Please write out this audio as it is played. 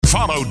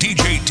Follow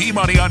DJ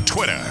D-Money on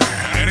Twitter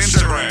and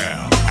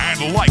Instagram.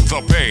 And like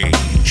the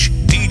page,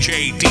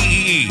 DJ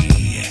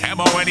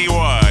DEEMONEY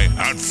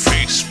on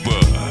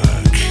Facebook.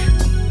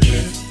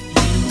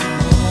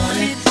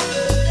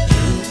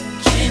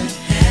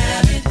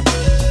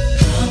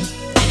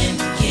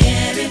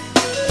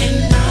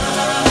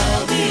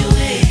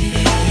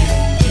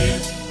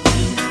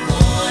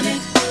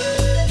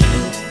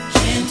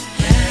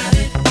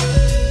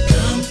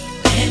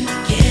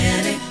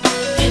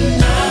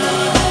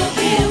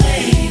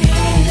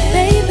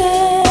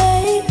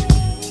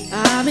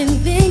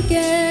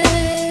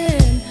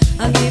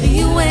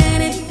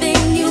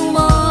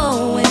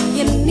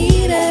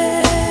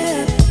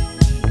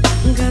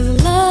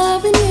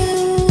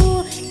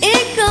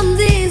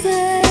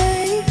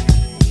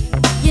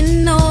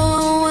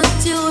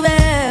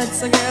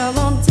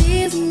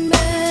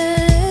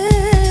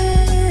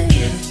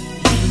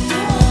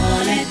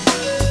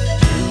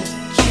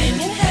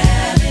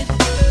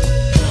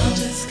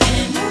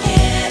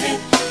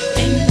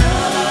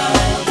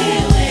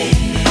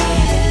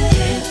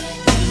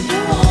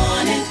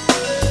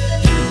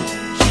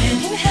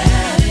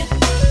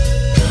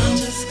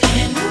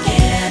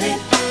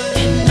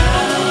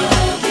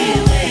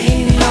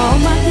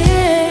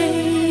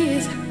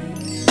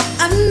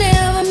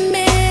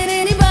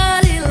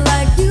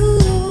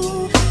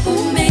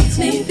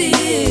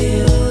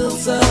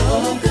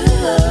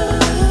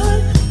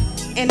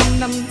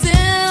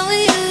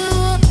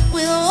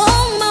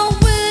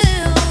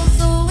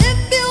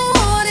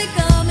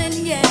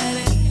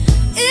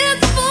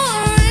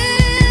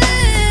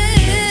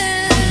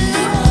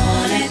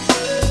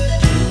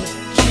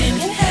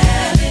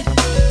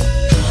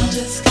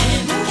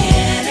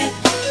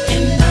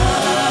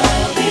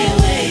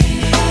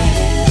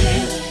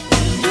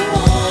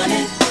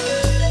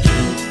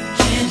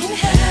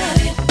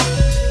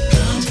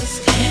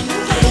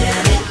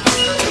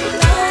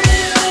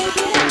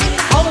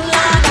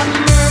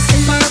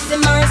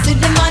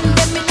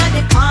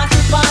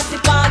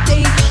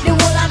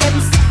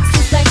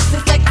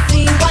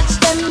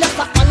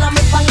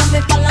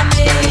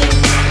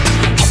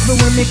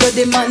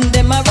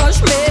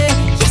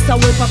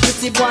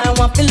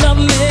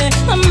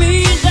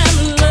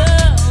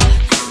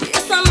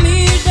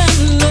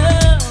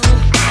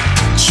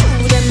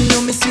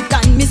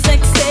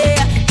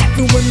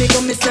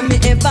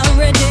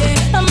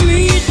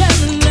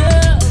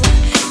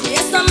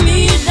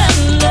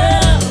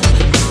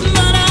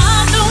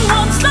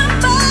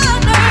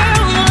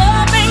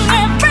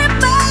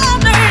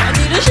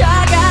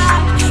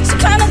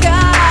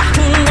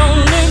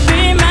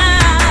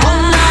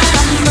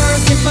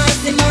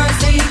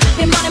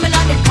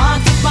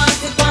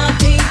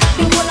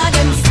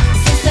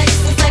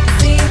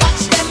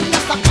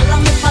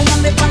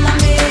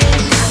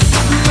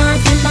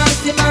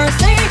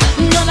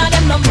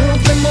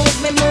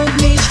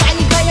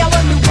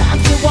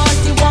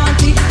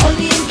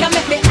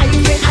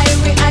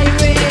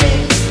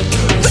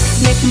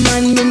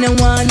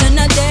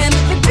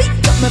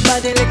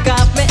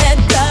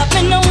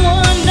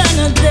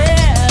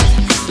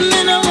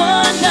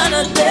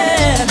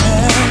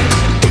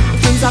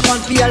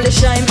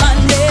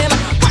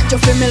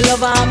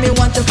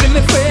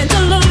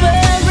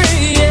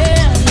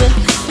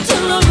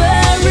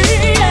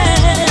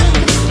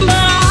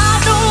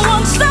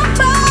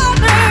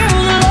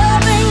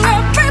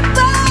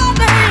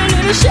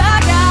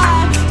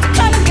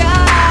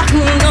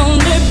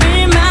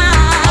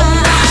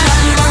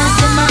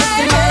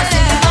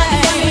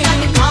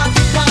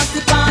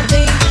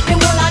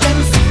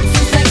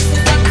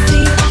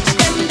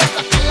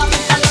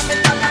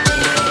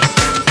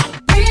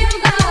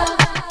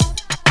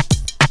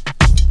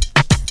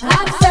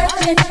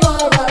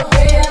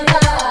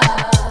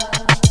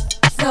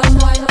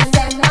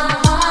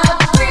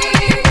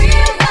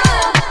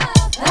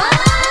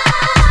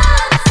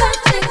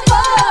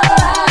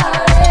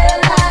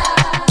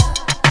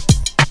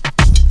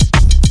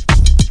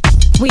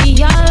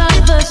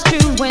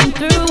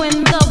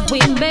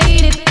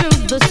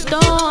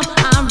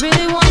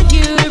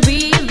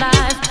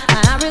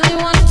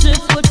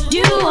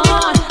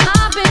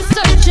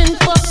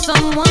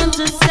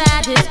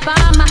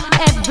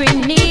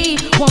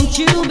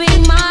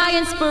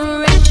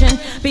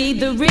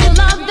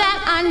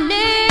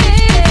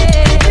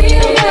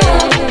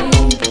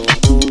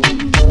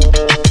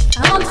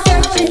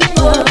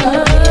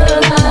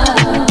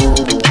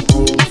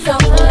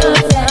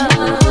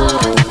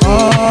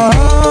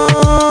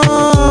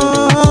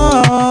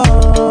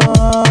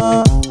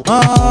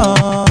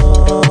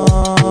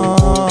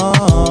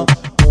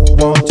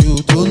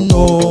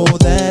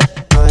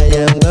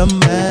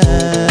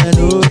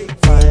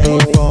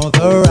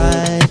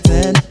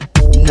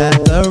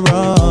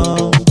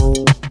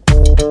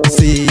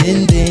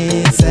 Seeing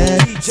this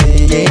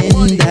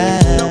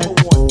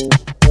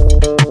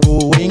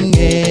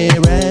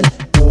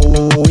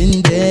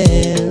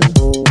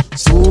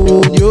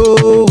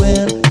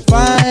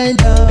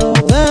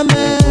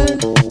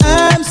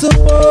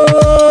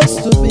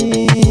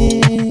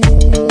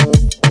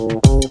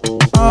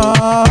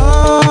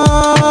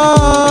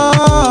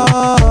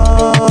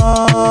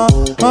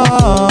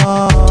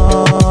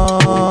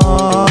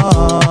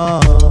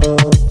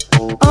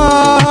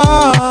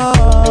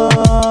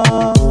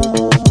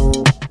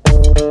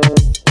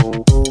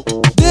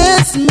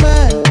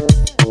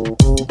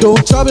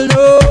don't trouble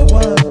no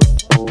one.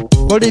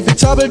 But if you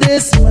trouble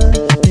this man,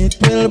 it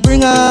will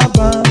bring a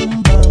bam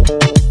bam.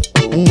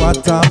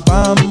 What a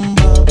bam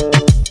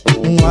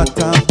bam. What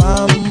a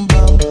bam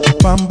bam.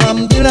 Bam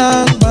bam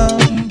dilang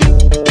bam.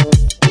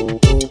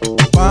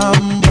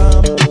 Bam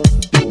bam.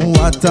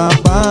 What a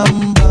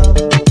bam bam.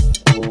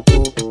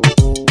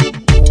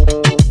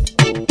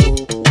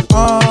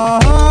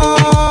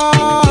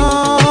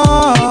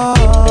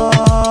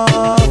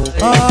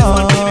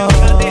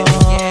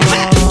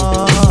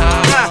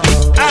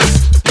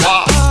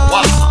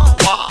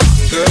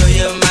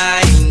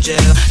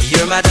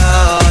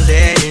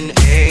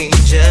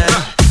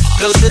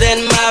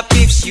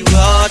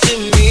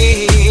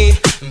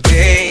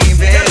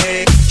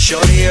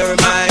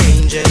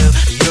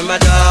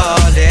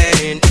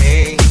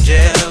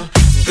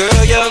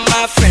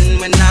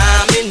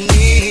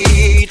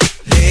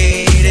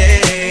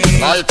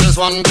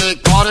 One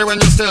big party when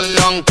you're still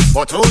young,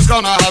 but who's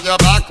gonna have your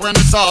back when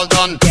it's all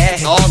done? Yeah.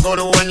 It's all good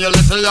when you're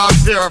little young,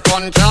 fear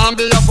fun. Can't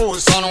be a fool,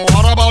 son.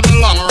 What about the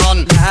long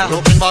run? No.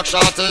 Looking back,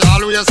 shorty,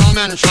 always a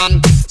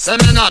mention. Say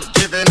me not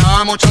giving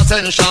her much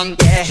attention.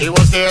 Yeah. She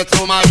was there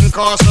through my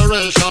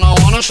incarceration. I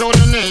wanna show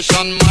the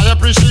nation my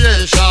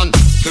appreciation.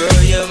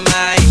 Girl, you're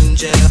my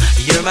angel.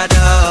 You're my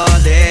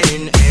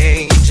darling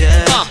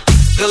angel.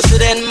 Closer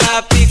than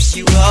my peeps,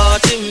 you are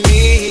to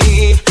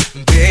me,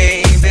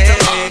 baby.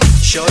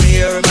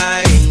 Shorty, you're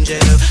my angel.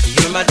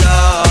 You're my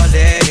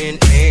darling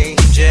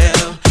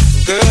angel.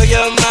 Girl,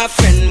 you're my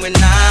friend when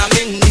I'm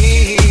in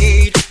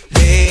need,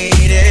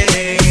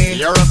 lady.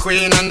 You're a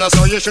queen and that's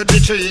how you should be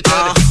treated.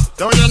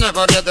 Though you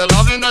never get the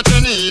loving that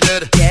you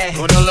needed. Yeah.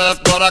 Could have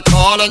left but I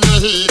called and you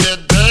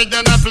heeded. Begged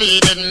and I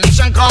pleaded,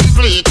 mission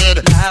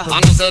completed.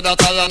 And I said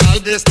that I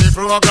this the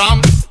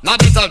program. Not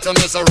the type to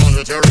mess around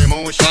with your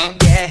emotion.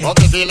 Yeah. But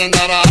the feeling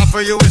that I have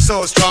for you is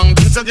so strong.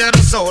 Been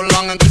together so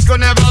long and this could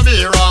never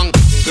be wrong.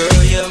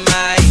 Girl, you're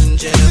my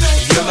angel.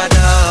 You're my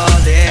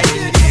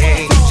darling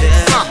angel.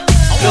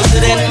 Closer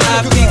than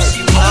my peeps,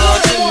 you are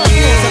to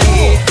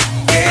me.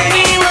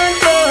 Anyone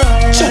for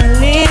a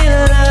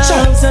little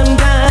love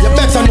sometimes. You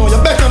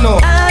better know.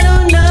 I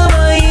don't know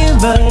about you,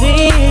 but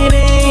it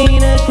ain't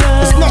a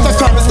crime. It's not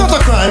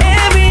a crime.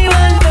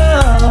 Everyone for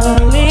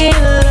a little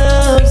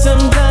love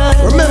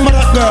sometimes. Remember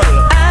that girl.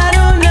 I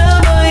don't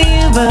know about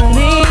you, but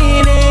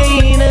it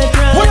ain't a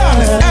crime. Hold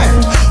on, hey.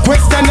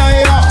 Question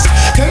I ask.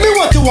 Tell me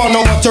what you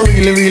wanna, what you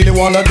really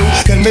wanna do.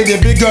 Tell me,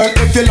 baby girl,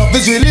 if your love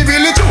is really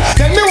true.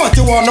 Tell me what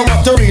you wanna,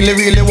 what you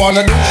really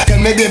wanna do. Tell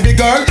me, baby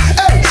girl,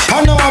 hey,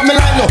 I know what me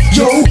like, no.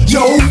 Yo,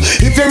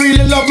 if you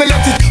really love me,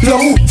 let it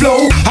flow.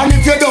 And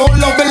if you don't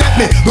love me, let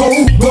me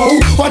go.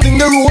 What in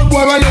the road,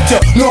 boy, I let you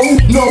know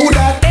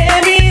that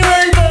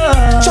everyone for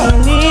a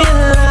little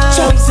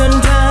love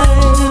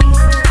sometimes.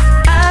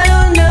 I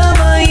don't know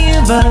about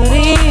you, but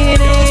it ain't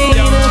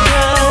a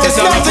crime. It's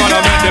not gonna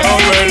make the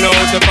whole world know.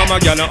 So from a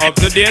gal up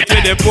to date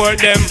we deport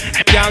them.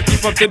 Can't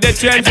keep up to the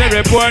trends we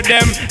report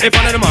them. If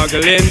one of the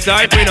muggling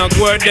type we not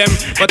court them.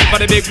 But if for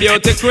the big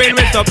beauty queen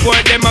we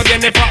support them. Again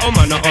if a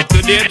woman not up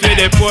to date we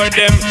deport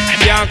them.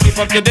 Can't keep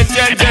up to the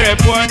trends we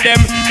report them.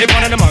 If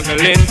one of the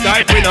muggling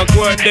type we not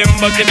court them.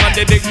 But if for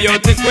the big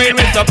beauty queen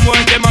we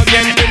support them.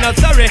 Again we not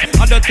sorry.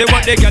 I don't see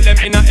what they get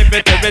them in a every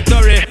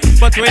territory.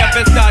 But we have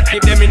to start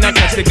keep them in a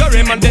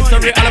category.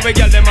 Mandatory all of we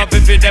get them up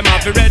if them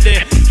have to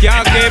ready.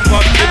 Can't keep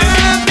up to the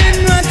I've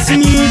been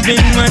watching you,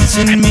 been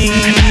watching me.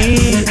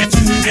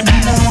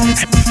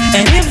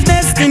 And if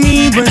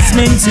destiny was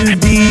meant to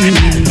be,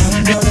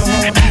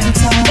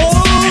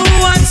 oh,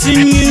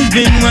 watching you,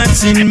 been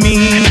watching me.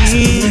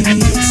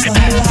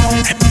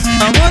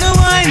 I wanna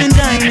wine and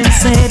dine and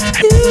set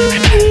you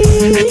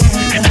free.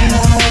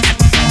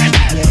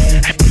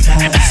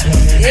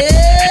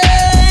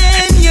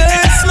 And your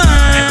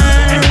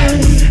smile,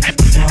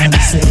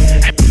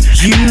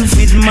 you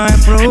fit my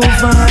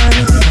profile.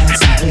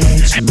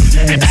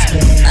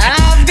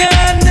 I've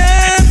got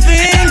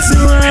nothing to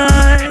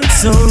hide.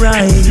 So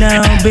right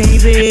now,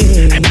 baby,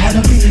 I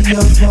wanna be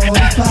your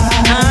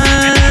profile.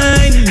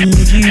 I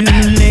need you,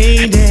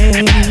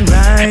 lady,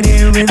 right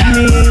here with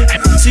me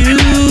to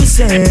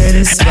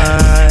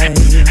satisfy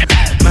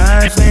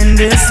my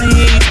fantasy.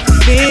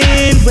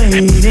 Been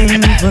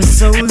waiting for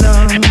so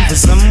long for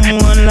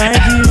someone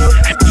like you.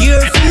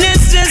 Your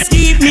finesse just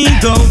keep me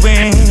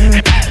going.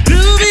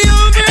 Groovy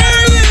over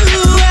you.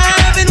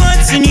 I've been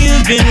watching you,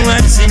 been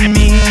watching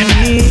me.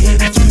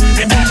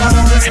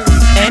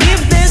 And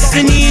if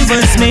destiny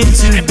was meant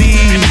to be,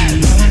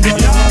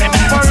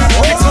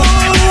 oh,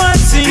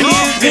 watching you,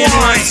 been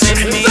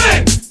watching me.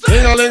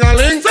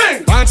 Ding-a-ling-a-ling,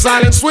 dance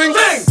silent swing.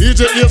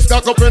 DJ ears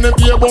stuck up in the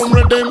beer bomb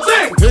rhythm.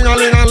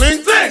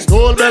 Ding-a-ling-a-ling,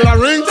 school bell a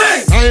ring.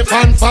 Knife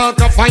and fork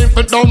a fine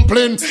for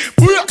dumpling.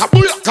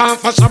 Booyaka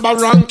for Shabba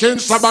ranking.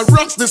 Shabba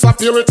rocks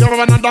disappear with you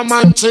another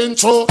man change.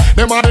 So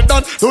them are the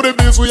done to the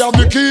biz, we have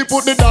the key.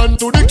 Put the down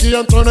to the key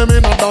and turn them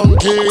in a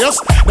donkey. Yes,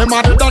 them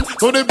are the done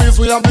to the biz,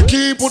 we have the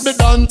key. Put the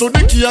down to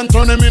the key and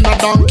turn them in a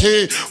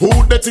donkey. Who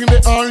they think they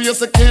are? Yes,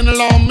 they can't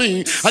allow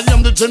me. I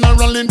am the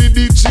general in the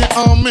DJ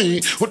army.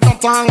 With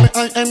not only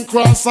I am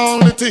cross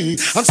only T.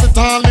 And sit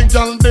all the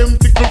gal them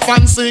tickle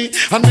fancy.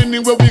 And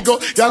anywhere we go,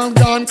 y'all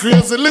gone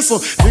crazy.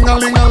 Listen,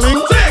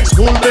 ding-a-ling-a-ling,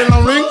 school bell a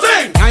ring.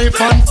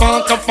 Knife and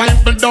fork a fine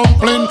for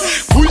dumpling.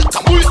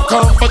 Booyaka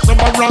for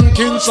Shabba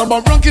ranking.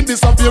 Shabba ranking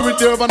disappear with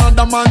you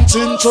another man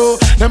chin. So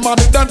them are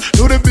the done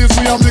to the biz,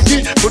 we have the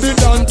key. Put it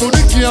down to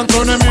the key and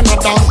turn them in a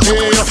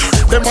donkey.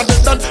 Them are the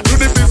done to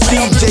the biz, we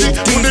have the key.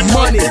 Put it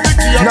down to the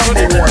key and turn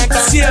them in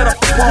a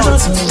donkey.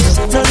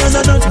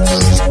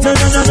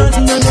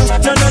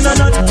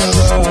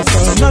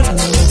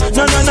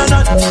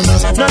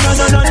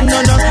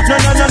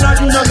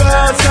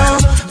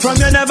 From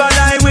you never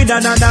lie with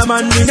another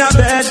man in a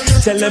bed.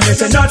 Tell them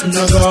it's a nothing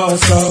no go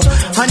so.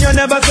 And you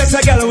never sex a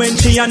girl when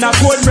she on a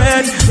cold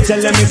red. Tell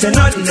them it's a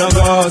nothing no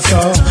go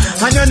so.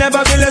 And you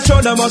never feel a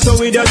shoulder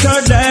muscle with your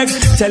third leg.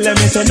 Tell them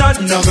it's a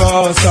nothing no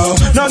go so.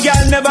 No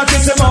girl never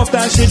kiss him off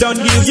that she don't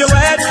give you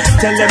head.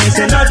 Tell them it's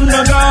a nothing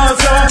no go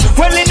so.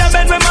 Well in a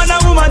bed with man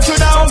and woman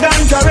should have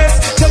gone caress.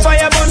 So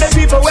fire upon the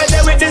people where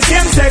they with the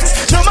same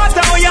sex. No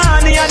matter how you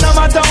honey and no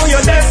matter how you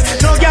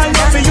desk. No girl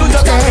not for you to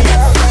carry.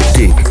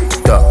 Tick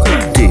tock,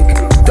 tick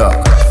tock,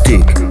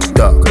 tick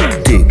tock,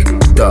 tick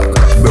tock.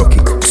 Broke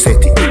it,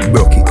 set it,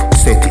 broke it,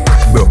 set it,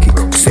 broke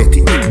it, set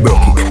it,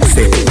 broke it,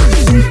 set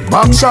it.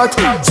 Back shot,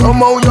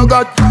 somehow you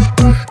got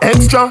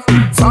extra.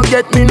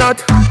 Forget me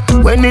not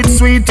when it's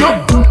sweet. You,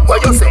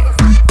 what you say?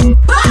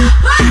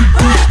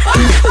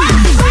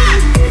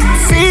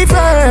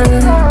 Fever,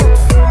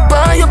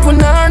 buy your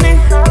punani.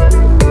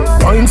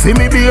 Wine for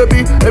me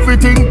baby,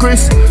 everything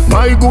Chris.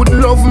 My good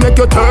love make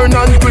you turn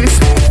and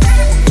twist.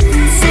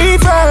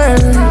 Fever,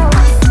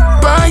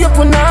 buy your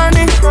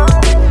punani.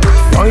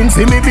 Wine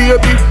for me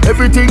baby,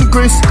 everything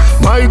Chris.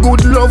 My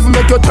good love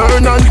make you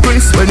turn and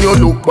twist. When you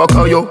look back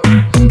at you,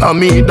 I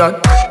mean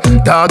that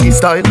doggy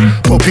style,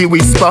 puppy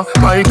whisper.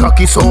 My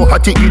cocky so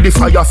hot it give the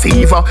fire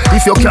fever.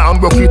 If you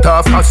can't broke it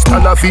off, hasta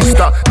la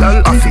vista.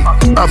 Girl affy,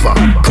 ava,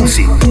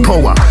 pussy,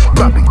 power,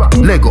 grab it,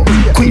 Lego,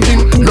 quick,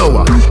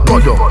 lower,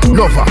 godo,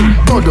 lover,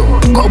 godo,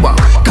 cover,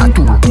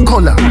 tattoo,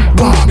 color,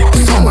 warm,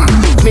 summer.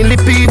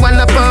 Millipede,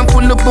 wanna pump,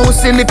 pull the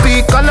pussy,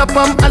 lippy, color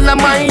pump, alla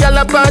my,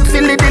 alla bad,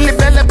 filly dilly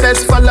bella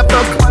best, fall up.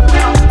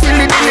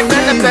 Filly dilly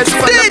bella best,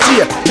 fall up.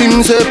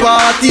 Him say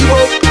party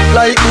up,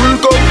 like bull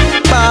cup.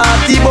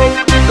 Party up,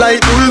 like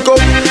bull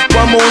cup.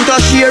 One mount a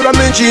share of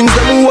my jeans,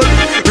 them hold.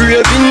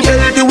 Raving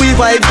healthy, we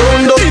vibe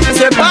down low.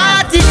 Say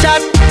party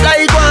shot,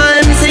 like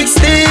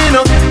 116.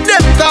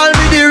 Them call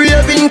me the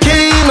raving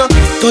king.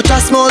 Touch a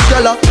small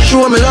girl,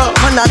 show me love.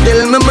 And I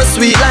tell me my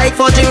sweet like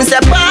fudging.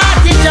 Say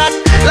party shot,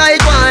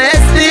 like 1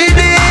 STD.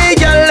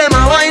 Girl, them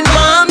a wine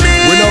for me.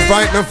 We don't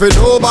fight nothing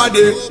for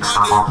nobody,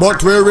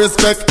 but we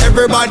respect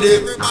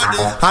everybody,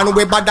 and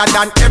we better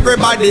than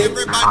everybody.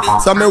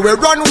 So me we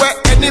run where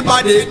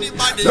anybody.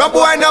 No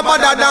boy no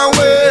better than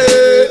we.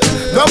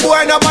 No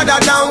boy no better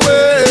than we.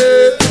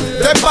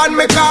 Step on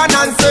me can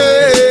and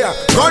say,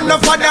 run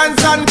up for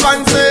dance and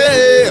fancy.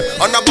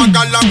 On a bag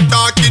of long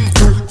talking.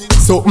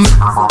 Something,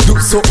 do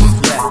something,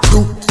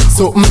 do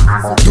something,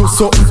 do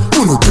something.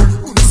 Uno do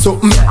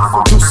something,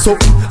 do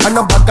something. And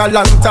a bag of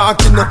long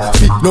talking.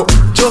 No,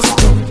 just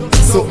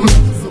something,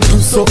 do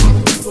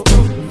something,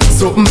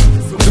 something,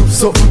 do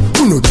something.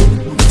 Uno do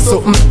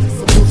something,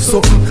 do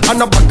something.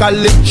 And a bag of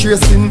lip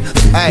tracing.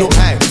 No,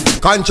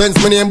 conscience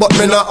me name but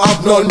me not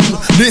have none.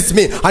 This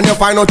me and you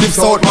find out if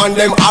South man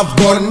them have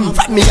gun.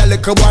 Fight me a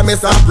little boy me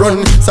stop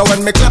run. So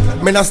when me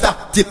clap me not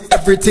stop till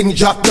everything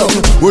drop down.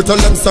 We tell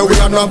them so we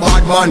are not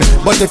bad man,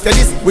 but if you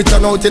this we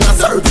turn out in a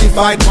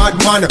certified bad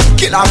man.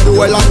 Kill off the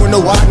whole and we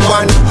no one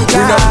man. We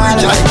not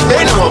preach like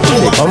anyone.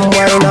 Come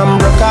wine and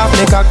broke off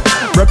me cock.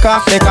 Broke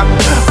off me cock.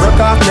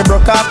 Broke off me,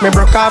 broke off me,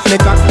 broke off me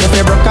cock. If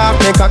you broke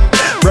off me cock.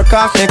 Broke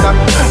off me cock.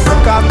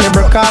 Broke off me,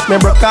 broke off me,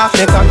 broke off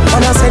me cock.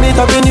 Wanna send it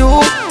up in you,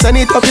 send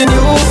it up in you,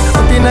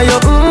 up in your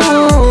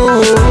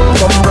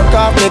Come broke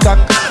off me cock,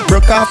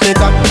 broke off me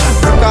cock,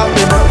 broke off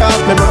me, broke off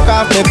me, broke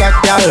off me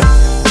cock, y'all.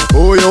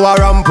 Who you a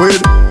ramp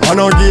with? On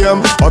a game,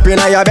 up in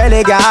your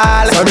belly, girl.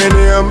 Say me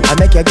name. I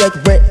make you get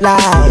wet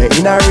like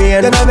in a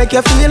rain. Then I make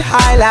you feel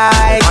high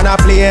like on a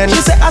plane.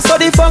 She say I saw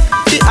the fuck,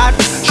 the art.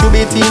 Should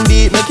be team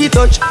deep, make it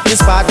touch the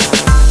spot.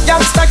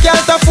 Youngster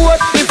can't afford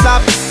the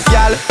flap.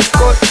 Y'all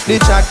cut the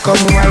chat,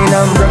 come wine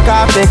and broke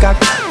off me cock.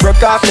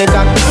 Broke off me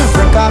cock,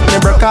 broke off me,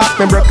 broke off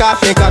me, broke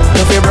off me cock.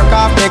 If you broke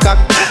off me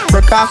cock,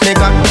 broke off me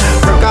cock,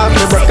 broke off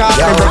me, broke off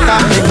me, broke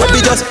off me.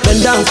 Baby just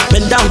bend down,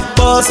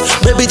 pause.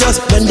 Baby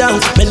just bend down,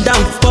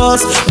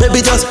 pause.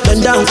 Baby just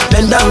bend down,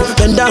 pause. Baby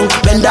just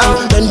bend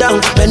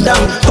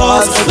down, pause.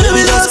 Baby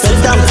just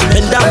bend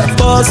down,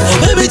 pause.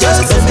 Baby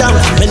just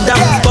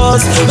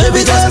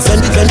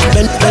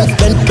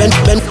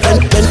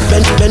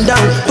bend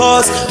down,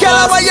 pause.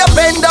 Girl, why you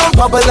bend down,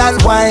 bubble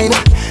and wine.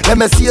 Let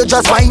me see you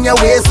just wind your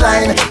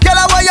waistline. Girl,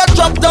 I want you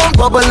drop down,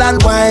 bubble and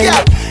wine.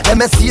 Let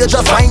me see you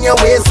just wind your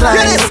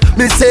waistline.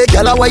 Me say,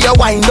 girl, I want you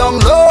wind down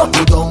low.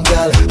 You don't,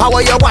 girl. I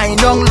want you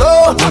wind down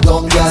low. You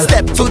don't, girl.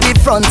 Step to the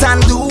front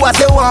and do what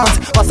you want.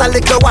 Pass a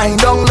little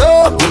wind down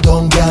low. You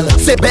don't, girl.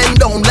 Say bend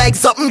down like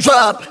something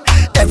drop.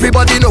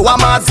 Everybody know I'm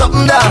at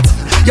something that.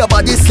 Your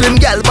body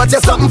slim, girl, but you're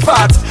something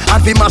fat.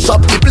 And we mash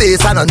up the place,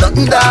 I know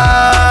nothing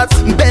that.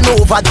 Bend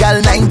over, girl,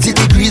 90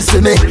 degrees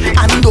to me.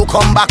 And don't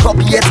come back up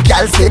yet,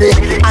 girl, steady.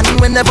 And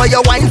whenever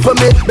you whine for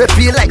me, me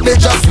feel like me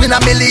just win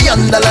 $1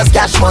 million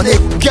cash money.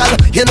 Girl,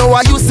 you know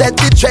why you set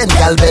the trend,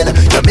 girl, Ben.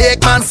 You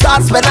make man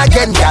start spend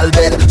again, girl,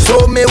 Ben.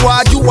 So me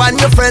want you and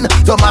your friend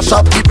to mash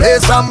up the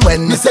place from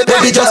when me say,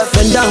 baby, just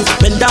bend down,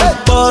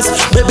 pause.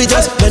 Baby,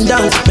 just bend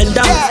down,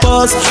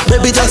 pause.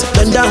 Baby, just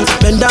bend down,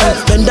 bend down,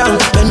 bend down,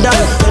 bend down,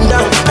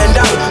 bend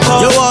down.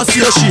 You want to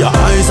see she a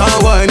ice and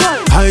wine,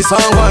 ice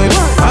and wine.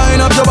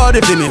 Wind up your body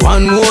for me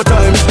one more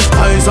time.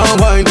 Ice and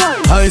wine,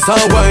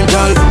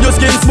 girl. Your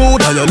skin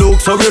smooth and you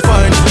look so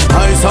refined.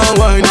 Ice and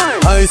wine,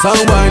 ice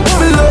and wine.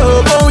 Me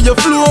love how you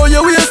flow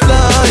your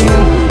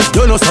waistline.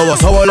 You know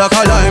sour like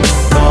a lime.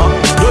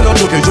 You know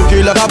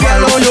juky like a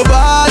pine. Girl, on your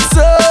bad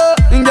so,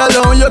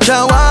 girl, on you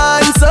can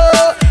wine so.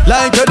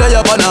 Like you're there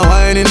on a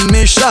whining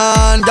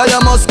mission. Girl,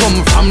 you must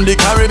come from the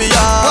Caribbean.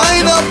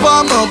 Wind up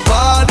on my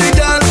body,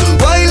 girl.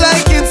 Why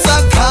like it's a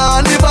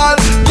carnival?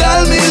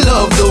 Girl, me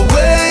love the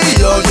way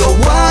you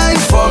wine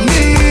for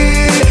me.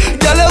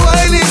 Girl, your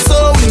wine is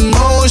so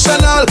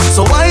emotional.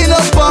 So wind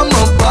up on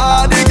my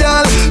body,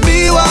 girl.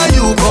 Me while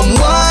you come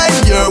wine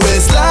your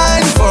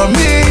waistline for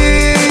me.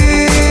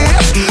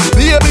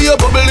 Baby, you're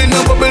bubbling,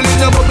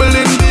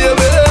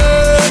 baby.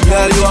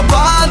 Girl, you a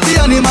party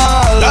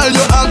animal. Girl,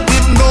 you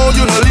active, no,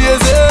 you no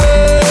lazy.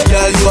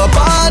 Girl, you a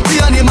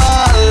party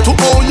animal. To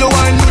own your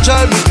wine, you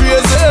drive me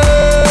crazy.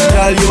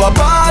 Girl, you a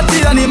party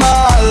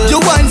animal. You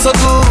wine so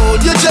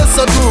good, you just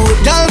so good.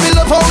 Girl, me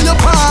love how you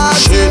party.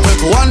 She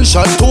take 1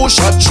 shot, 2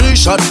 shot, 3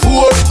 shot,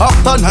 4.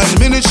 After 9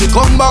 minutes, she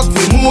come back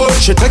for more.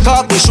 She take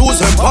off the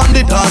shoes and pound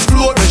the dance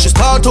floor. Then she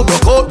start to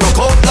broke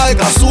out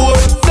like a sword.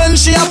 Then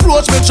she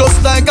approach me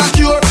just like a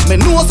cure. Me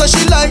know that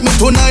she like me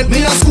tonight,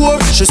 me a score.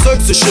 She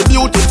sexy, she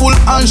beautiful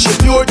and she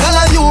pure. Tell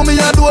her you me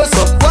a door,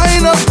 so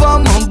wind up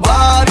on my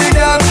body,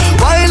 girl.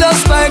 Wind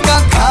us like a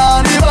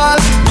carnival.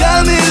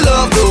 Girl, me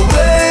love the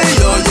way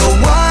you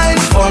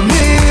wine for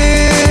me.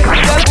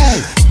 Hey,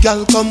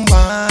 girl, come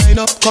wind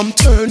up, come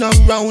turn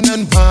around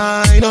and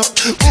wind up.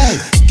 Hey,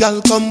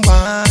 girl, come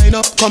wind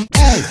up, come.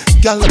 Hey,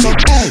 girl, come.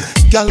 Hey,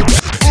 girl,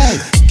 hey,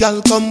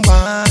 girl, come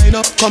wind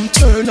up, come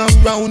turn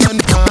around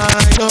and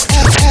wind up.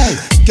 Hey,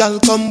 girl,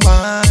 come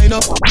wind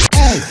up.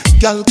 Hey,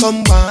 girl,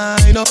 come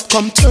wind up,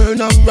 come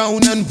turn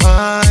around and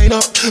wind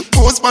up.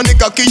 Post on the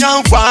cocky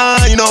and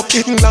wind up.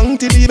 Getting long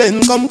till the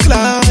bend, come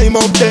climb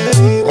up there.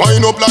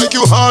 Wind up like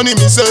you honey,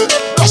 me say.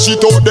 Dash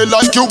it out there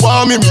like you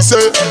want me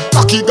say.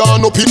 Cocky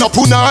gone up in a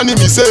punani,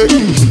 me say.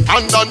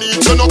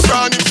 Underneath you no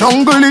cranny.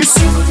 Jungle is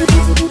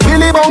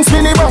Billy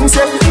Bounce,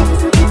 yeah.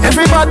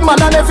 Every bad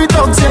man and every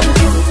dog, yeah.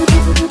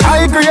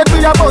 I grade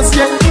with a buzz,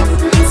 yeah.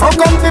 Fuck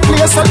up the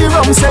place so the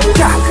rum say,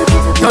 yeah.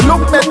 You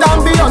look better than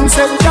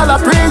Beyonce. Girl, I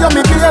pray you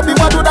me baby,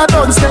 what do that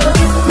done say?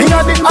 Me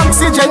got the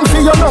oxygen for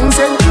your lungs,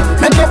 yeah.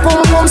 Make your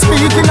pum pum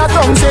speak in a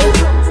tongue, say.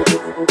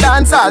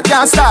 Dancehall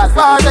can't start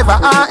forever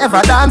and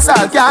ever.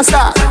 Dancehall can't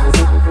start.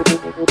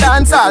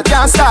 Dancehall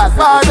can't start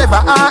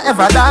forever and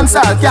ever.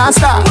 Dancehall can't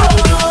start.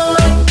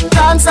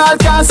 Dancehall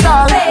can't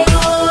start.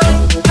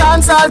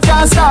 Dancehall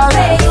can't start.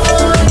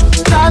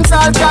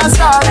 Dancehall can't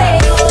start.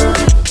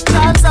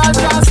 Dancehall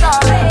can't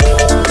start.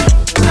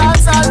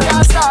 Dancehall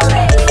can't start.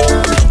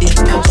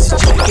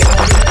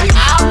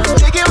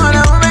 Cheque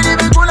mwana umeni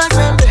bekula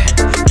sembe.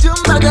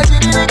 Chumba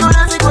kachini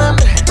nikona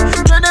sikwembe.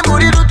 Twende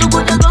muri rutu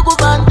kuja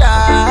kukupanda.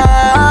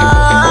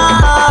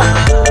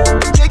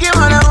 Cheque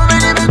mwana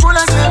umeni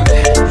bekula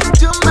sembe.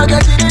 Chumba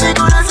kachini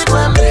nikona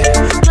sikwembe.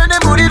 Twende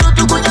muri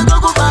rutu kuja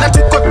kukupanda. Na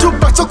tuko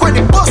tupa so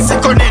kwenye bosi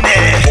konene.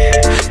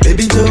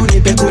 Baby don't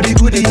nipe goody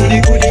goody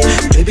goody.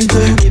 Baby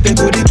don't nipe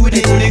goody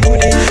goody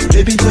goody.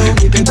 Baby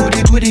don't nipe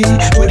goody goody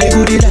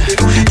goody la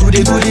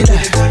goody la.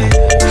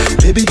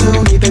 Baby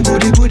don't nipe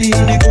goody goody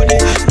goody.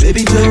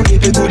 Baby don't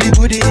nipe goody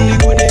goody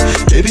goody.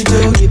 Baby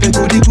don't nipe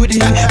goody goody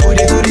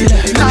goody la.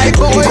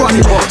 Naiko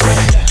boss.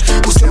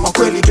 Kusema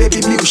kweli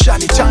baby mi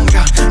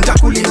ushanichanga.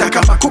 Nitakulinda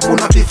kama kuku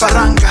na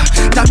vifaranga.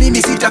 Na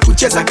mimi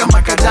sitakucheza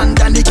kama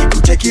kadanda.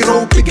 Nikikucheki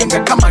roho pigenga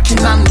kama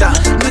kinanda.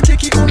 Na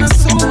cheki una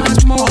so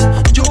much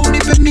more. Joe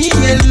nipe mi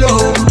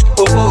hello.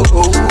 Oh oh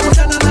oh.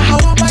 Sana na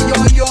hawa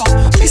mayoyo.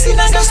 Missing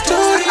a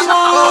story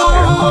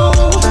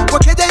more.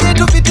 Wakeja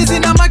yetu fiti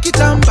zina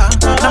makitamba.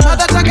 Na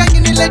madataka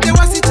nilete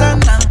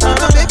wasitana.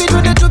 Baby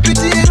twende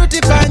tupitie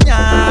ruti panya.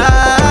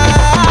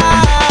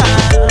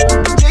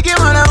 Cheki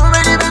mwana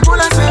umeni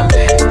bekula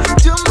sembe.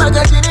 Chumba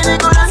kachini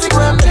nikona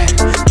sikwembe.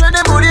 Twende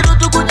muri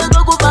rutu kuja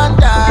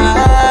kukupanda.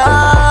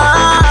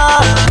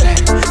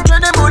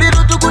 Twende muri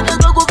rutu kuja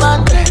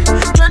kukupanda.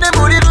 Twende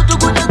muri rutu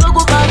kuja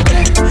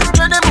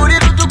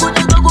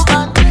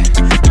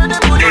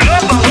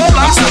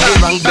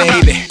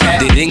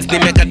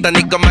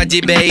G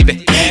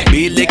baby.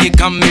 Bili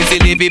kikam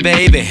mizilipi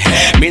baby.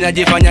 Mina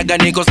jifanyaga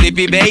niko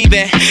sleepy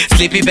baby.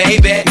 Sleepy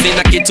baby,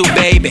 sina kitu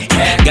baby.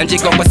 Ganji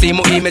kwa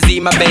simu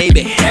imezima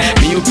baby.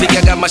 Mi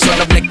upigaga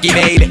mashona blacky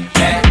baby.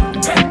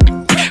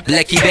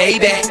 Blacky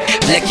baby,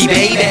 blacky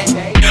baby.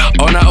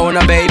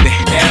 Ona baby.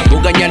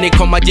 Buganya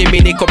niko majimi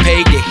niko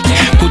payday.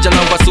 Kuja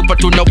na wa super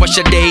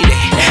tunawasha daily.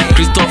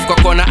 Christoph kwa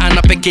kona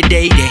ana peke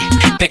day.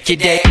 Peke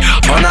day.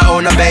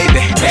 Ona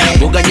baby.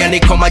 Buganya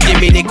niko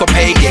majimi niko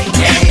payday.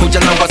 Kuja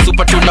na wa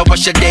super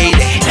tunawasha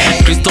daily.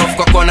 Christoph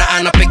kwa kona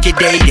ana peke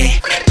day.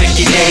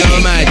 Peke day.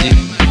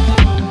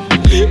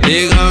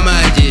 Nigga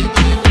maji.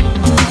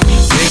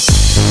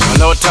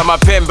 Wanaota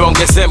mapembe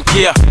ongeze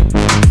mkia.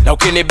 Na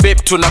ukini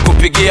beep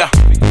tunakupigia.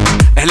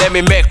 Let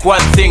me make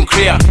one thing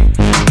clear.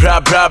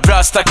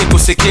 Bra staki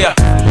kusikia.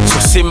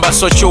 So simba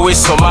so chui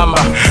so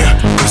mamba.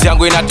 Kuzi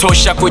yangu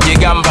inatosha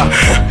kujigamba.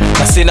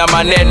 Na sina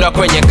maneno ya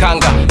kwenye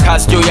kanga.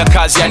 Kazi juu ya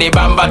kazi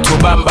yanibamba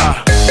tubamba.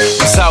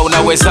 Msa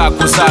unaweza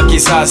kuzaa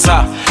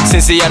kisasa.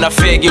 Sisi yana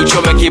fegi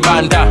uchome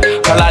kibanda.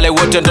 Kalale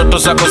wote ndoto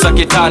zako za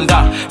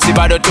kitanda. Si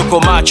bado tuko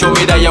macho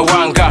mida ya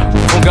wanga.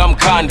 Funga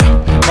mkanda,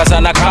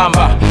 kaza na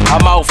kamba.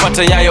 Ama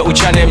ufate nyayo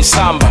uchane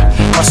msamba.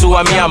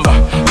 Pasua miamba,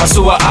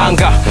 pasua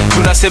anga.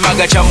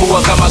 Tunasemaga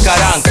chambua kama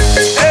karanga.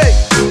 Hey!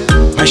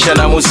 Maisha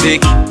na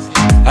muziki,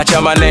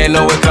 acha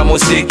maneno weka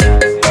muziki.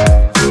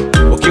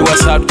 Ukiwa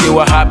sub,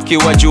 kiwa hap,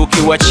 kiwa juu,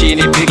 kiwa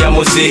chini, piga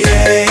muziki.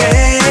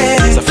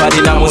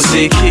 Safari na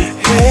muziki,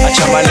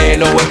 acha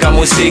maneno weka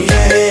muziki.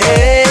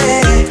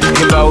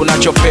 Imba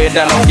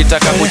unachopenda na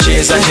ukitaka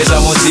kucheza, cheza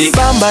muziki.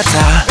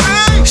 Bambata,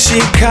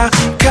 shika,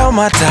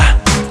 kamata,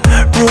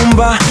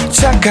 rumba,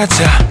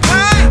 chakata.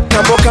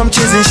 Kaboka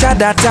mchizi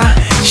shadata.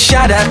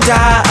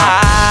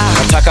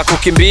 Nataka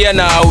kukimbia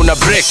na una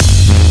break.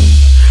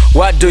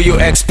 What do you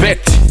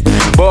expect?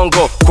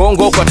 Bongo,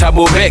 Kongo kwa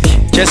tabu beki.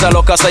 Cheza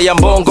lokasa ya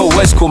mbongo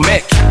uwezi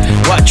kumeki.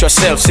 Watch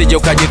yourself sije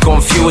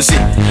ukajikonfuse.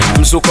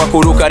 Mzuko wa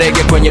kuruka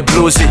rege kwenye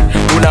bluzi.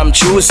 Una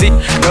mchuzi,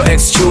 no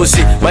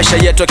excuse. Maisha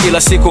yetu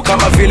kila siku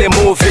kama vile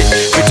movie.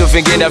 Vitu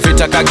vingine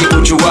vitakagi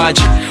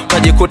ujuaji.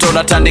 Utajikuta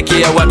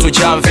unatandikia watu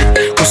jamvi.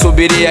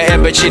 Kusubiria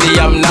embe chini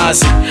ya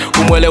mnazi.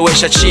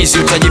 Kumwelewesha chizi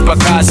utajipa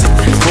kazi.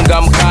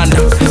 Funga mkanda,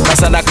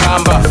 kasa na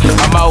kamba.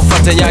 Ama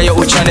ufate nyayo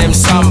uchane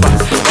msamba.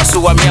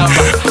 Pasua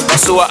miamba,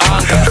 pasua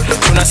anga.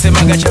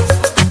 Tunasemaga cha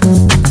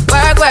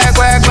work.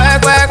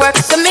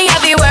 To me I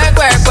be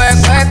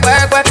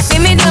work. See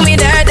me do me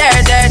dirt.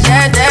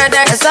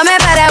 So me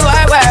better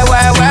work.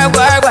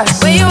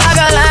 When you walk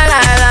a line.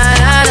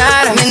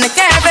 I'm in the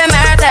cafe,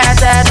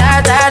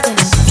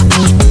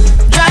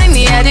 drive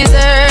me a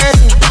dessert.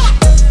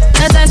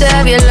 No time to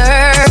have you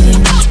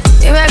lurking.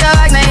 You make a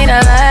back, now you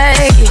don't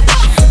like it.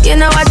 You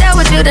know I dealt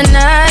with you the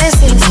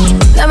nicest.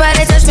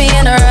 Nobody touched me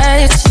in a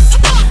righteous.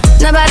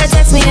 Nobody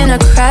text me in a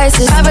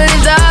crisis. I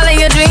believed all of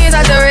your dreams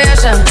are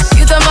duration.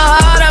 You took my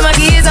heart, all my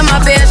keys, and my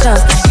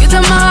patience. You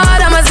took my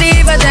heart, I'ma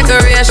see for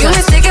decoration. You been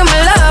sticking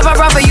with love, I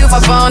brought for you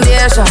for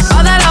foundation.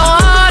 All that I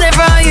wanted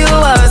from you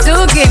was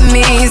to give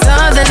me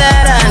something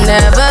that I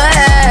never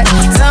had,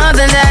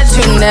 something that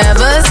you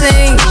never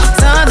seen,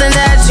 something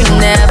that you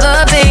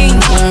never been.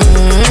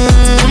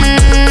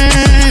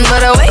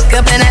 But I wake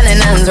up and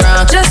nothing's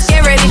wrong. Just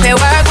get ready for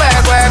work.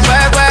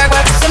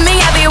 To me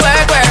I be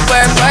work.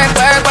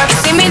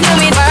 See me do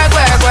me work.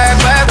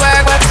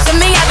 To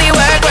me I be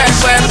work.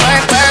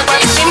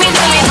 See me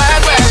do me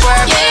work.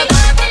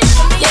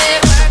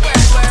 Yeah.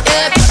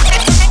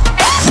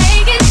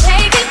 Take it,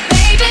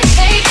 baby,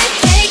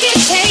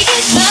 take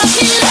it, love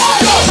me.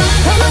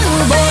 Come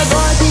on, boy,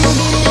 can you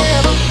get it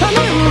up? Come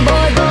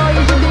on, boy,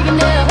 you should dig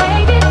it up.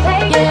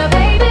 Take it,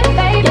 baby,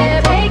 take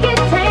it,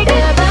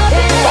 love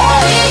me.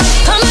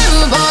 Come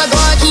on,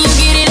 boy, can you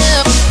get it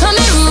up? Come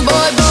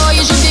on, boy,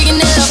 you should dig it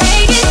up.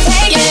 Take it,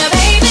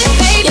 baby,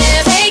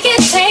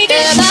 take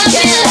it, love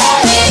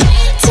me.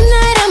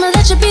 Tonight I'ma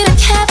let you be the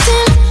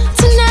captain.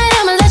 Tonight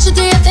I'ma let you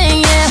do your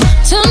thing, yeah.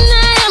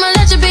 Tonight I'ma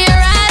let you be a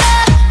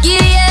rider.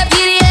 Giddy up,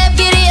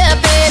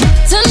 baby.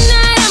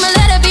 Tonight I'ma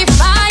let it be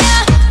fire.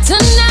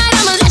 Tonight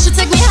I'ma let you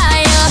take me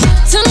higher.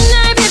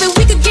 Tonight, baby,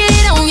 we could get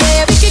it on,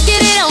 yeah. Do you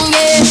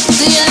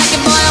like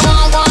it, boy? I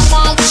want.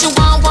 What you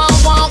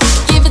want.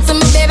 Give it to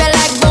me, baby,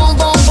 like boom.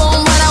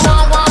 What I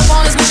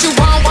want is what you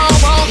want.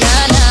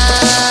 Nah.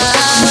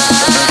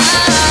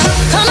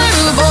 Come on,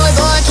 rude boy,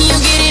 can you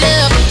get it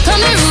up?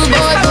 Come on, rude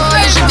boy,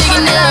 you should dig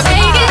it up.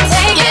 Take it,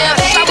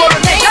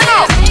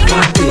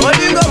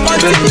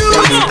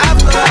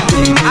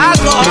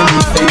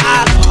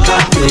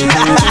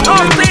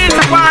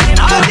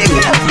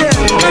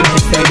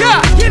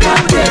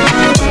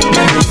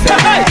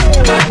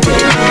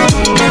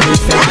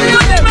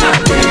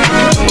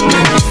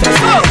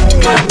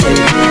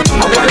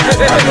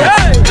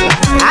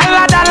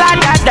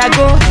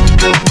 Aladago,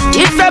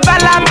 ife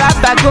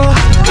balabago,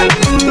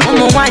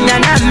 umuwanya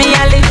na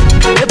miale,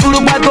 eburu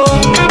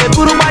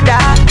bada,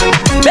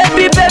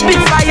 baby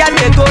fire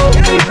they go.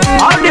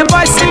 All the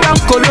boys sit down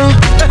colo,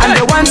 and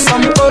they want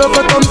some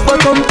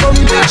potom.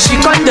 She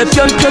got the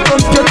pium,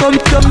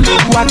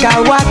 waka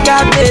waka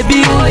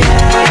baby,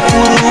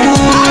 uru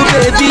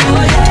baby,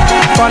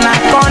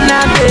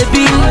 corner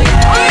baby.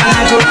 And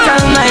I go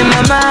tell my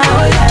mama,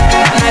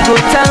 and I go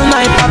tell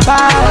my papa,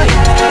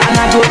 and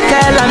I go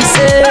tell am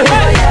say,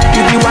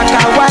 you be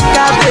waka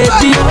waka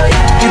baby,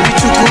 you be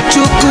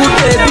chuku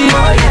baby,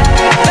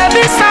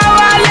 baby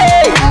sawale,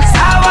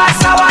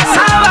 sawale,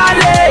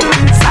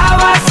 sawale.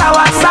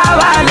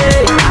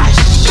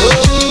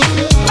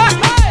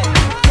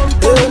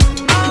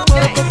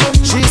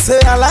 She say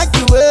I like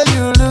the way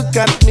you look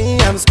at me,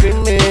 I'm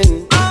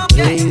screaming,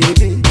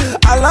 baby.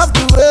 I love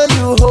the way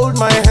you hold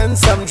my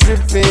hands, I'm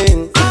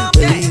dripping,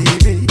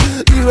 baby.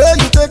 The way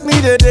you take me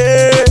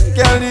today,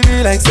 can't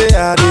be like say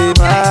I did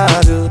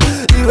mad.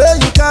 The way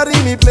you carry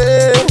me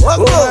play, oh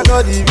my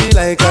God, it be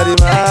like I did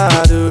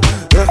mad.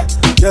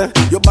 Yeah,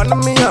 you burn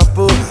me up,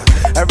 oh.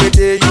 Every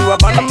day you are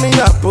burn me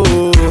up,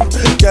 oh.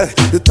 Yeah,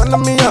 you turn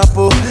me up,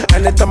 oh.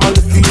 Anytime I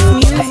look at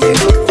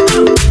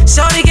you.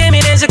 Shorty gave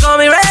me, then she call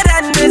me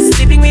red-handed,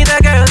 sleeping with a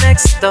girl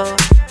next door.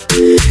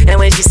 And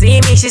when she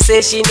see me, she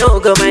say she no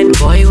go mind.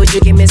 Boy, would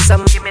you give me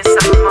some more?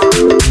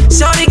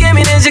 Shorty gave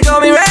me, then she call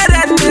me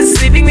red-handed,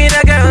 sleeping with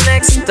a girl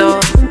next door.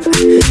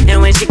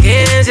 And when she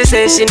came, she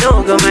say she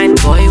no go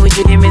mind. Boy, would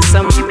you give me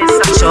some?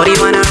 Shorty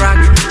wanna rock,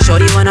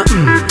 shorty wanna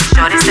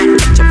Shorty said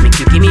ketchup make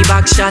you give me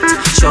back shot.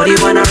 Shorty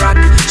wanna rock,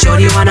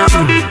 shorty wanna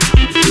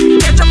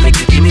ketchup make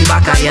you give me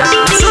back a yeah.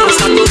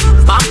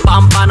 Pam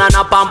pam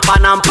banana pam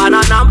panam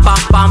pananam pam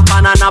pam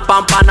banana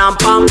pam panam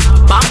pam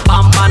pam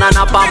pam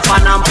banana pam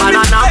panam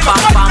pananam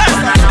pam pam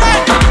banana.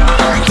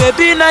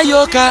 Baby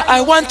Nayoka,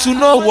 I want to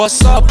know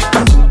what's up.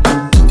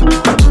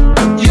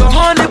 Your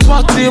honey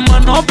pot is my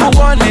number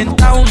one in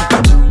town.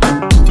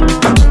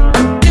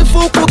 If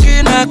you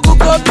cooking, I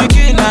cook up,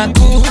 begin I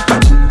cook.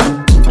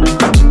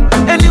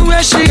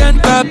 Anywhere she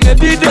enter,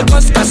 baby, they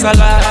cause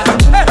casala.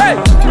 Hey, hey.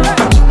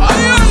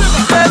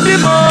 Baby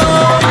mo,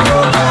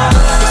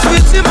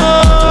 sweetie mo,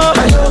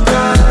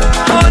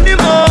 honey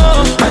mo,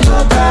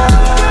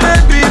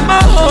 baby mo,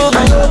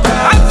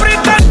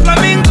 African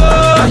flamingo,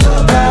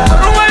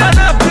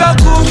 Rwanda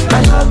bloku,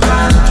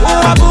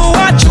 Uwabu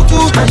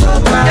wachuku,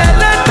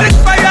 electric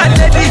fire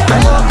lady,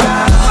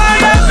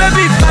 fire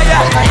baby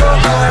fire.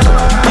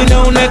 You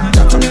know neck,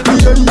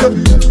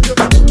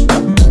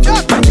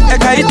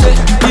 ekaite,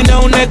 you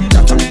know neck,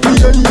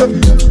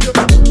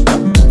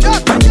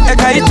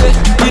 ekaite,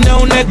 you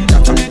know neck.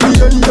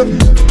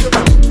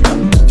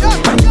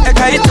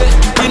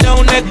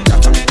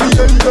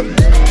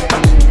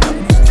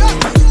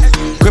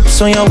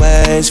 Grips on your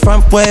waist,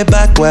 front way,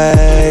 back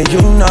way.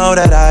 You know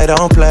that I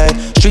don't play.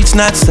 Streets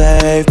not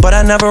safe, but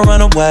I never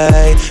run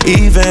away,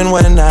 even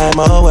when I'm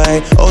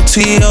away.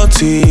 OT,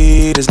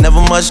 OT, there's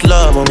never much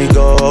love when we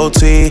go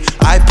OT.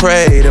 I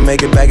pray to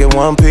make it back in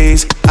one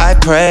piece. I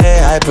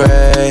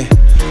pray.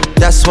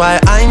 That's why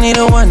I need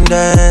a one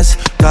dance.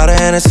 Got a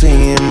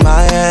Hennessy in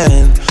my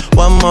hand.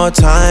 One more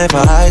time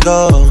before I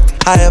go.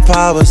 Higher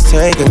powers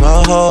taking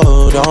a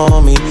hold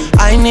on me.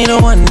 I need a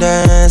one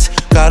dance.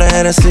 Got a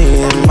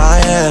Hennessy in my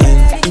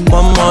hand.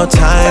 One more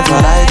time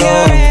before I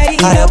go.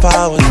 Higher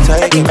powers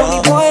taking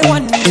a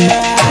hold.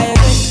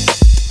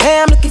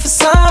 Hey, I'm looking for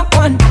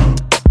someone.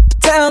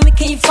 Tell me,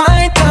 can you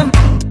find them?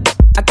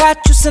 I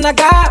got juice and I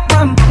got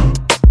rum,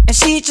 and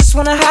she just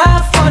wanna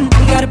have fun.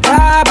 We got a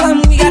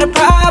problem.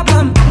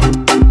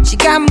 She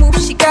got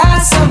moves, she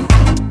got some.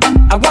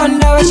 I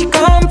wonder where she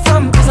come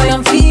from, cause I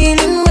am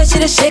feeling where she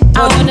the shake.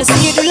 I wanna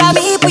see you do la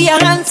me, put your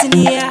hands in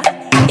the air.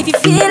 If you're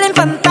feeling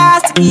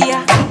fantastic,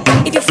 yeah.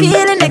 If you're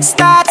feeling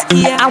ecstatic,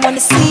 yeah. I wanna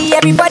see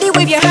everybody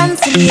wave your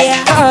hands in the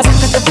air. Cause I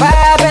got the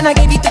vibe and I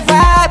give you the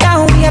vibe.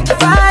 Now we have the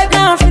vibe,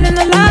 now I'm feeling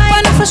alive.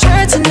 I know for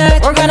sure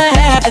tonight we're gonna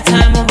have the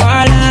time of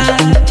our life.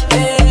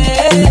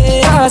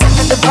 Cause I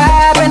got the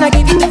vibe and I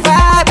give you the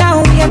vibe.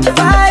 Now we have the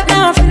vibe,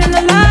 now I'm feeling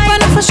alive. I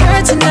know for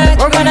sure tonight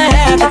we're gonna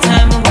have the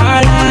time of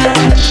our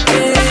life.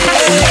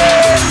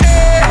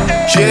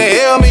 She done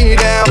held me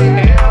down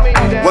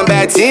when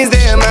bad teens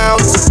they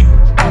amount.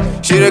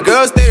 She the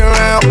girl stay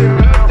around,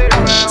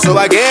 so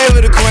I gave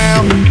her the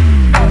crown.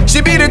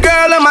 She be the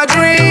girl of my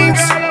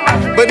dreams,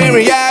 but in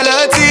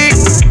reality,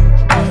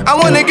 I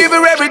wanna give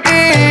her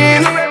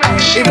everything,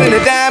 even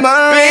a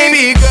diamond.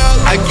 Baby girl,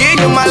 I give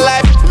you my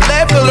life,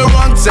 left all the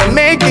wrong to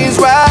make things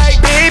right.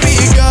 Baby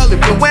girl,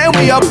 even when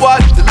we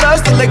apart, the love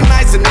still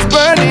ignites and it's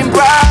burning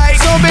bright.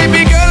 So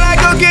baby girl, I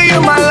go give you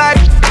my life.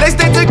 Let's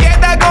stay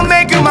together, gon'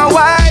 make you my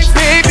wife.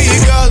 Baby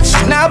girl,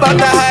 she's not about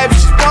the hype.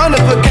 She's one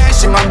of a kind,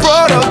 she my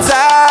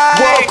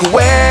prototype. Walk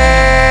away,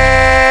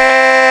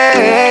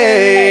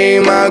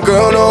 my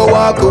girl, no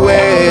walk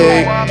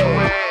away.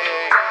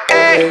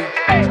 Hey.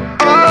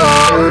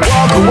 Oh,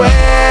 walk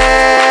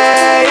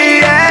away,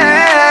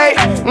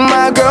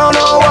 my girl,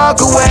 no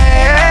walk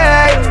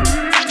away.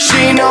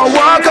 She no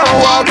walk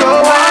away.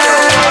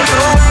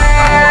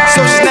 So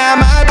she's not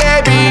my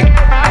baby,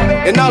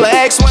 and all her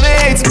ex wanna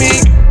hate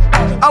me.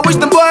 I wish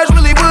them boys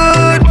really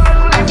would,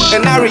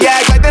 and I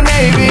react like the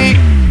Navy.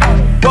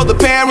 Both the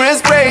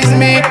parents praise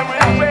me,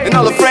 and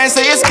all the friends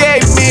say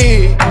escape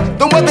me.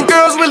 Don't what the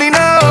girls really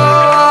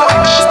know.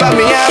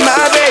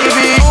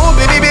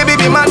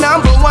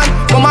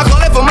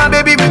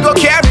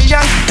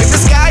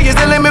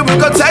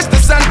 go touch the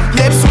sun.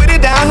 Lips with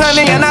it down,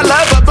 honey, and I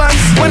love a bunch.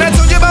 When I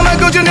told you about my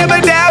goals, you never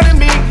doubted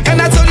me.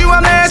 And I told you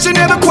I'm the ass, you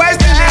never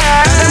questioned it.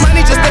 And the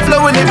money just to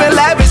flow and living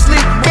lavishly.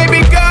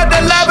 Baby girl, the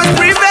love is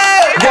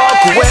prevail.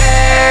 Walk away,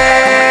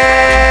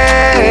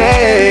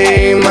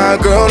 my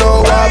girl,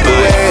 no walk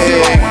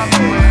away.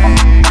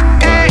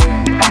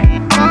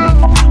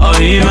 Oh,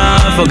 Ima,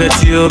 forget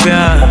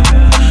Ethiopia.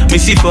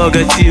 Missy,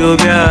 forget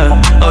Ethiopia.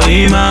 Oh,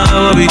 Ima,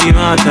 what be the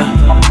matter?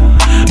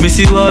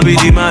 Missy, what be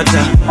the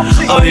matter?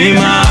 Oh,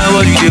 Ima,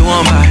 what do you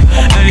want buy?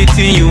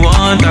 Anything you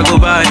want, I go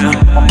buy now.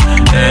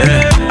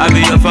 I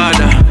be your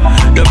father,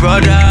 your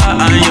brother,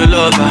 and your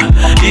lover.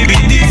 If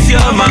it is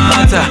your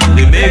matter,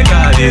 they make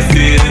how they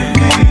feel.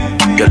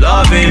 Your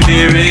love ain't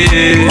be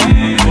real.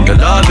 Your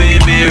love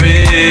ain't be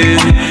real.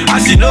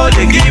 As you know,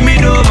 they give me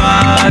no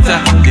matter.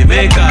 They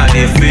make how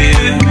they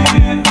feel.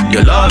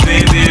 Your love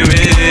ain't be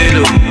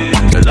real.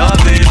 Your love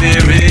ain't be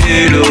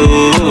real.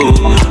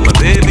 My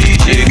baby,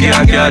 shake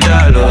your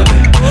love.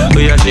 Oh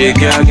yeah,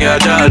 shake your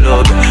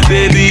love.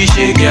 Baby,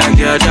 shake your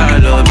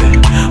love.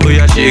 Oh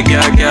yeah, shake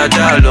your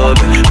love.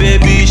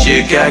 Baby,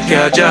 shake your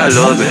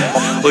love.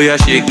 Oh yeah,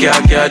 shake your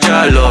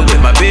love.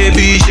 My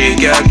baby,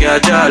 shake your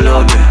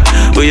love.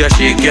 Oh yeah,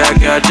 shake your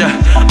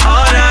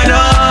all and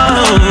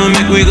on.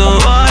 Make we go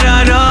all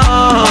and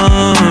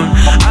on.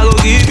 I go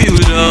give you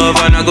love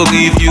and I go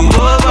give you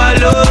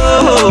overload.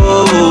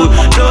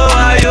 No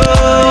I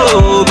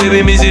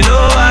baby, missy no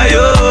I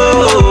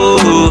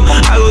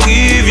go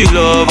give you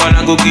love and I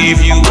go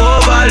give you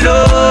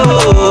overload.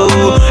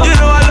 You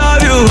know I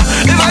love you.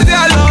 If I say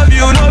I love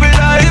you, no be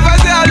lie. If I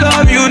say I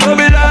love you, no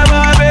be lie,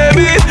 my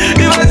baby.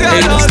 If I say I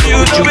love you,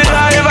 no be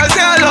lie. If I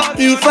say I love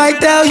you. If I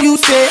tell you,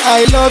 say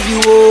I love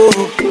you,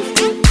 oh.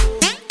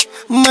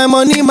 My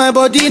money, my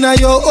body, now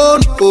your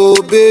own,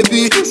 oh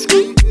baby.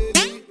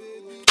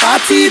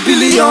 30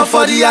 billion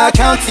for the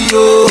account,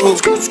 yo.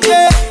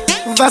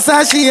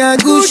 Versace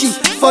and Gucci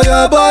for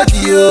your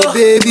body, oh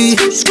baby.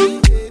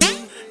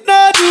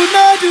 No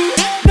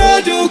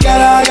do,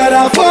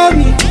 gotta for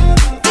me.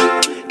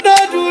 No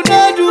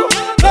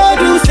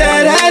do, say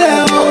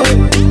that, oh.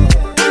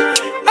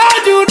 No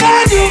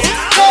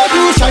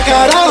do,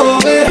 shakara, oh,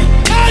 baby.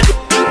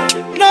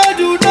 No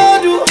do,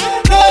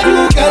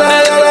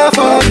 gotta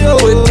for me, oh.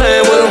 Quit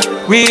playing with 'em.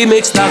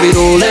 Remix, love it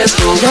all, let's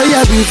go. Girl,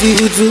 you're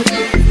beautiful too.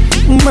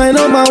 My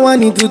number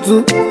one in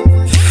tutu.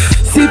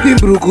 Sipping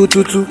bruku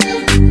tutu.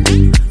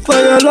 For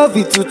your love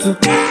it tutu.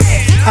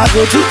 I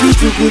go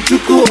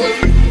chuku.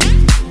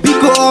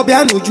 Biko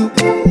obianuju.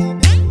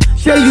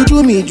 Say you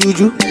do me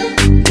juju.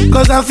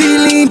 Cause I'm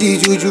feeling the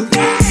juju.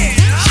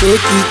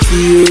 Shake it to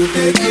you.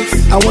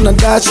 I wanna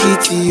dash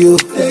it to you.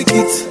 Take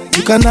it.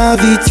 You can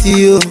have it to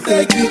you.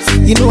 Take it.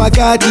 You know I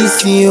got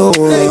this in you.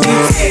 Take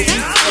it.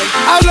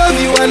 I love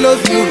you.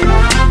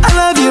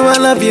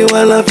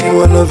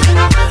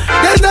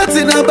 There's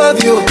nothing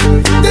above you.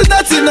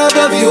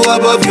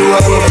 Above you.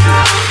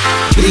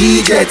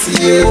 Bridget,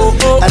 you.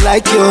 I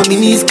like your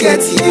mini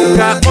skirt, you.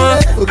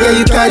 Okay,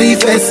 you carry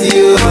fancy,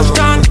 you.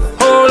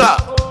 Hold up.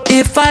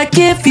 If I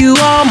give you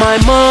all my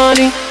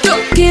money,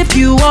 give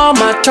you all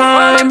my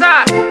time,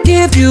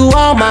 give you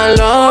all my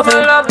love,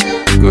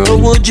 girl,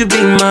 would you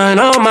be mine,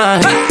 all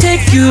mine?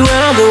 Take you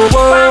around the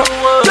world.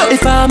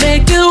 If I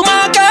make you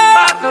my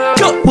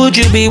girl, would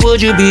you be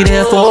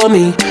there for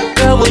me?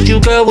 Girl, would you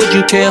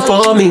care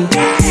for me?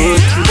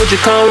 Would you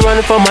come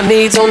running for my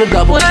needs on the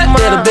double?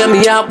 Better bail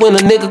me out when a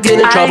nigga get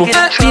in trouble.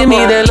 Give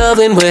me that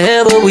loving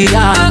wherever we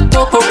are.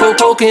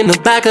 Poke in the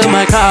back of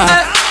my car.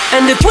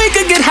 And if we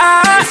could get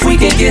high,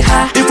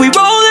 if we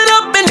roll it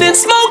up and then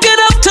smoke it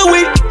up till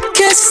we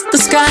kiss the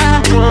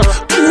sky.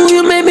 Ooh,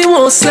 you made me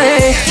wanna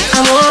say,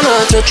 I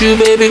wanna touch you,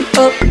 baby,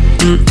 up,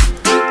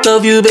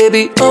 love you,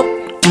 baby, up,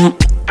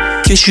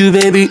 kiss you,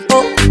 baby,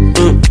 up,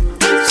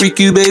 freak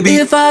you, baby.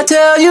 If I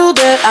tell you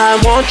that I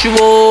want you,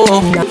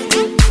 oh,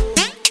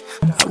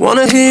 I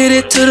wanna hit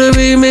it to the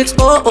remix,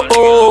 oh.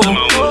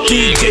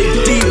 DJ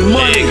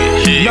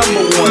D-Money,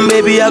 #1.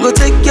 Maybe I go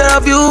take care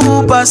of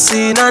you,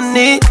 passing on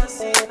it.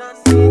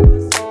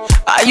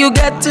 Are you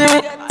getting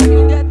me?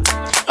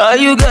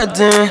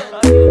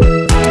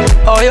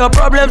 All your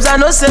problems are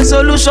no sense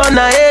solution,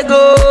 na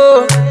ego.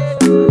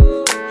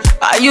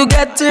 Are you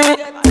getting me?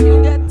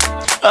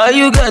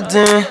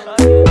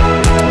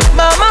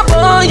 Mama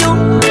boy,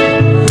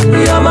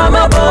 your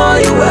mama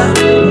boy, you well.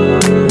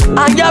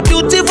 And you're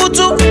beautiful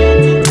too.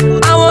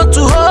 I want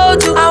to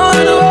hold you.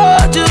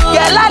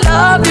 Girl, I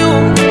love you.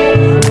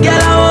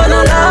 Girl, I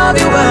wanna love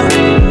you well.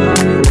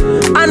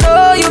 I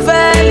know you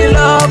fell in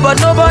love, but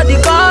nobody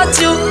got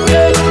you.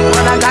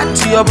 When I got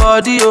to your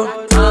body, oh,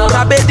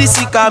 my baby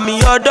sick at me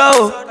your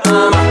door.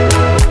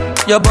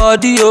 Your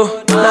body,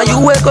 oh, now you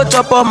wake up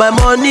chop all my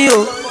money,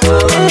 oh.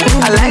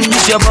 I like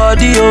this your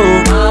body,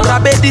 oh, my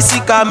baby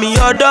sick at me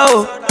your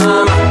door.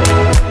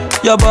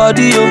 Your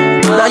body, oh,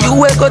 now you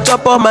wake up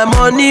chop all my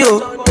money, oh.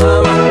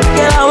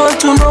 Girl, I want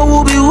to know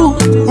who be who.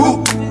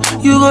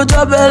 You go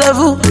drop a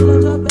level.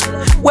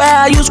 Where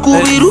are you,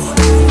 Scooby-Doo?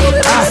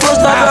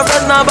 First up your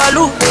friend, now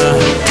Baloo.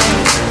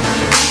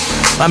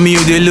 Mommy,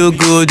 you they look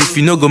good. If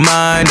you no go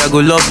mind, I go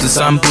love to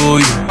sample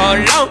you.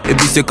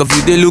 If you sick of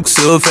you, they look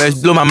so fresh.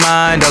 Blow my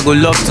mind, I go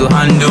love to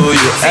handle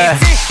you.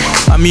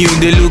 Mommy, you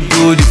they look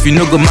good. If you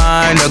no go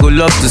mind, I go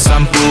love to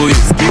sample you.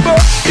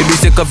 If you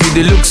sick of you,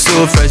 they look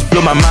so fresh.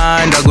 Blow my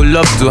mind, I go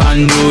love to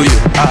handle you.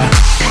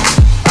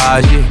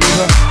 Yeah,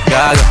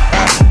 gaga.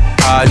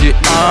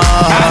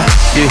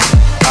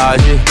 Yeah,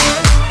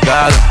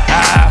 gaga.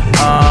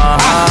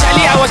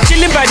 Charlie, I was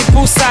chilling by the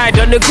poolside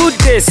on a good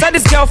day. Saw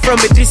this girl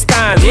from a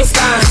distance.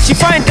 She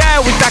find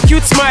out with a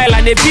cute smile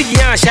and a big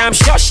yash. I'm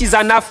sure she's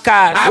an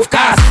Afghan. I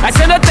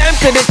said no time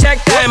to the check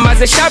time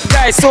as a sharp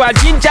guy, so I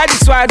ginger the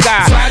swagger.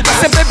 I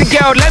said, baby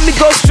girl, let me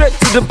go straight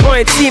to the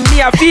point. See me,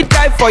 I feel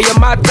die for your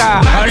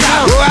matter.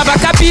 Oh, I'm a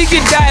big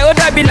die. Oh,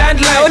 that be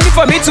landline. Only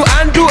for me to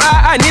undo.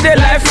 I need a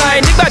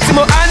lifeline. Nigga,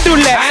 Timo undo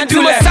le.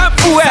 Timo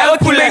sample.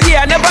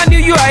 I never knew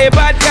you are a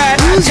bad guy.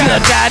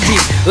 Your daddy,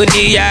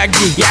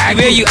 Oniyagi.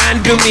 Where you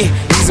undo me,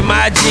 it's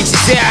magic. She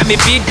say I'm a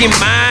big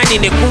man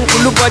in a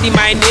cool body.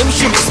 My name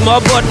should be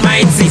small but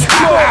mighty.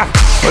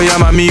 Oh yeah,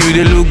 mommy, you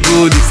they look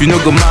good. If you no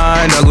go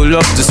mind, I go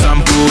love to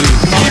sample you.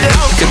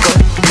 Take up,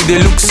 you they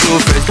look so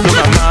fresh. Blow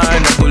my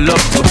mind, I go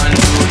love to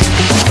handle you.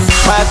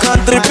 My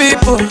country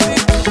people,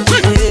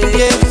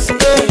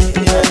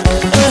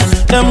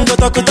 them go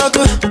talk.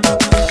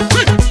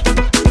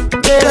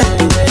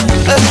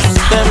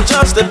 Them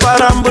just the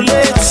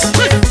parambulate.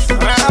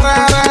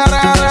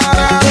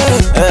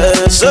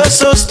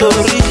 So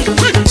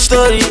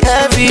story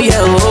heavy,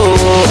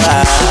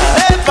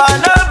 Nepa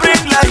no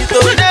bring light,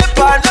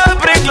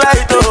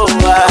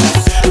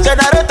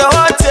 generator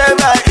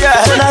whatever,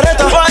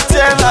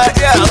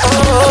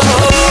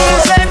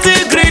 plenty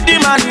greedy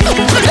man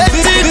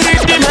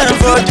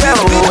for them,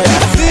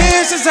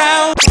 This is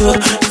how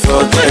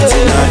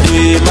forgetting I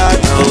do my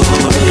know.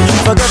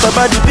 Forget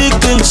about the big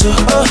things,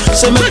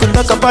 say make we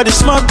talk about the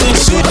small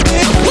things.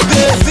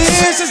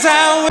 This is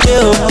how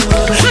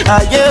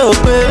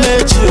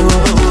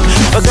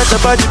forget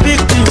about the big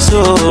things,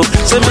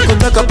 say make we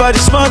talk about the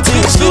small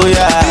things,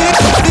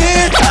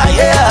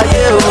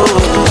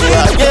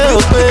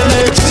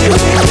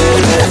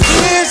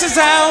 This is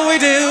how we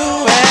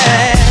do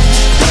it.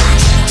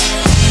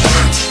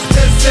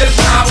 This is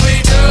how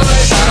we do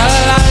it. La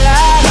la la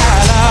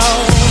la.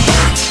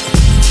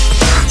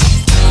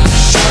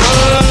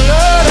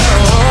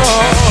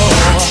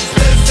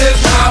 This is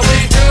how we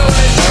do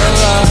it.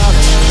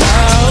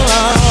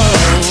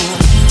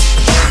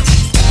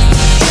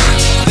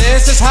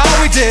 This is how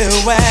we do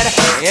it.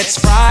 It's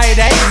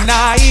Friday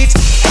night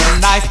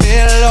and I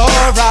feel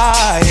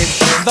alright.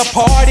 The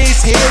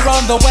party's here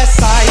on the west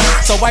side,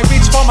 so I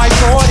reach for my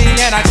 40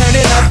 and I turn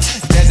it up.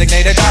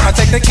 Designated driver,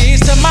 take the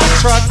keys to my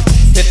truck.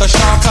 Hit the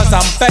shop cause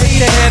I'm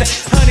faded.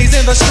 Honey's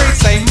in the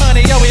streets, say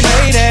money, yo, we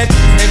made it.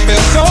 It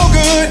feels so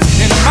good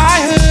in my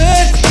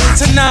hood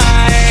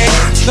tonight.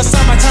 The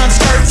summertime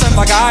skirts and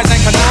the guys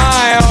ain't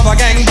canine. All the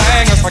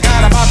gangbangers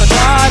forgot about the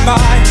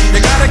drive-by. You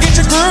gotta get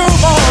your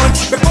groove on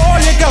before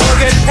you go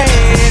get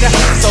paid.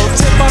 So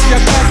tip up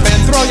your cup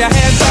and throw your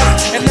hands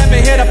up and let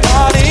me hear the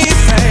party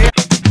say.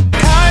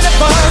 Kind of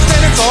buzzed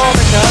and it's all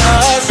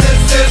because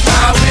this is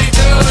how we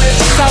do it.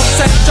 South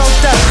Central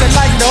does it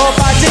like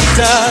nobody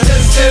does.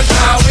 This is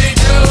how we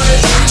do it.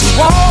 To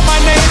all my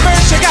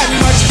neighbors, you got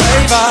much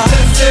flavor.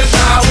 This is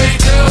how we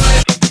do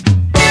it.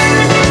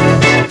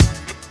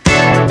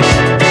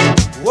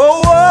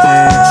 Whoa, whoa.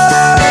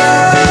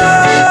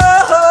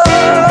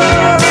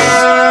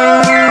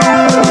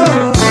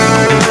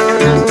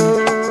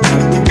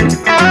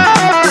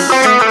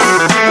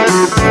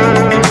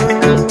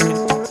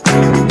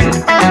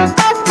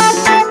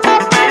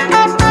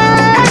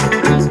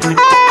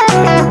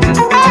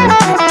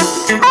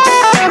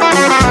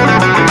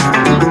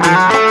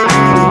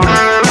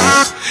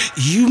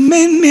 You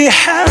made me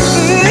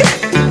happy.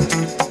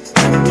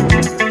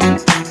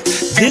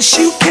 This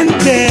you can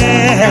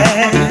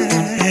get.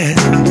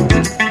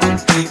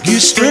 You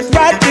stood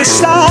right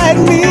beside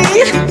me,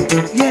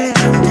 yeah,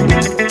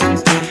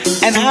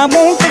 and I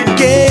won't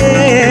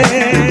forget.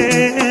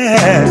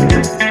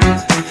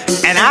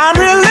 And I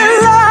really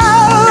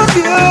love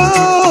you.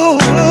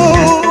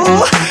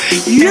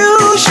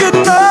 You should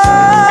know.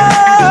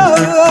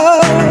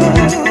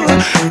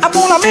 I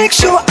wanna make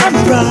sure I'm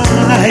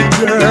right,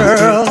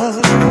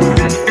 girl,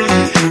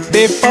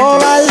 before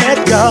I let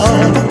go.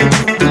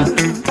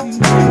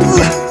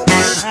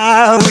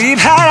 We've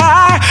had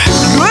our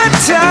good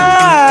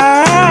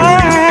time,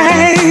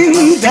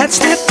 that's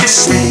not to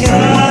say.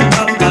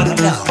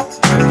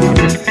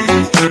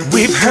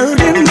 We've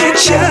hurting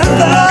each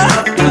other,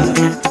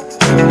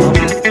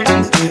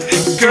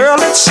 girl,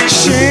 it's a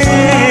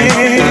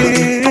shame.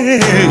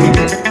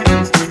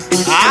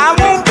 I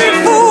won't be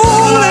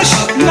foolish,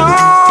 no.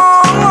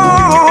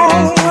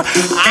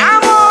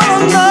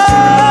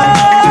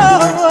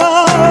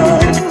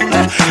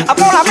 I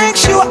wanna make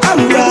sure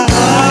I'm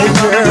right,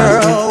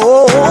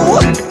 girl,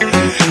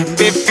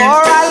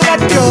 before I let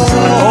go,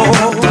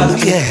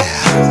 yeah.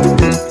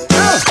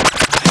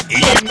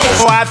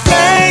 Oh, I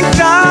thank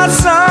the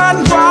sun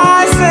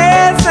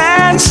rises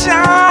and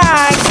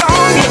shines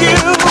on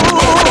you.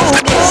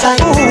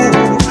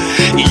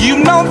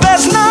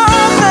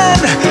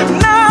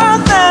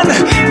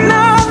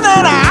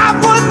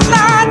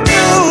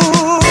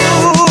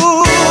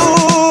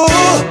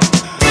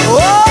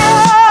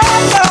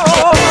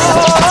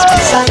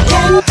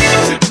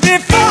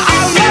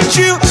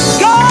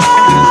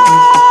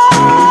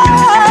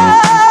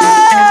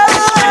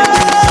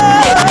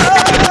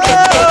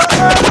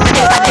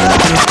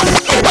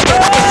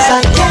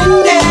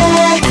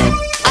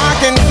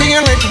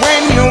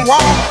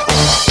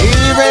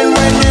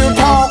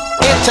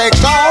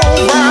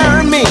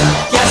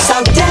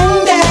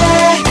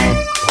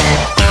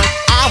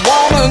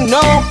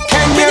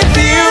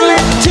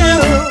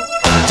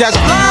 just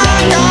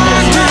like I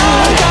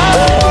do.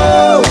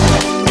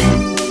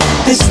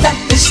 This stuff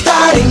is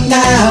starting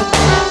now.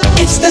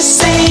 It's the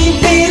same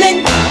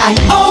feeling I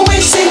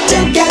always seem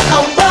to get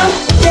around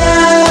you.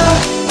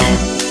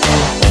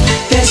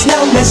 There's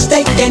no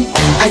mistaking,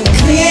 I'm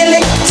clearly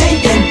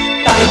taken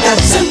by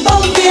the simple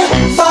mere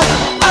thought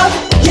of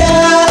you.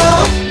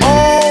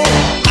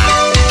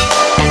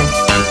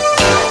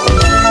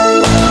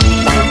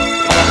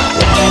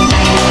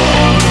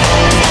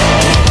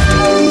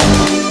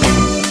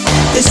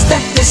 This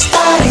stuff is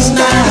starting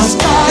now.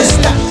 This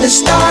stuff is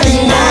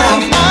starting now.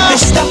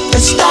 This stuff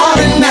is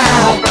starting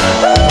now.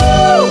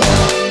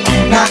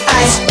 My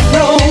eyes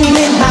roll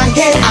in my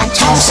head. I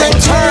toss and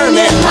turn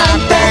in my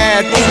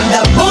bed. In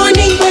the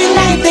morning when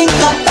I think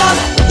about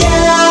you.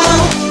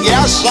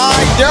 Yes,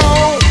 I do.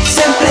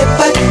 Simply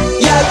put,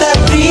 you're the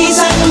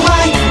reason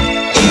why.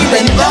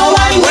 Even though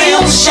I'm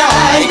real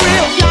shy,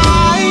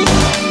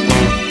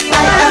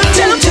 I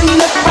attempt to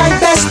look my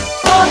best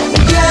for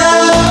you.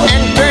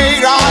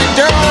 Indeed, I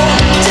do.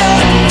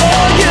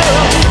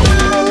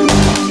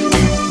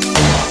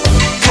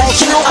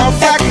 You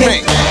affect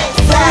me,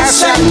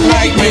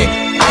 fascinate me.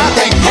 I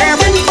thank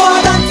heaven for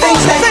the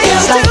things that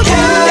feels like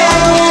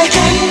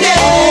candy.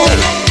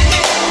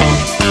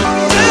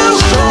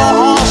 So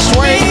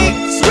sweet,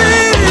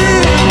 sweet,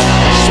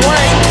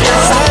 sweet.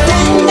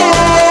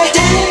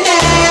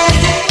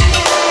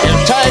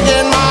 You're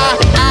taking my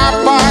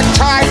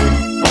appetite,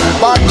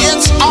 but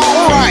it's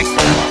alright.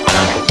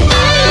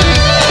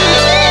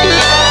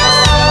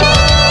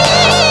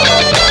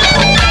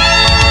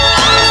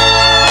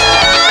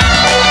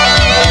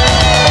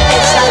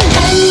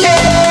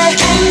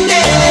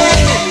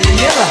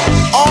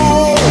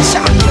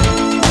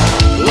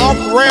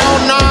 Real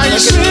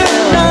nice,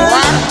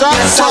 wrapped up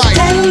tight.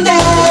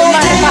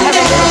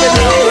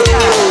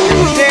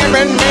 You're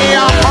giving me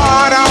a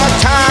heart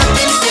attack.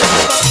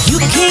 You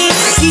can't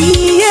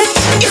see it.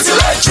 It's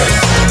electric.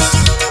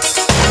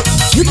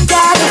 You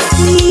gotta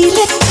feel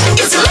it.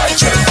 It's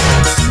electric.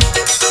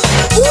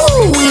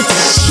 Ooh, it's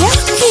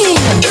shocking.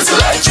 It's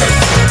electric.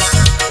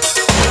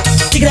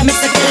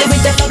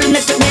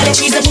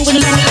 She's a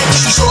moving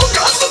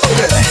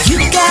you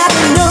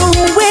gotta know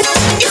it.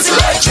 It's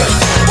electric.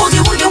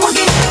 Woogie, woogie,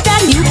 woogie.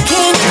 Then you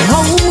can't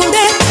hold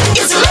it.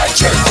 It's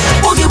electric.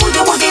 Woogie,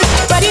 woogie, woogie.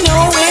 But you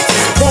know it's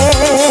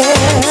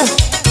there.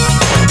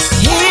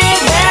 Here,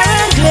 there,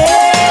 and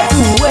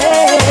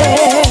everywhere.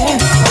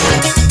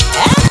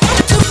 And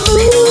to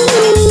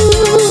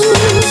move.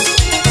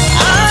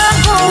 I'm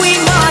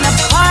going on a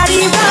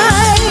party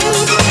ride.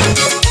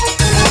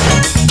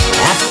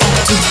 I've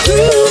got to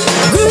groove,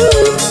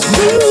 groove,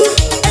 groove.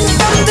 And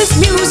from this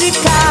music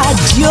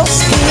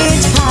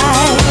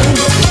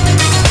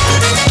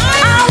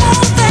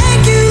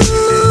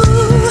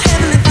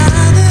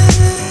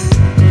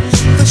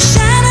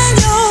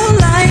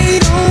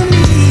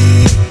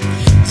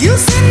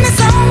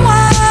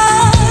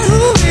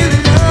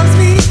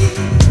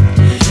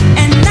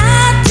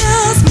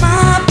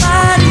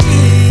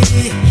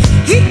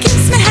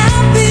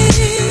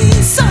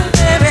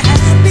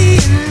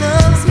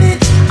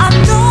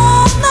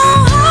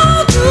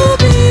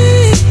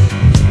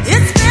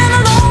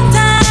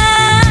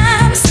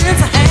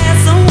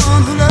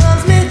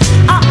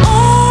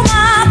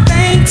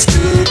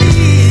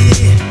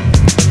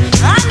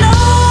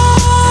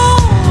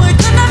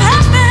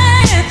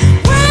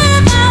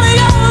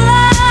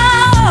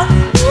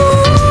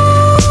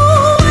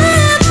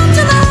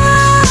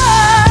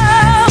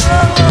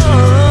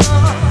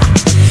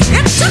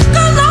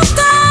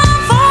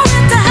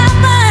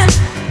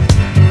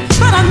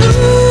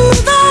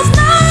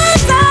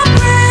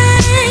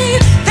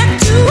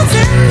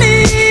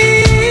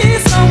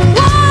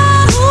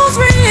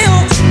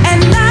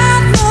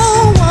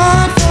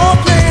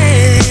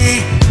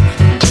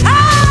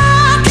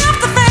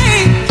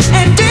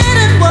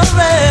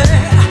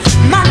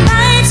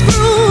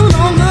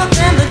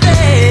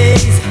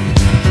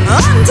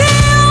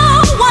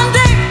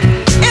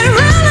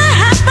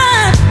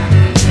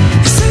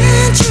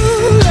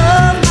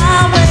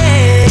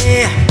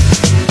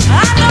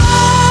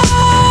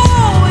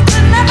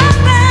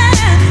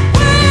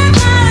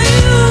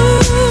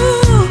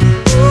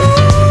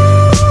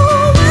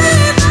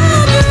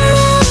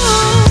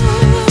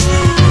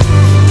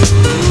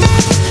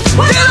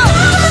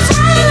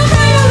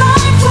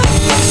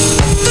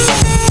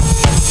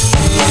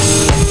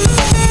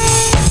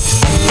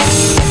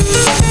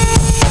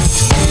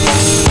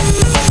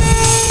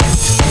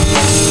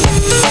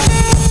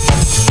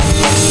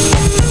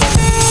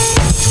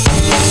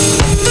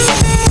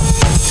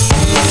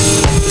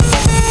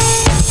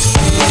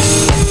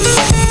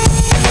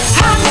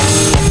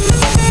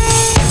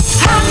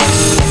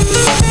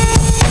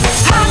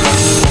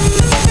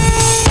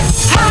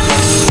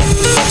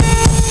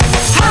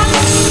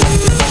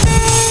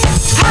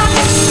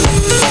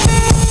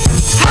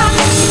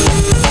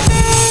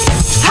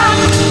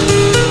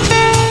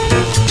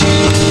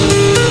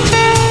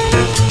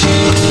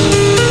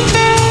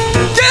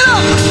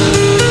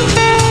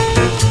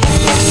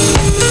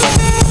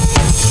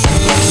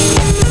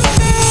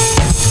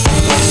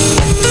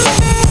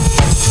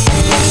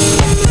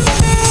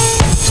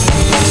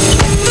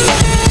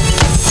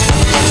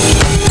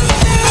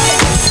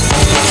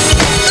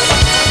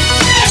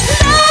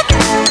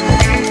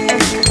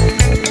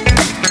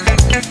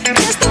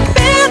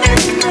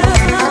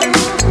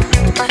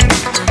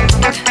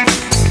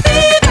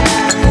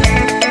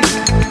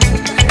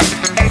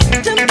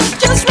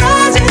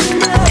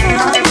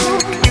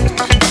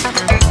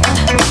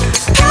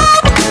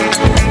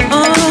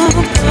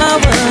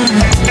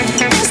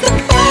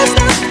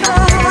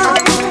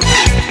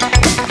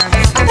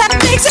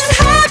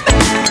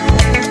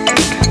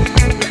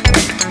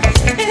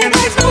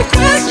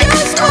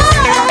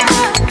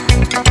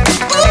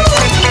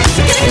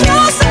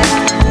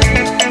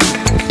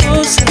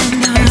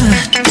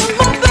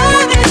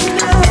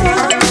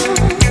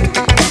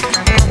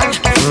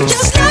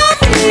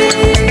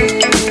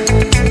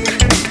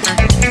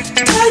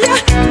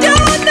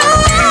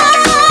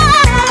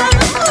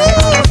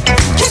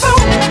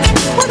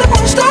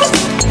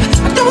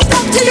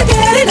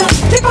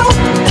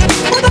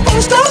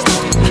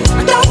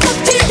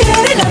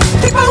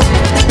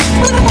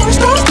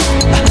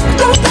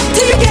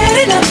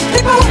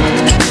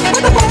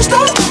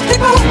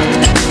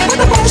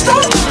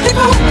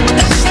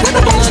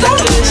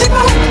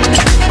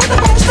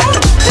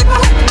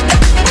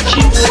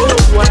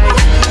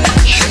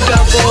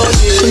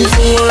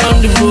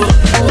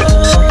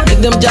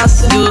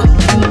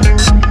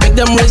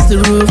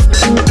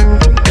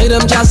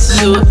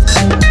you.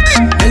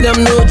 Make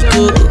them know the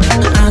code.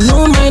 I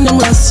know mind them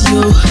last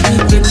you.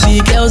 Make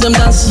the girls them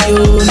dance you.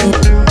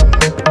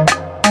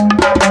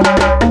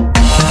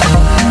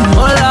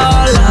 Hola,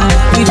 hola,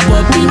 we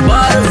popping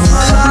bottles.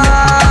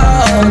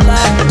 Hola,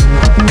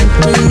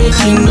 we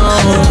making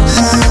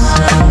noise.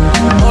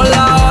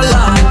 Hola,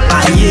 hola, I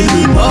hear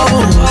me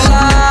bubble.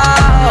 Hola,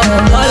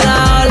 hola,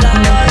 hola,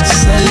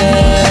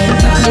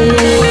 select.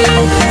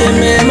 They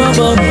make my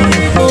bubble.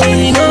 Oh,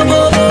 you know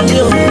bubble,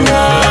 you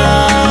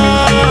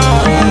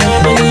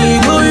when you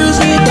go use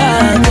me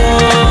back,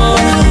 oh,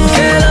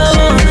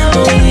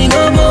 you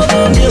know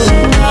bubble, you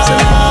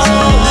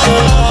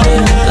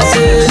I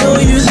say no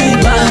use me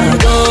back,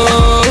 oh.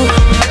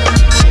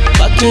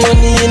 Back in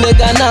money in the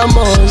Ghana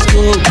must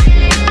go.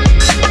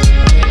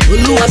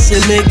 Oluwa say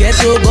me get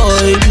to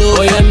boy blow.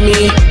 Oh yeah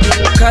me,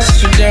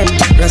 cash to them,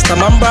 rest a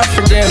man back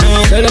for them.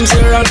 Tell them say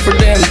run for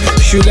them,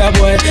 sugar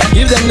boy,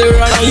 give them the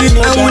run.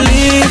 And we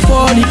live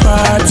for the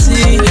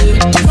party,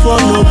 for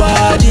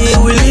nobody.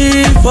 We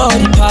live for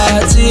the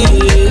party.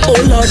 Oh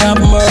Lord have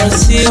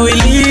mercy, we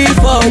live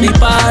for the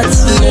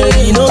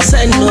party. You know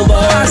send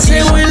nobody. I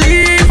say we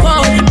live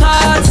for the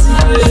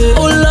party.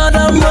 Oh Lord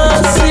have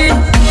mercy.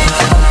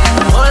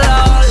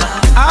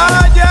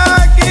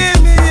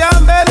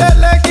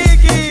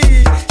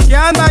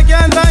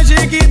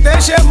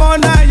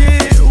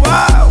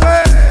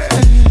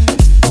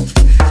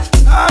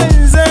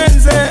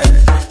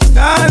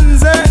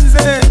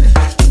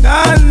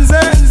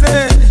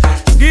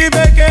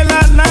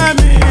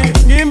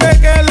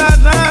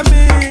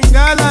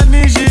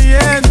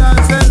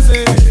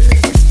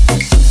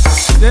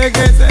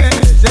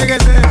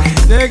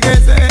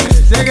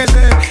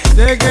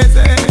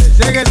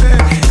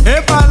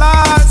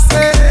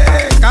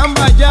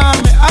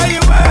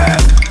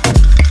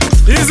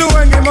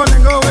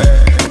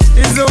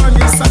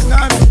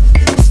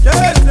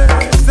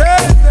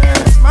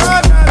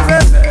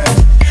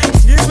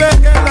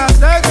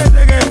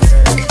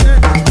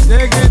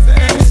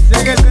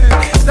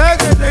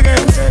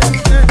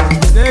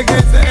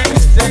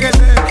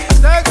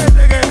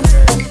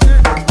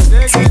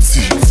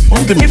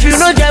 If you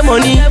don't get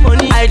money,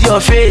 hide your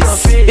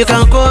face. You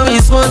can call me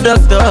small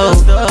doctor.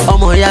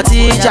 Ọmọ ya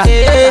teacher.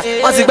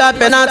 Wọ́n ti gba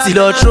penalty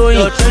lọ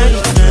throwing.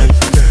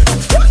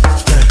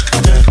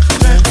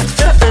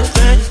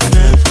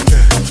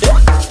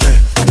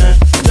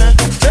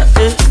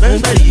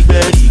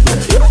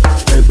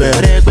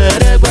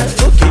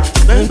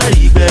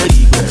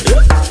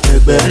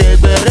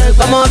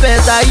 Ọmọ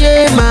bẹ̀ta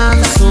yé máa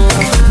sùn.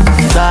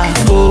 Gbà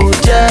kó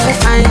jẹ́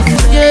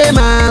ayé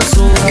máa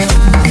sùn.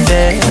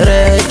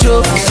 Bẹ̀rẹ̀ jó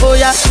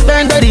bóyá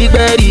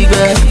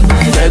gbẹ̀ngbẹ̀rìgbẹ̀rìgbẹ̀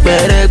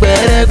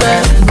gbẹ̀gbẹ̀rẹ̀gbẹ̀rẹ̀gbẹ̀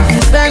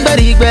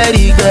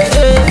gbẹ̀ngbẹ̀rìgbẹ̀rìgbẹ̀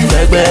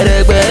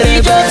gbẹ̀gbẹ̀rẹ̀gbẹ̀rẹ̀.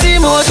 Ijó tí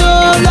mo jó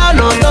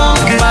lọ́nà tó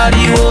ń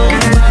pariwo.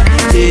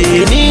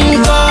 Èní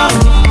ń kọ́,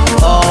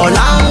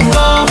 ọ̀la ń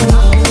kọ́,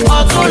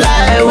 ọ̀túnla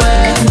ẹ̀wẹ̀.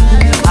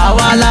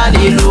 Àwa la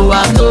nílò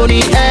wa torí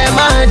ẹ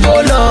máa jó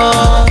lọ.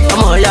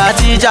 Ọmọ ìyá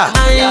tíjà.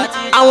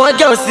 Àwọn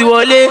girls ti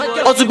wọlé,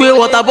 wọ́n tún gbé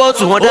water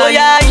bottle wọn dání.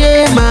 Bóyá ayé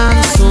máa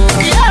sùn.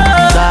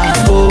 Gbà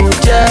kó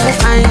jẹ́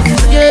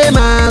ayé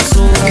máa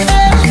sùn.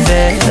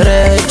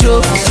 Bẹ̀rẹ̀ jó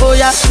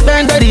bóyá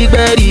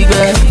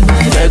gbẹ̀ngbẹ̀rìgbẹ̀rìgbẹ̀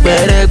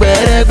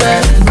gbẹ̀gbẹ̀rẹ̀gbẹ̀rẹ̀gbẹ̀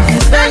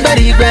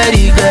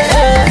gbẹ̀ngbẹ̀rìgbẹ̀rìgbẹ̀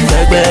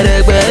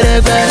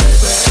gbẹ̀gbẹ̀rẹ̀gbẹ̀rẹ̀gbẹ̀.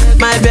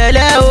 My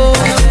belle o,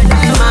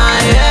 my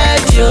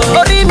head yo.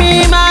 Orí mi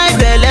my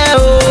belle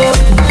o,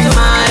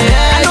 my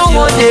head yo. I no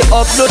wan dey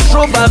upload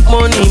throwback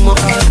money mọ́.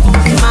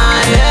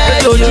 My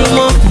head yo.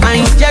 Lójoojúmọ́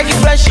àyìn jẹ́ kí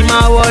fresh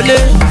máa wọlé.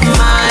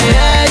 My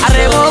head yo.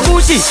 Àrẹ̀mọ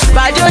Gucci,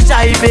 Bàjọ́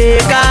ṣàìbè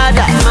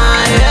kádà.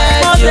 My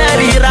head yo.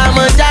 Mọ́tẹ́rì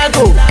Ramon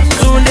Jago,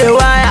 Túndé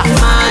wáyà.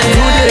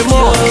 Túndé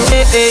mọ́.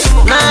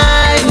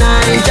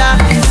 Naija,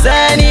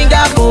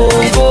 Senegal,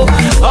 Congo,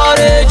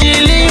 Oreji,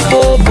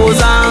 Limpopo,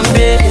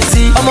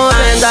 Zambezi. Ọmọ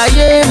ẹ̀ńdà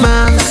yé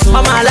máa sùn.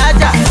 Ọmọ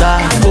alájà,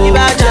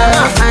 Ìbàdàn,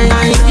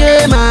 ayé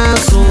máa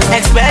sùn.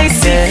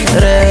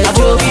 Expensive,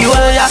 àbòkí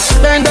wáyà.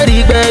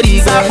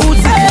 Gbẹ̀ngbẹ̀rìgbẹ̀rìgbẹ̀,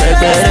 Sàkútì,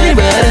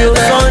 gbẹ̀gbẹ̀rẹ̀gbẹ̀rẹ̀,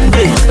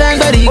 Sunday,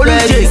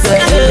 gbẹ̀ngbẹ̀rìgbẹ̀rìgbẹ̀,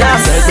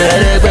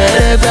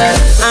 gbẹ̀gbẹ̀rẹ̀gbẹ̀rẹ̀.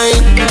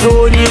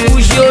 Lóní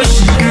Kúṣí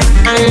òṣì,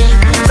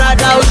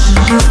 Prada òṣì,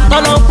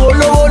 tọ́nà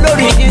polówó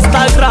lórí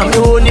Instagram,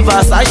 èwo ni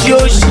Versace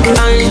òṣì.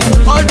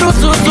 Ọdún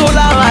tuntun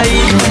láwa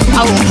yìí,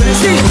 àwọn òfin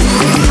sí.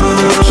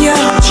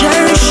 Yeah,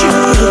 cherish you.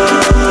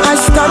 I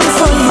stand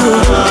for you.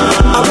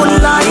 I won't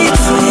lie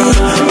to you,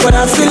 but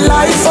I feel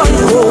like for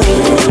you.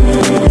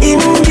 In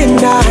the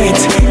night,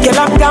 get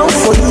up down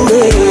for you.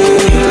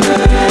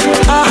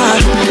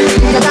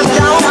 Get up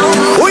down.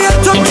 Oh, you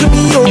talk to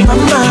me, oh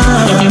mama.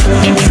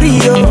 Free,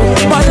 oh.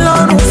 My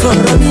Lord, for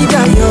me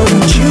that you're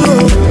with you.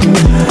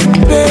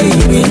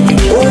 Baby,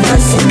 oh, I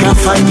think I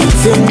find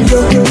it in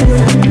you.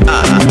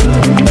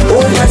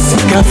 Oh, I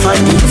think I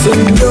find it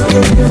in you.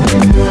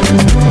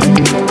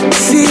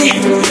 See,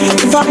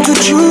 if I'm to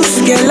choose,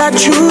 girl, I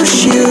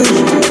choose you.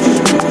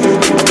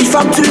 If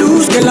I'm to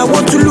lose, girl, I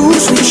want to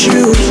lose with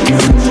you.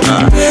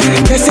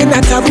 They say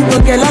that I will,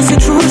 but girl, I see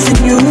truth in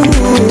you.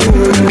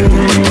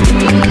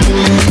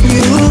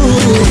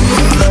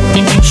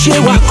 You Ṣé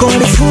wàá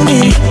kọrin fún mi?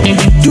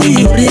 Do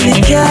you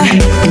really care?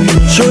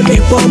 Ṣó lè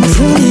pọ̀ mi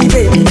fún mi,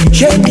 baby?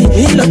 Ṣé mi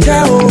ní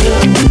lọ́tẹ̀ o?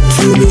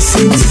 To be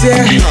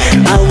sincere,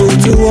 I will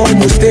do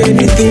almost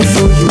anything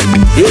for you.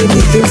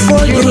 Anything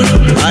for you.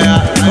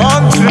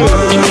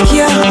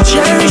 Yeah,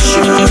 cherish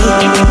you.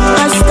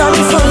 I stand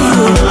for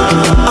you.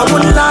 I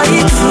would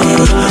lie for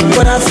you,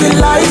 but I feel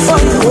like for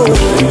you.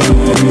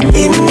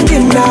 In the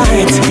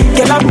night,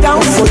 girl, I'm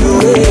down for you.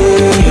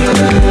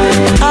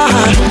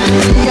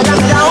 Girl,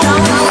 I'm down.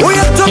 Oh,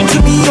 you talk to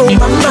me, oh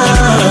mama.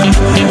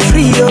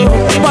 Free, oh.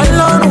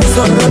 Balloon,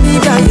 so let me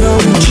die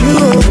with you,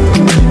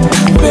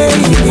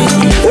 baby.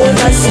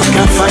 Oh, I see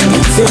can find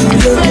it in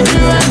you.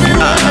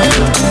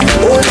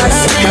 Oh, I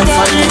see can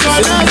find it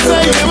in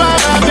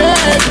you.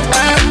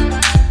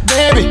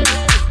 Baby,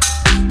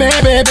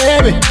 baby,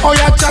 baby, oh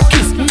yeah, chop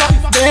kiss,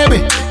 baby,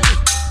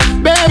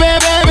 baby,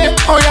 baby,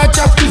 oh yeah,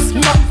 chop kiss,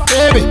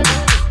 baby,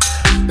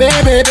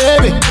 baby,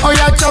 baby, oh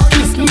yeah, chop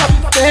kiss,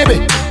 baby,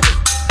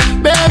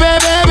 baby,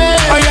 baby,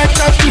 oh yeah,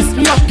 chop kiss,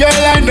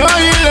 girl, I know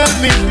you love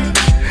me,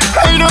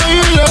 I know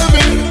you love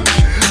me,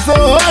 so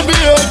hold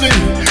me,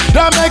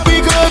 don't make me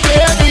go,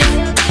 baby,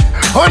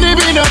 only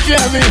me not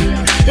fear me,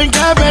 in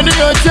company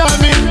you tell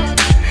me,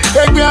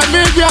 grab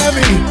me,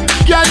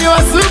 girl, you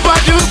are super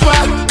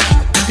duper.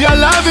 Your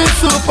love is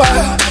super,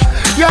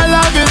 your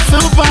love is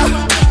super.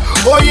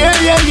 Oh yeah,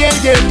 yeah, yeah,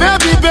 yeah,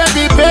 baby,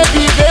 baby,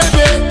 baby,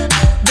 baby,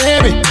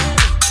 baby,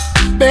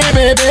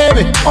 baby,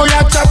 baby. Oh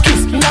yeah, chop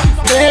kiss,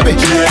 baby.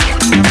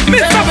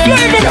 Mr.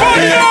 Flavor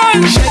Body,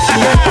 shake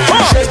it,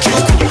 shake it,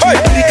 shake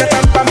it,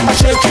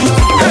 shake it, shake it,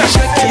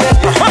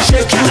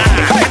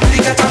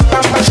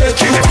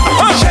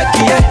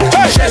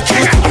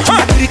 shake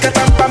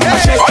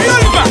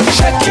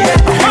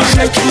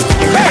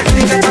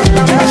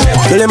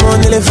Tout le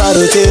monde les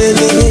faroté,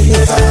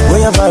 oui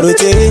y'a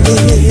faroté,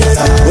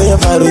 oui y'a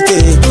faroté.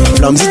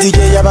 Flamme si DJ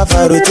y'a pas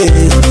faroté.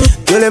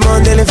 Tout le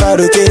monde les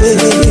faroté,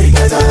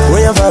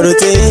 oui y'a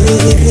faroté,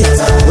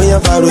 oui y'a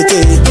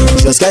faroté.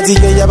 Jusqu'à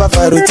DJ y'a pas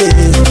faroté.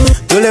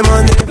 Tout le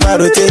monde les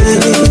faroté,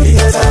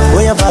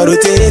 oui y'a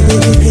faroté,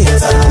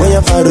 oui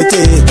y'a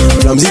faroté.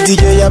 Flamme si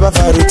DJ y'a pas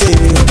faroté.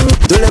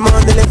 Tout le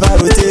monde les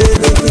faroté,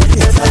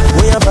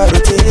 oui y'a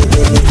faroté,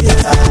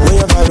 oui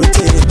y'a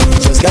faroté.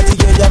 Jusqu'à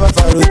DJ y'a pas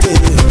faroté.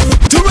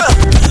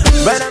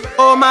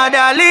 Oh my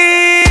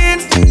darling,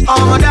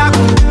 oh my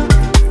darling,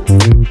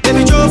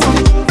 baby Jofa,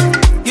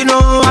 you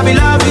know I be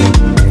loving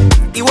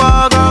you,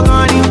 walk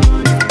on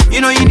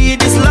you know you need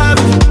this love,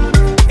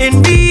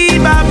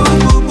 indeed, babu,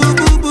 boo, boo,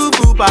 boo, boo,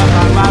 boo, ba,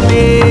 ba, ba,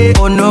 ba.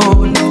 Oh no,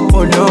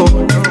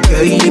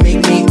 girl you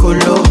make me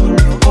colo,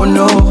 oh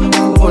no,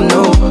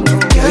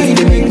 girl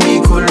you make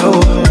me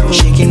colo,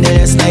 shaking the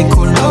ass like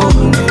colo,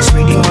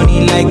 spreading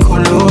money like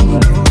colo,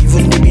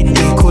 even the beat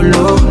they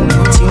colo,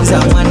 things I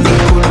want they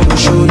colo,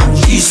 show you.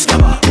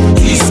 Iskaba,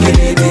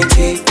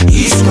 iskelebete,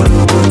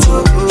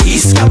 iskoloboto,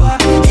 iskaba,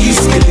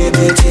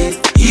 iskelebete,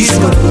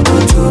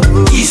 iskoloboto,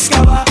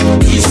 iskaba,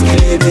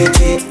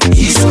 iskelebete,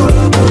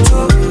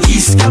 iskoloboto,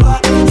 iskaba,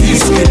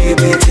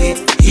 iskelebete,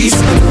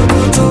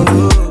 iskoloboto.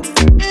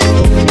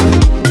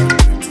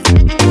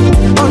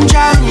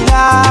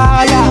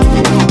 Onjamilaya,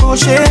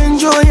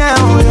 Oshenjo,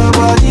 your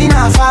body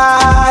na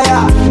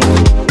fire.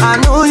 I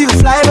know you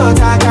fly, but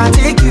I can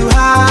take you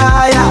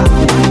higher.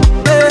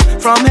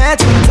 From head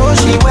to toe,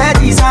 she wear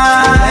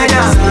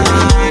designer.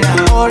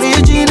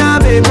 Original,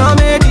 babe, not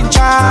made in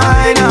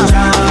China.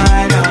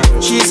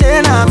 She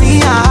say na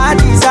me I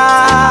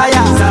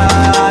desire.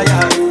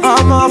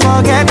 I'ma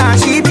forget that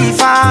she be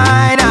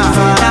fine.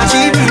 Now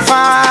she be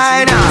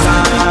fine.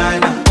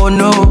 Oh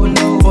no,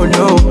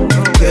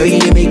 girl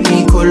you make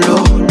me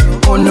colo.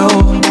 Oh no,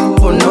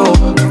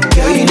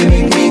 girl you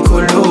make me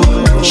colo.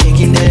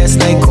 Shaking the ass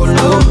like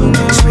colo,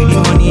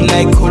 spreading money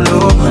like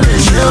colo.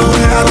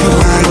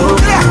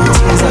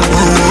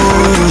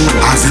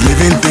 As a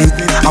living thing,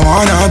 I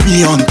wanna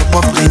be on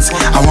top of things.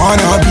 I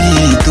wanna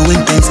be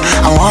doing things.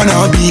 I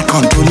wanna be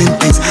controlling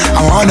things.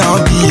 I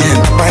wanna be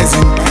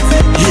enterprising.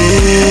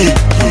 Yeah,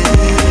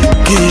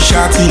 kì í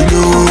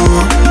ṣàtìlò,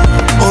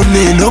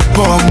 olè ló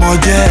pọ̀ ọmọ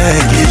jẹ́.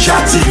 Kì í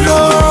ṣàtìlò,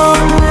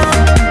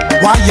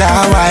 wáyà,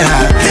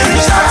 kì í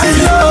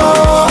ṣàtìlò,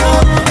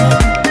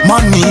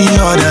 money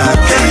order.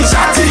 Kì í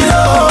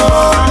ṣàtìlò,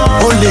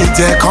 olè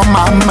jẹ́ kán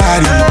máa ń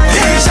marry.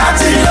 Kì í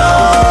ṣàtìlò.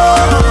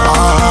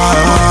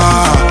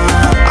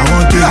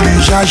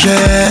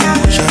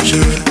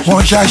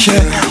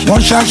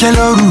 Wọ́n ṣaṣẹ́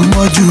lóru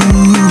mọ́jú.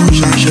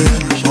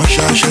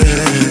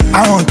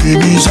 Àwọn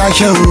tèmi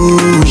ṣaṣẹ́ o.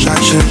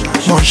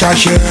 Wọ́n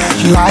ṣaṣẹ́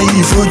láì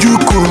fojú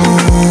kò.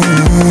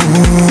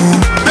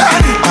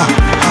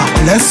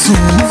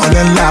 Ọ̀lẹ́sùn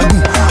ọ̀lẹ́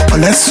làágùn,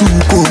 ọ̀lẹ́sùn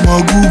kò mọ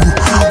gúgù,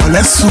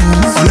 ọ̀lẹ́sùn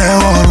ọ̀lẹ́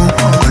ọ̀run,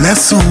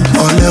 ọ̀lẹ́sùn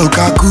ọ̀lẹ́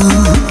òkàkú.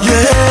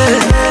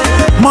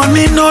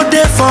 Money no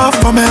dey fall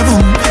from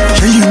heaven,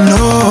 shey you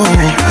know.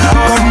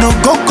 God no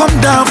go come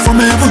down from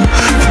heaven.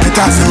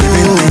 Better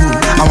know.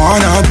 I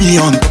wanna be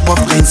on top of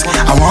things.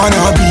 I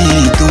wanna be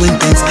doing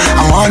things.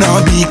 I wanna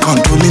be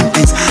controlling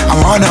things. I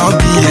wanna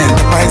be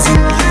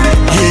enterprising.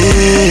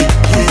 Yeah.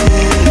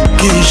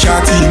 kì í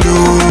ṣàtìlò.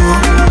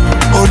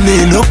 Olè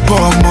ló pọ̀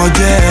ọmọ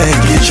jẹ́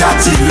kì í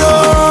ṣàtìlò.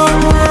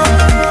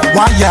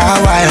 Wáyà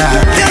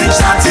kì í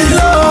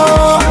ṣàtìlò.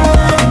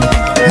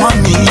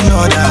 Money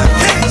order.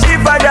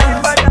 If I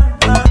dance,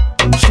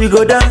 she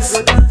go dance.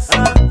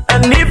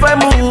 And if I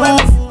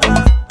move,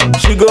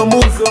 she go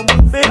move.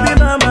 Baby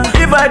mama,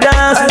 if I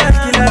dance, I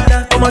like you like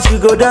that. Mama, she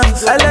go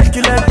dance, I like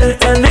you like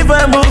that. And if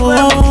I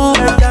move,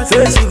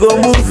 say she go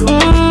move.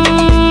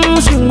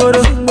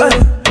 Shingoro,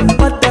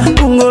 pata,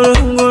 kungoro,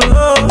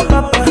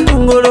 papa,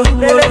 kungoro,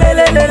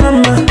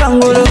 mama,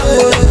 kungoro.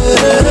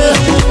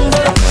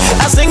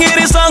 I sing it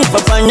this song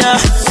for Panya,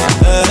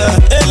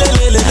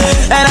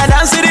 and I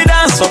dance it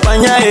dance for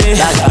Panya.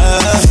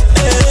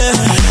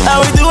 I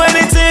will do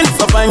anything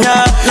for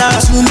Panya.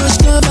 Too much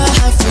love I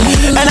have for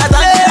you. And I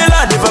thank the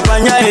Lord for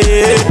Panya.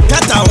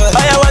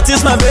 Aya, what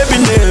is my baby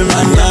name?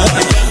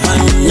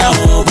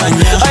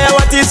 Aya,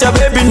 what is your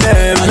baby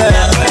name?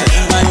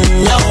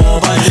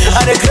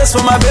 I dey craze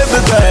for my baby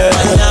girl.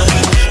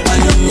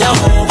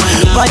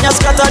 Panya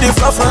scatter the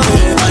fluff for me.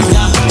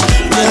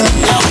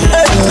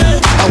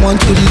 I want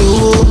to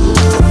low,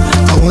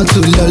 I want to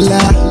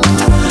lola,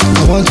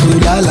 I want to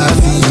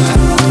lalafi.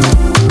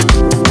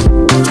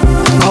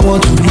 I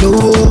want to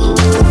low,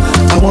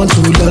 I want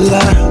to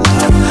lola,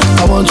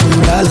 I want to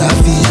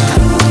lalafi.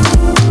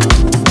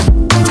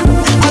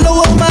 I know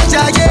what my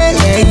jagge,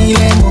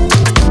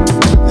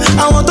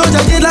 I want to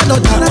jagge la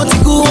nota, I want to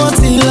go on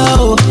till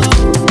low.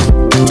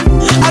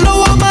 I know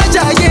what my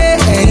jagge,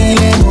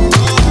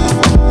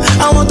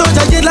 I want to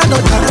jagge la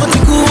nota, I want to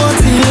go on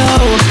till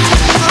low.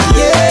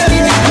 Yeah,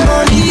 give me the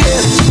money,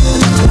 yeah.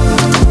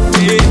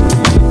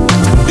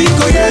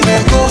 Biko ye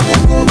meko,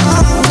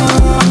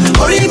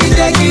 ori mi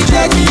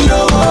jackie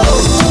low.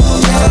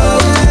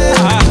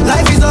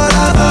 Life is all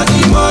about the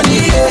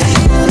money, yeah.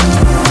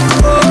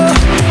 Oh,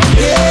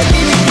 yeah,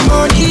 give me the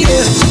money,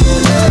 yeah.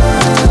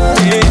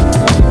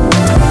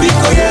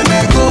 Biko ye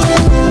meko,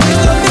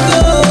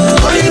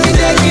 ori mi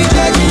jackie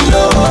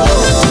low.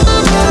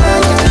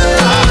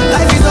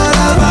 Life is all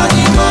about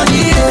the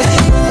money, yeah.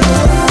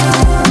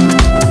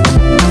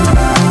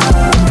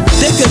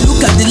 Take a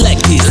look at it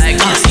like this.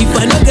 If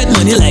I don't get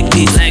money like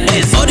this,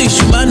 all the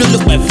shuma no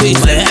look my face.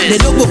 They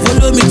don't go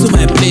follow me to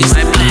my place.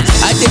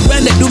 I take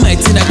grind and do my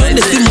thing. I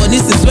don't see money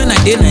since when I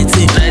did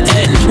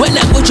 19. When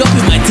I go chop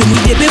with my team, we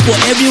dey pay for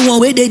everyone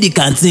where they the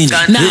canteen.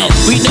 Now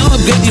we don't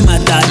upgrade the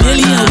matter.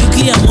 Daily and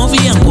weekly and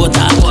monthly and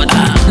quarter.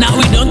 Now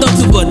we don't talk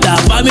to butter.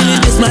 Family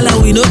they smile and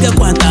we no get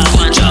quanta.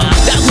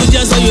 That could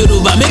just so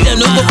Yoruba. Make them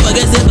no go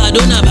forget say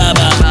Badona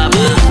Baba.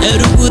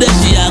 Eruku de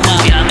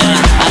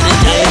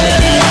Shiaka.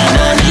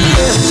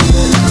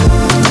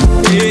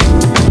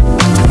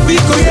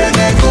 Biko ye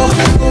meko,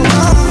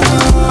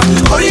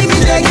 ori mi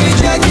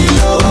jackie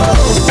low.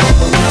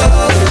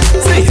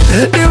 See,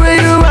 the way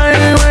you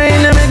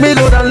whine, make me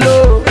go down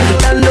low,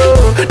 down low.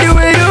 The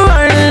way you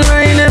whine,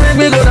 make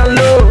me go down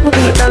low,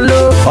 down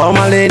low. All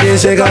my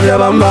ladies shake up your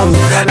bum bum,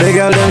 the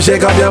girls them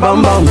shake up your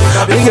bum bum,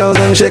 the girls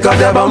them shake up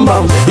their bum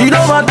bum. You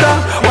don't matter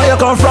where you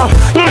come from.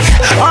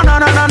 Oh no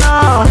no no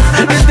no,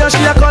 this girl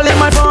she a calling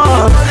my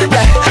phone.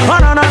 Yeah. Oh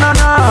no no no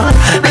no,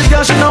 this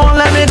girl she no won't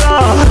let me go.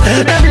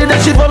 Every day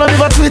she follow me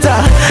for Twitter.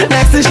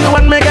 Next thing she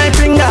want make I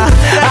finger.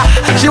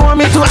 She want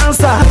me to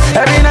answer.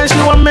 Every night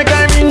she want make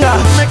I ringer.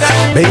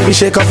 Baby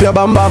shake up your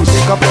bum bum,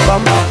 shake up your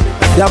bum bum,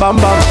 your bum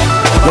bum.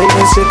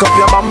 Baby shake up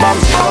your bum bum,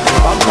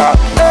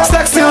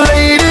 sexy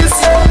ladies.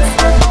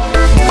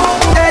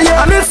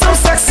 I need some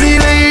sexy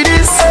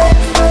ladies.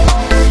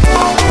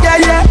 Yeah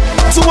yeah,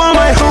 to all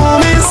my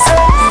homies.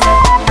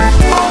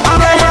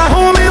 And all my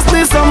homies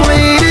need some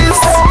ladies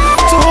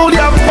to hold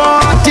your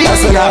body.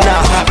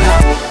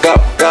 Go,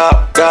 go,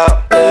 go,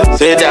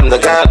 say them the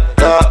cat,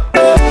 go,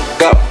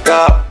 go,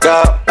 go,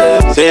 go,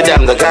 say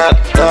them the cat,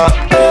 go,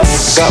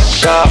 go,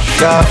 go,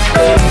 go,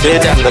 say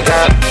them the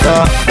cat,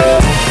 go,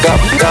 go,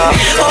 go.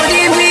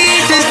 Only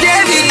me is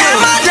David,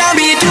 I'm a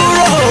dummy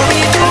duro.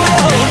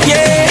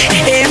 Yeah,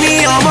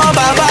 Emi ọmọ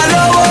bàbá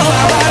lówó,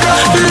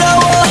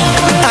 lówó.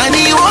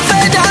 Àní wọ́n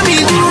fẹ́ dá mi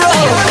dúró,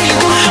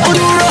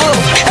 dúró.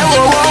 Ẹ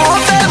wò wọ́n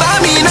fẹ́ bá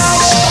mi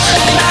náwó,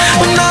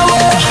 náwó.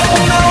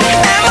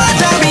 Ẹ má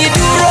dá mi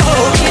dúró.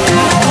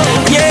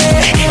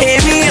 Yeah,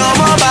 Emi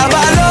ọmọ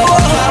bàbá lówó,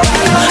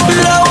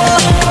 lówó.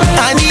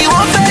 Àní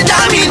wọ́n fẹ́ dá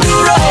mi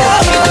dúró,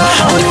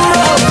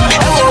 dúró. Ẹ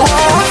wò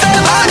wọ́n fẹ́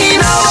bá mi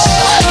náwó,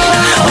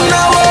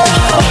 náwó.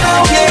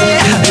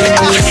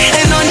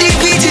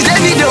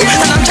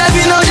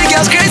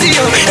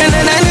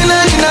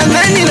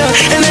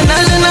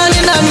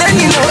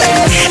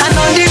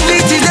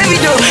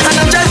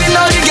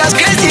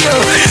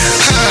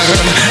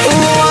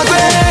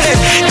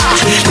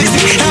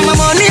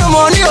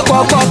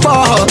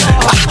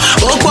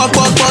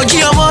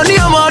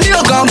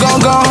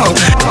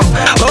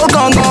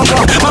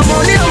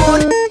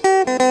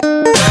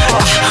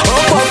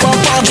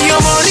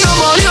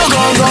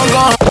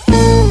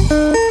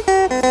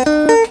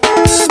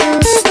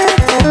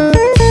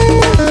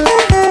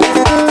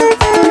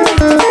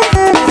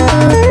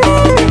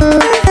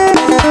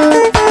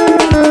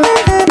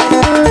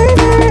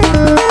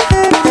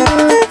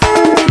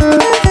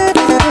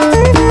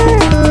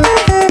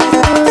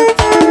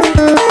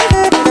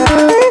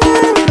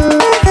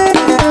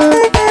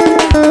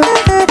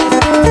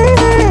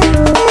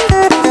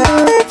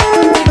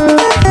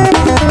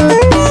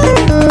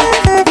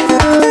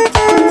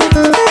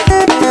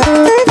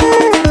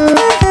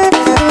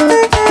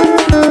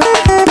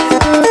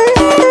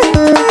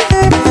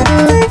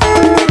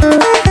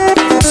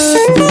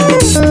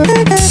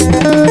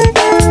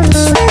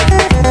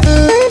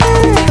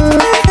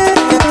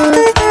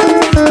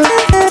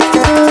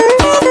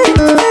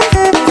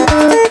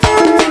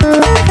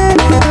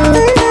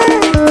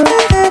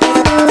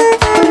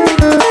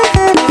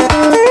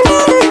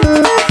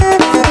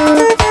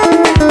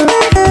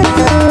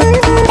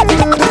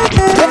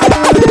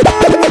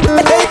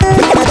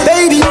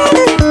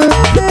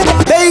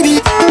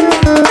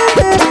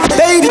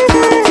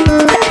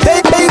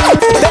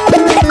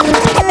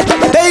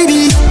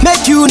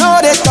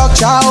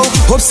 ciao.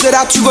 Hope say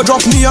that you go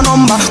drop me your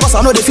number, cause I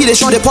know the feel they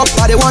show they pop,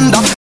 but they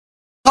wonder.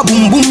 A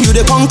boom boom, you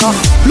they conquer.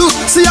 Look,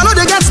 see I know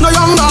they get no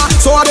younger,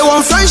 so I they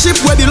want friendship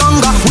where be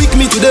longer. Weak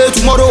me today,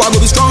 tomorrow I go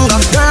be stronger.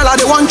 Girl, I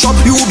they want chop,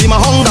 you be my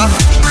hunger.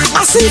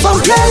 I see if I'm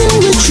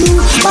playing with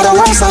you, but the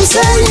words I'm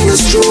saying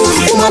is true.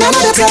 Woman, I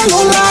know they tell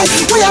no lie.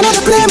 We are not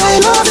to play,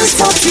 my love is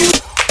for you.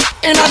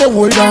 In the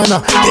world, Ghana,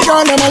 the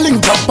girl them a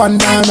link up and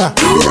Ghana.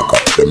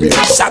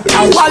 Shut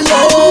out, Wale.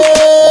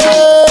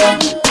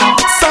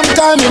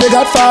 Sometime in the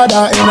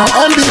Godfather, in a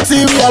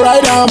MBT we a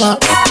ride armor.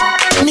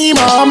 Me,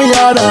 mommy,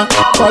 other,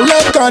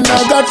 collect on a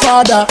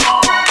Godfather.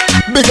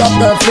 Big up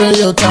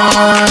every your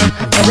time,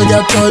 every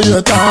get to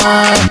your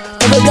time.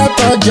 Every get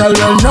to girl,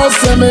 you know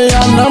say me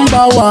a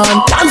number one.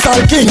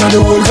 Dancehall king of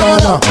the whole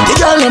Ghana. The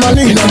girl them a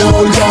lean of the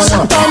whole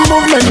Ghana. Time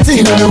movement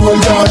in of the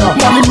whole Ghana.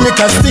 Money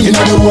maker steam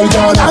of the whole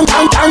Ghana.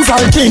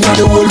 Dancehall king of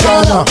the whole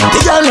Ghana. The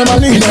girl them a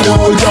lean of the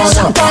whole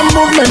Ghana. Time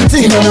movement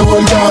in of the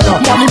whole Ghana.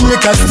 Money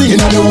maker steam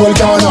of the whole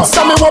Ghana.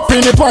 Some me up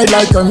in the pie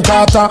like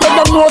Carter. Let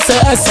them know say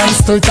essence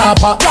still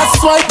tapper.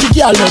 That's why the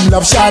girl them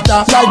love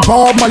shatter. Like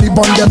Bob Marley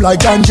bun them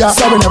like ganja.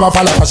 So we never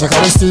fall off a shake,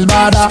 we still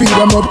bother. Speed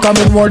them up,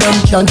 coming more them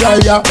can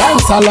drive ya.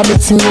 Dancehall a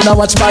bit in a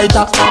watch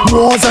biter.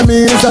 Know say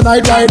me is a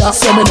night rider,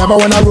 so me never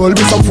wanna roll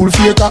with some full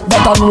faker. But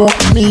I know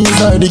me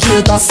is a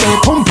educator. Say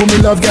pump me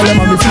love girl, I'm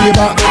on me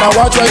favor. Now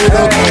watch where you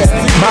look.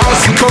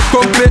 Mouse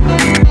Cocope,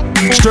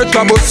 straight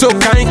about so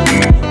kind.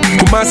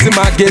 Kumasi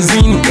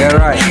magazine, yeah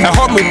right. I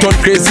hope me turn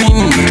crazy.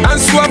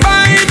 And so I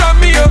buy it on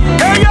me,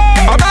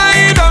 I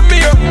buy it on me,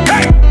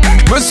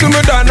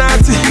 Musumu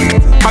Donati,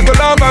 I go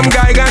love I'm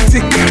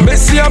gigantic.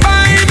 Messi, I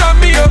buy it on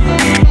me,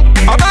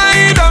 I buy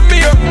it on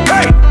me,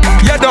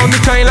 yeah, down the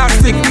time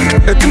elastic.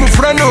 It's my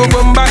friend, no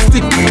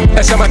bombastic.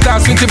 I shall my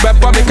task with the bad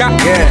publica.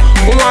 Yeah,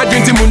 who want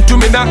drink to Muntu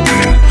Mina?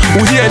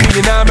 Who hear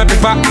me now, my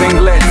papa?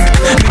 English,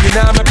 me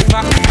now, my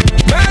papa.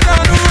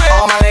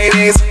 All my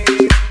ladies,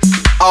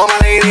 all my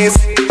ladies.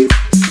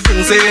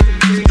 Tunze,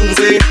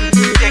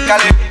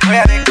 décalé,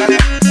 ouais, décalé.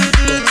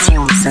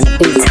 Tunes on the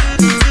beat.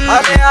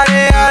 Allez.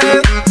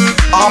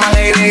 All my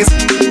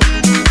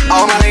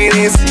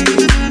ladies,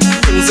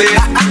 Tunze,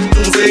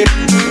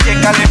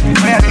 décalé,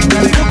 ouais,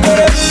 décalé.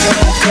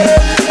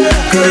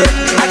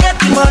 I get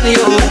the money,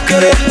 oh,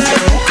 okay.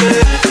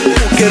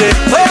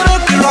 Where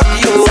look you rock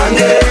you,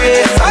 Sangere,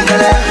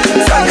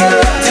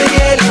 till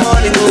you the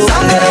money, oh,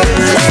 Sangere.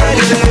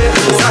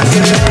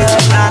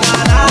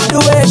 The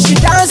way she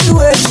dance, the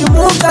way she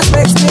move, that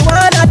makes me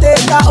wanna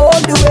take her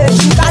home. The way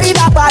she carry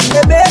that bag,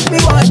 they make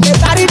me want to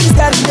carry this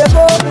girl to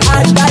go.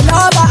 And I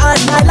love her,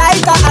 and I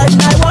like her, and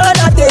I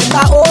wanna take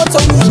her home.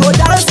 So we go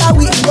dance and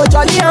we go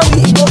jolly and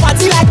we go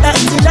party like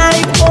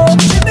 99. Oh,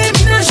 she be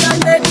me nation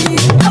lady,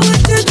 I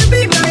want you to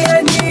be my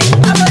honey,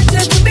 I want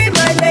you to be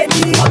my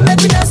lady. Come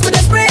make me dance with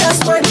the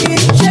sprayers money.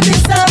 She be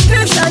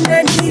subscription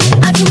lady,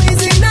 and you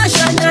easy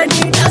nation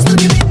lady. Dance to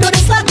the beat, to the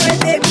slap my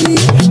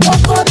baby.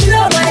 Walk up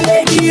below my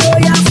lady,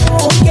 oh yeah.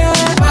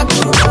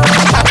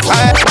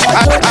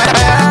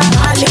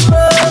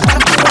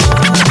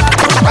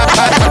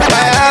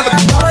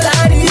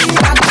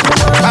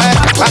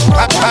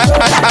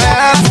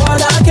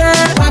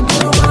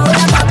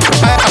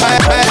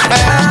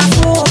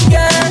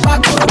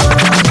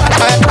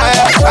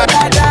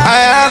 I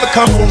have a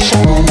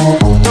confession,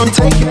 don't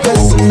take it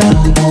personal.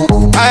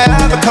 I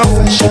have a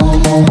confession,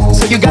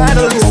 so you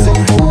gotta listen.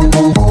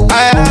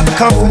 I have a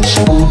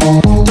confession,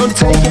 don't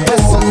take it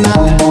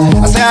personal.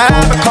 I say I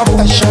have a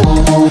confession,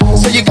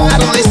 so you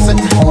gotta listen.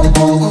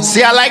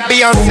 See, I like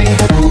Beyonce,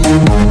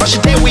 but she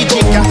take we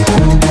Jigga.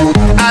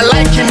 I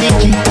like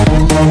Nicki,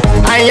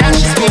 I am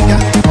she speaker.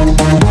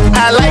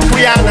 I like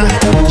Rihanna,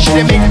 she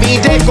dey make me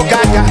dey go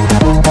gaga.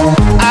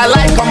 I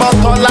like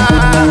Omotola,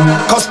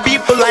 cause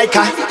people like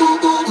her.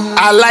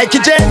 I like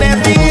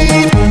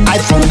Genevieve, I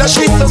think that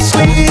she's so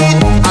sweet.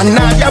 And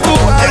Nadia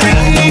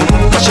Buhari,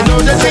 cause she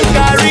know the thing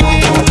I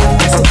read.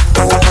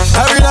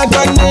 I read like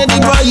Granny,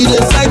 boy, you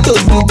dey fly to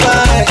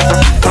Dubai.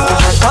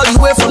 All the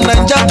way from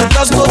Nigeria to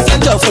Glasgow,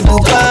 Central for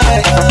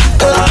Dubai.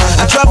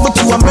 I travel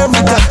to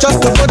America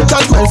just to go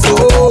charge my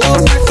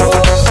phone.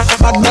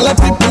 But many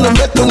people don't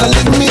bet gonna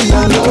leave me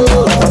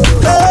alone.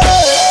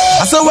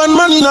 I said when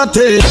money not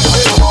take,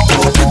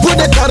 people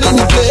they carry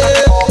me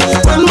play.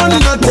 When money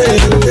not take,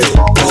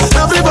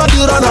 everybody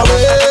run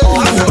away.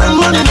 When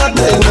money not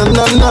take,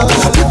 no.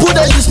 People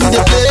they use me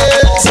to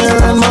play. Say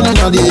when money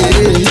not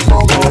take,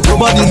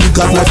 nobody look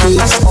at my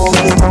face.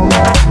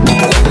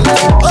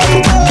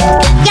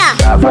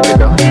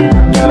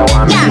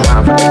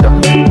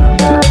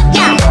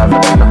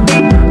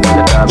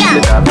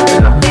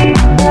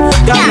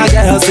 Ghana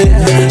girl say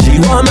she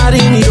want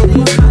marry me.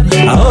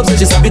 I hope that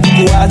she's happy to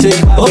go out.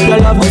 Hope your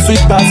love will sweet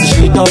past the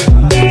street up.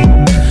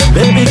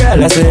 Baby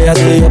girl, I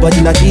say your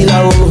body na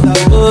killer,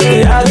 oh.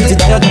 Okay, I'll get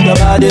tired of your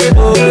body,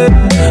 oh.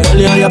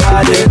 Only on your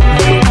body.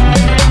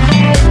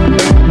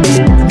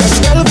 But she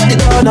tell for the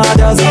corner,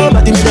 there's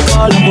somebody me to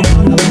call up.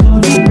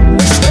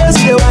 Let's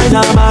see the wine,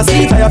 I'm a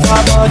see fire for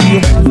her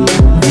body.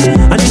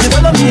 And if you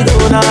follow me, go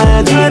now,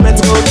 enjoyment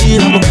go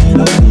kill up.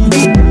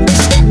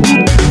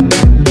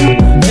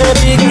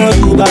 Baby girl,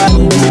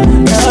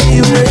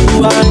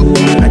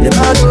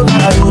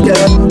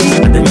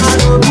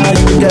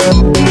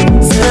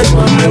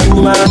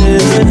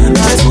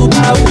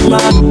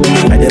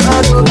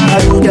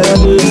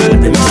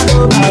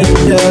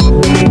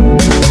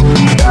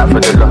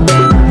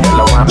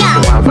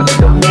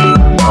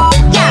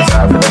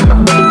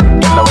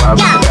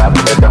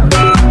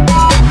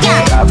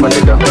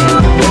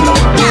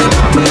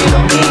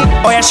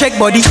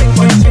 body.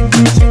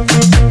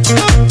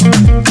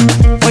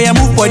 Oh yeah,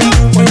 move body.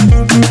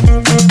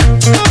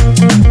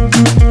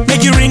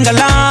 Make you ring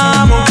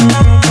alarm.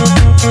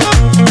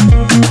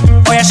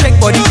 Oh yeah, shake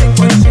body.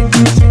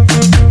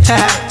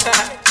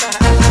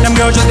 Them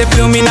girls just they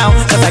feel me now,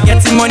 cause I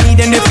get some money,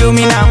 then they feel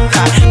me now.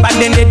 Back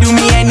then they do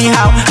me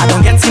anyhow. I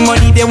don't get some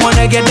money, they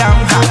wanna get down.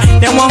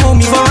 They won't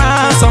hold me for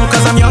ransom,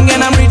 cause I'm young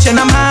and I'm rich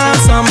and I'm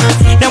handsome.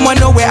 They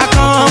wanna know where I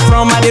come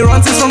from. I they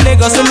run since from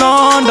Lagos to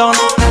London.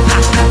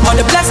 All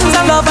the blessings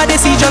and love I they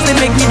see just they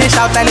make me they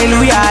shout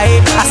hallelujah.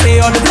 I say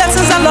all the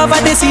blessings and love I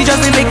they see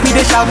just they make me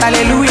they shout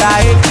hallelujah.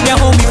 They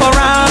hold me for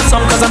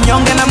ransom, cause I'm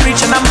young and I'm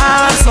rich and I'm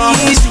handsome.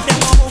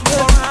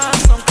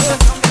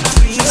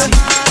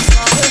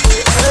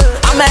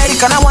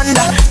 American, I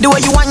wonder the way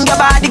you want your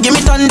body, give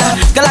me thunder.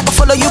 Girl, I can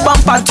follow you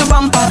bumper to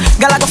bumper.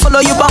 Girl, I can follow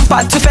you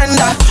bumper to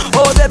fender.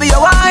 Oh, baby, you're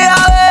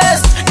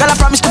wireless. Girl, I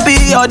promise to be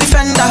your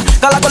defender.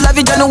 Girl, I can love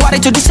you January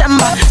to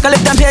December. Girl,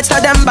 if them hate, tell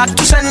them back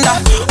to sender.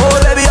 Oh,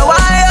 baby, you're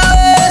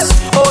wireless.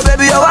 Oh,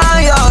 baby, you're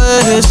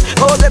wireless.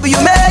 Oh, baby,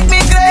 you make me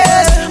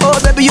grace. Oh,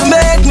 baby, you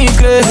make me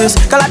grace.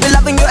 Girl, I be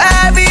loving you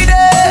every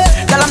day.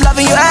 Girl, I'm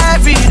loving you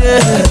every day.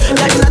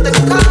 There's nothing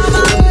to come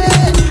my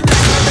way.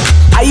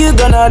 Are you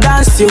gonna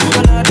dance you?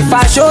 If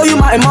I show you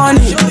my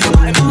money,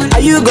 are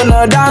you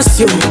gonna dance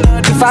you?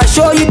 If I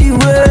show you the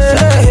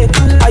way,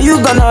 are you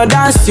gonna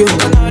dance you?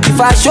 If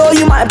I show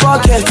you my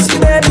pockets,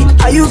 baby,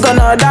 are you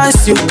gonna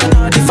dance you?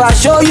 If I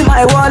show you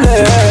my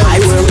wallet,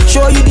 I will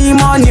show you the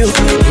money.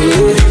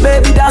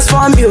 Baby, that's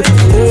from you.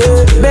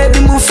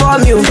 Baby, move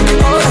from you.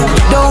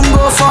 Don't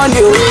go from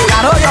you.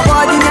 Got all your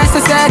body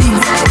necessary.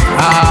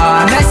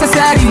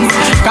 Necessary.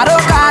 Got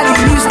all carry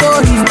new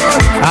story.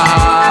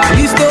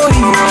 New story.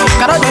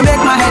 Caro they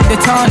make my head the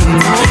turn.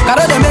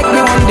 Caro they make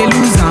me want to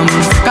lose them.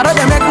 Caro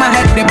they make my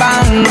head the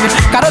bang.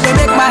 Caro they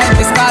make my head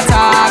the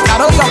scatter.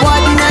 Caro your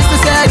body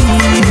necessary.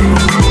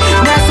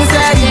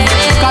 Necessary.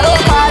 Caro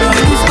carry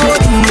the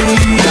story.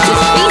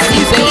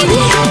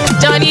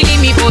 Johnny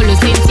leave me follow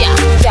Cynthia,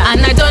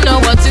 and I don't know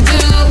what to do.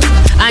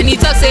 And he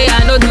talk say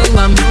I no do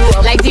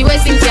like the way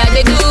Cynthia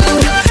they do.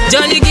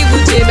 Johnny give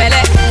Uche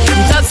belle.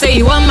 He talk say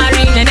he want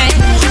marry nene.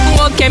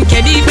 Who kem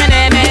kedi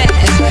peneme.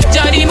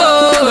 Johnny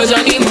Mo,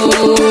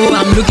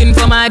 I'm looking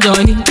for my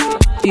Johnny.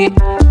 Yeah.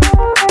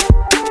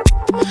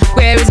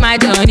 Where is my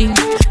Johnny?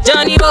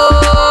 Johnny Mo,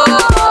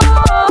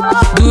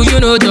 do you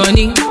know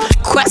Johnny?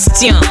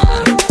 Question.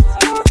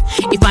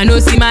 If I know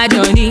see my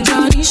Johnny,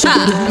 I'm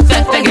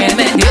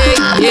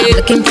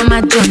looking for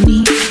my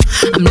Johnny.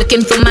 I'm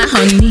looking for my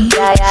honey.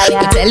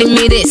 You're telling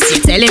me this,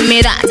 you're telling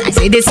me that. I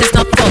say this is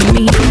not for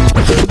me.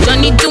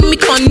 Johnny do me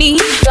conny.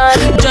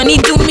 Johnny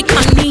do me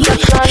conny.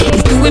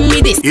 He's doing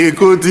me this.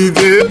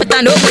 But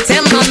I know what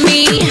tell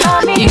mommy.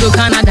 He go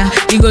Canada,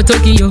 he go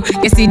Tokyo.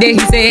 Yesterday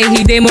he say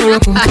he dey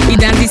Morocco. He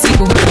dance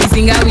Mexico, he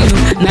sing a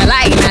window. Na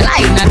lie,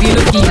 na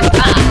Pinocchio.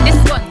 This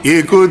one.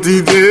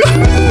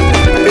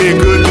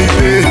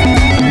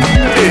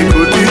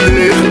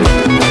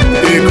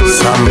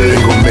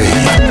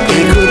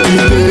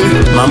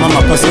 Maman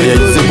m'a passé à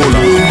Isebola.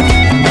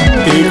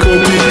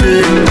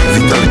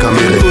 Vital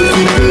Caméré.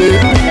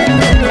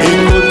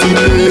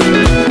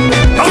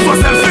 Alpha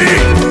Selfie.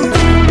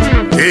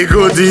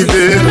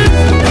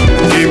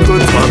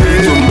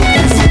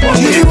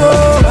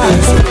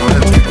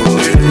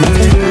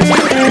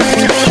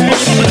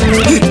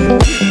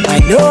 I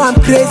know I'm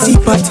crazy,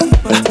 but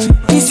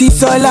this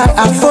is all I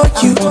have for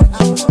you.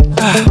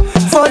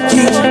 For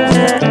you,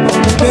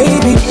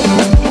 baby.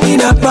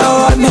 In a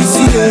power, me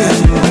see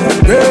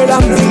it. Girl,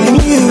 I'm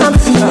feeling you. I'm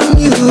feeling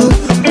you.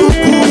 Ooh.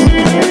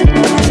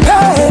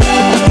 Hey,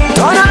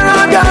 turn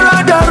around,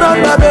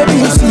 baby.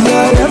 See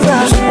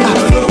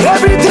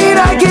everything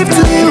I give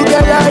to you,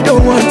 girl, I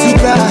don't want it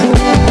back.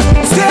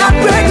 Say I'm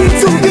ready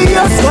to be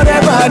yours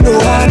forever, no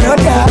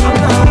another.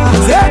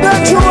 Say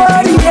don't you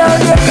worry, girl,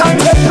 you can't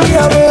take me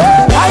away.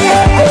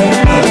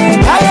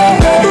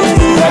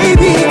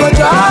 Baby,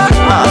 but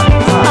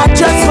I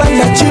just wanna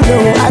let you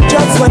know. I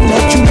just wanna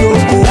let you know.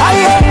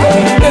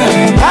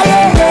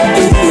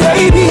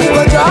 Baby,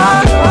 but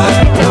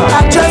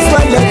I just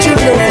wanna let you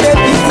know.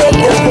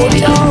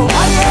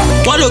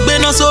 One look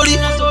been on sorry.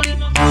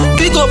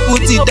 We go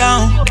put it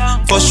down.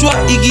 For sure,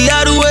 Iggy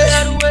Aruwe.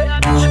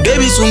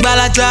 Baby,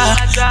 Sungbalaja.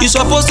 You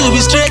supposed to be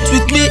straight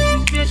with me.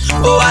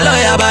 Oh, alo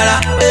ya bara,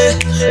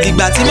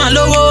 ìgbà tí màá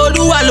lówó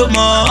Olúwa ló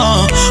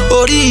mọ̀.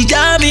 Orí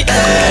ìjà mi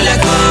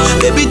ẹlẹ́kọ̀ọ́,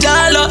 bébí já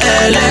lọ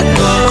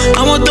ẹlẹ́kọ̀ọ́.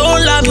 Àwọn tó ń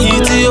là mí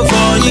tí ó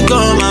fọyín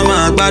kan máa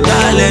máa gbàdá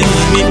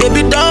lẹ́yìn mi.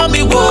 Bébí dán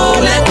mi wò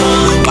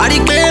lẹ́kọ̀ọ́, parí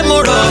pé mo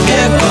rọ̀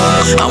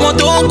kẹ́kọ̀ọ́. Àwọn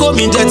tó ń kó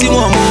mi jẹ tí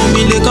wọ́n mú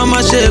mi lè kàn má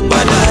ṣe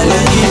padà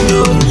lẹ́yìn mi.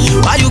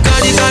 Why you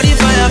carry fire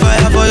for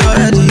your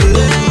head?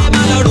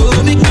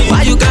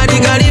 Why you carry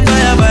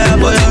fire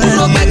for your head?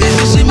 Kúrò gbẹ̀gẹ̀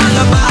mi ṣe má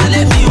lọ bá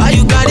lé mi. Why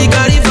you carry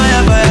fire for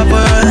your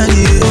head?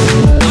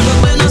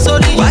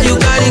 Why you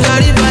carry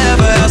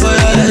fire for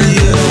your head?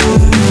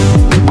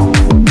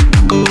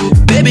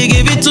 Baby,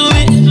 give it to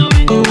me.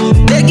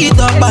 Take it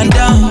up and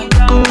down.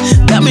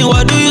 Tell me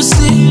what do you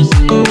see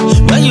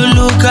when you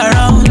look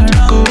around?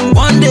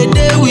 One day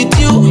with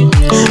you,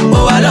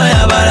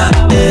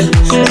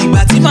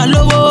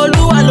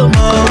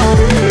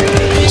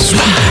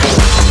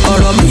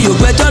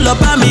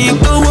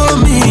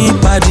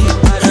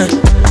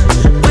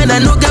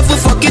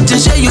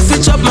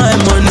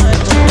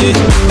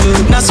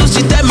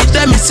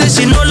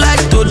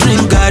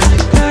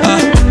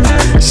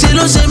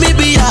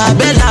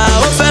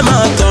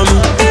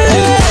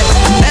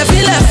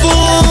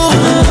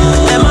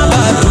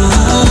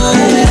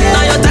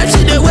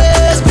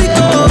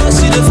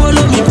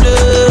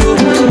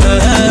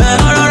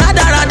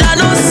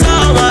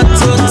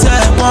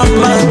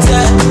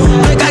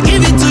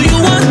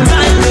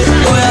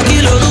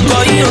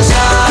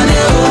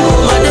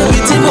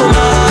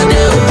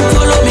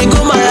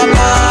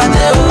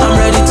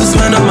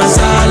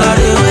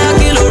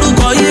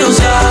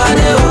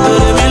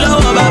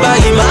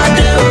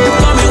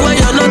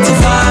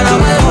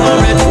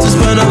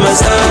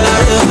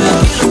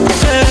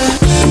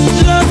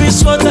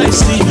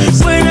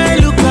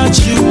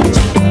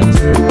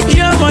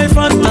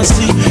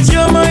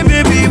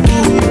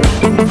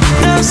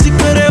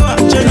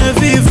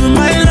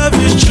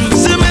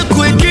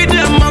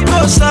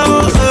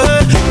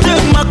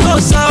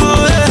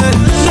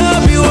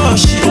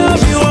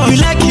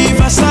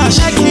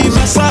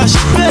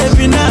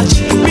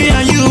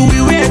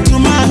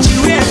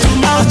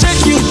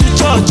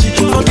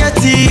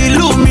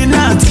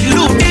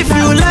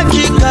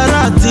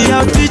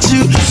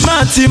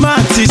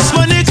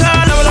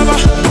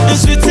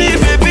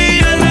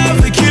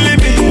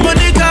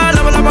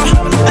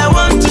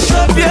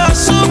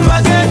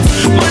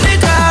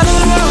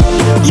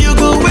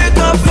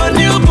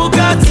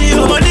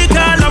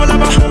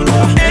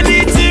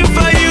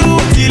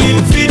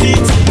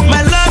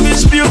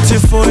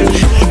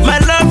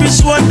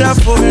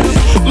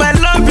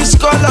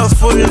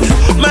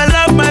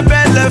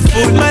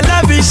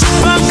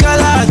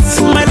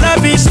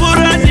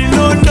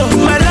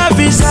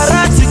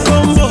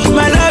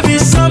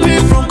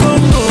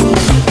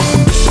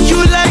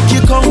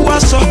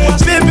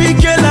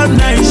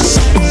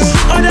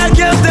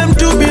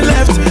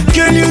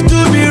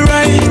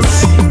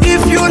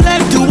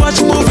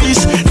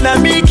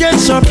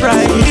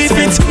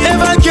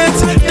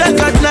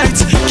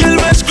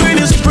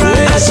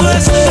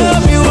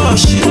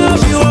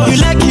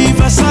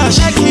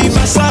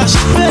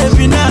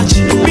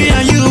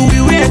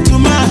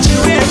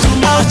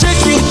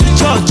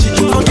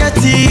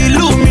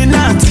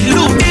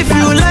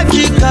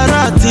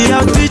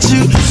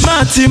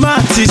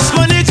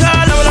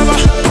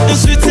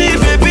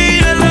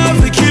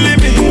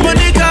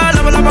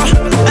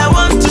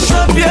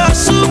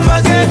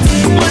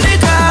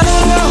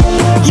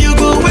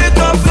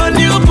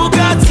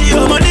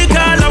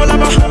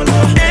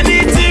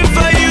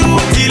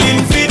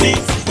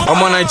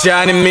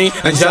 Naija ni mi,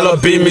 Naija lọ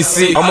bí mi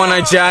sí. Ọmọ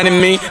Naija ni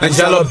mi,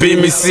 Naija lọ bí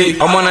mi sí.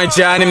 Ọmọ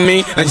Naija ni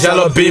mi, Naija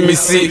lọ bí mi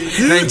sí.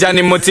 Naija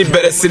ni mo ti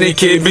bẹ̀rẹ̀ sí ní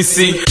KBC.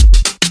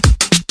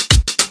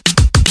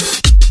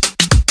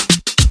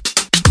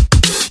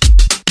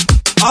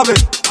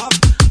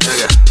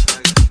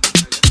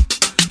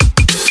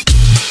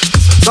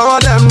 Some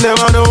of them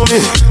never know me.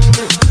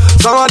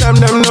 Some of them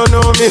don't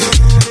know me.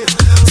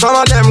 Some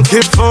of them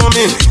keep for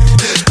me.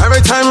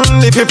 Every time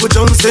the people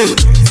jump in.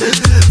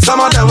 Some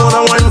of them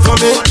wanna whine for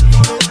me.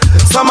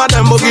 Some of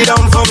them boogie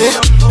down for me.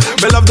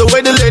 They love the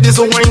way the ladies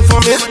will whine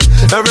for me.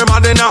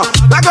 Everybody now,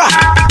 like a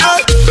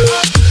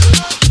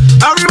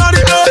everybody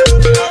know.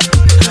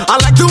 I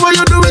like the way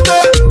you do it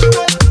there.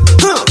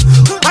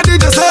 What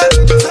did you say?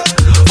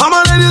 All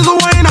my ladies will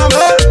whine on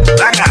me.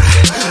 Like a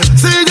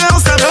see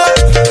girls say hey.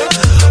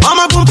 I'm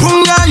a boom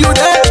boom guy, you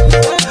there.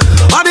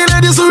 All the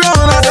ladies who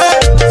run are there.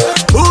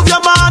 Move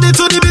your body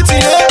to the beat,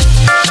 yeah.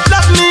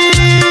 Love me,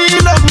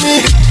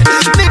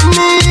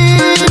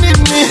 need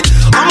me.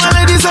 All my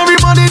ladies,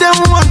 everybody, they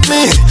want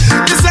me.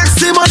 The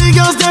sexy body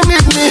girls, they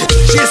need me.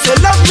 She say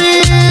love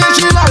me,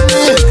 she love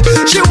me.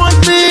 She want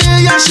me,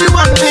 yeah, she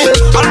want me.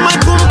 All my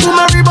boom boom,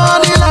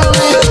 everybody love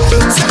me.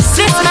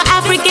 This my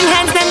African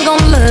hands, them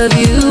gon' love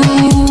you.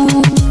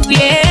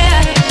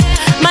 Yeah,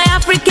 my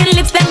African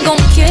lips, them gon'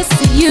 kiss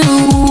you.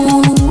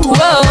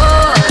 Whoa,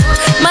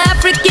 my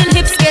African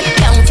hips get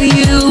down for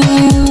you.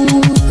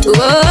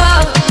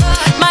 Whoa,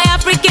 my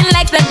African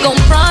legs that gon'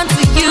 front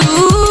to you.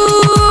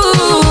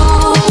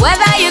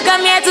 Whether you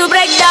come here to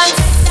break dance,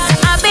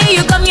 I bet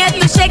you come here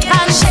to shake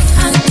hands.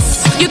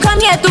 You come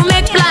here to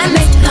make plans.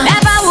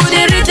 Never would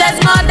it reach as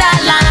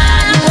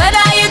motherland.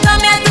 Whether you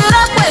come here to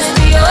rock West,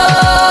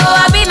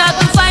 I be not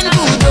to find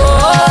good.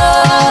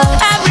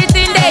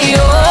 Everything they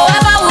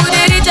ever would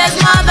it reach as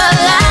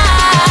motherland.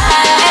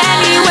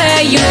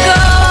 Anywhere you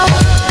go,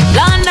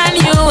 London,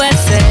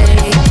 USA,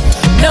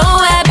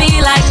 nowhere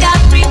be like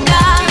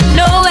Africa,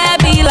 nowhere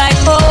be like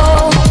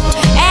home.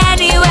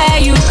 Anywhere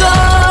you go,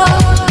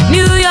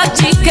 New York,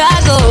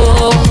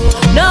 Chicago,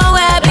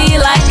 nowhere be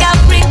like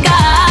Africa,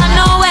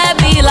 nowhere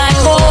be like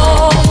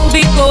home.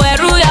 Biko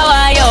eruya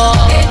wayo,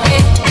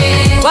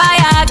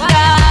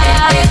 wayaka,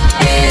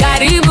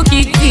 karibu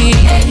kiti,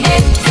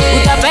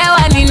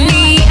 utapewa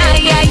nini?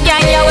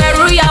 Ayayaya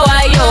weruya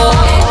wayo,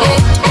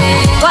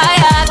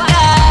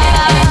 wayaka,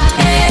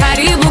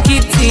 karibu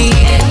kiti,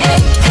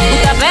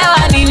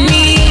 utapewa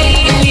nini?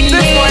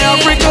 This my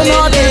African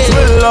audience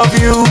will love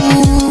you.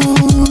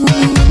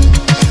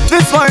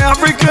 This my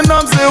African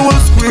arms, they will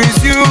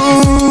squeeze you,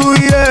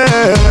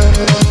 yeah.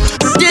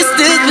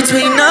 Distance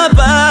between our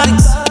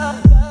bodies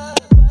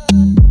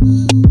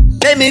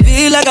make me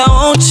feel like I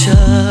want ya.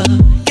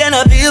 Can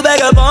I feel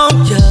back up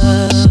on ya?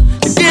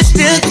 The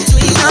distance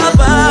between our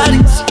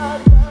bodies,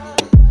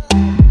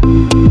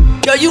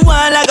 girl, you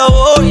whine like a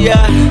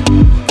warrior.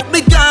 Put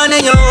me down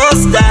in your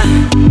holster.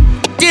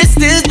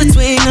 Distance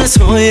between us,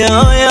 oh yeah,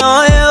 oh yeah,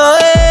 oh yeah, oh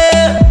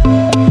yeah.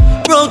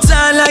 Roll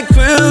tight like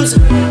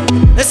crimson.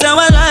 That's how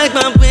I like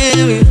my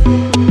baby.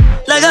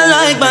 Like I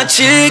like my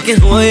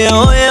chicken. Oh yeah,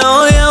 oh yeah,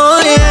 oh yeah,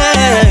 oh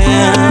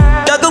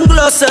yeah. Y'all come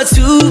closer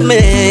to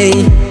me.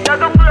 Y'all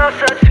come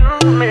closer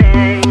to me.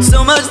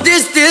 So much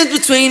distance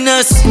between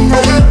us.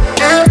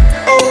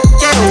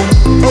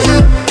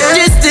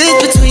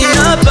 Distance between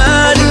our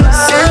bodies.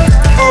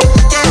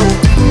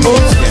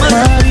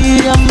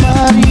 Maria,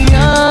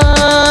 Maria.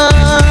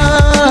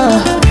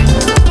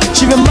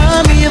 She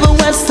remind me of a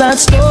West Side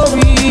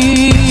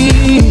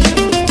Story.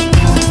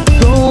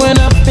 Growing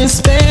up in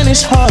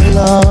Spanish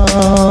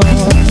Harlem.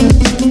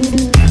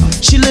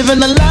 She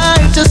living a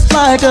life just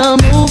like a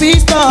movie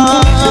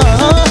star.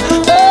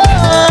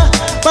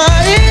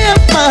 Maria,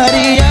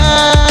 Maria.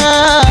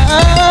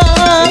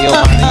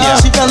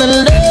 She fell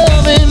in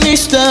love in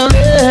East LA.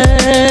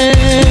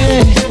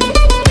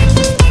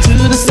 To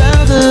the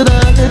sound of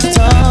the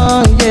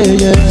guitar,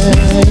 yeah, yeah.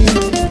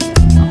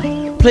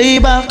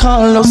 Played by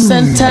Carlos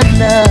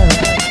Santana.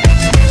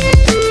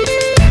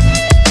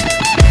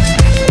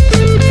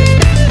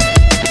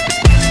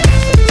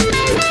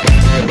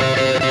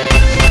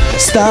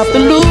 Stop the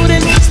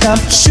looting, stop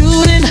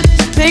shooting,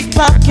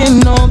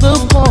 pickpocketing on the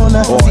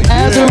corner.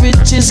 As the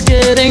rich is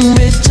getting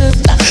richer,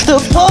 the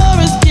poor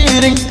is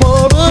getting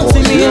poorer.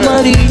 See me and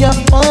Maria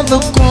on the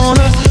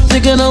corner,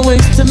 thinking of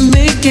ways to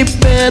make it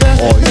better.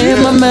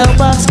 In my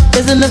mailbox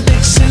is an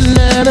eviction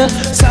letter.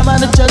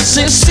 Somebody just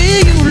said,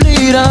 see you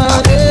later.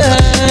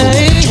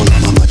 Hey.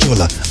 Mama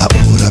Chola,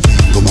 ahora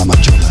vengo, Mama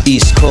Chola.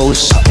 East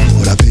Coast,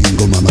 ahora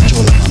vengo, Mama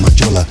Chola, Mama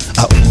Chola.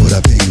 Ahora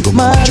vengo,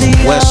 Mama Chola.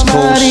 West Coast,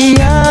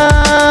 Maria.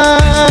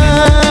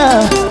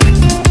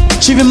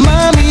 She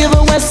remind me of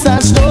a West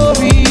Side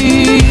Story.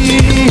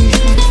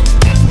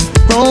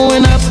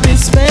 Growing up in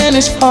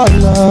Spanish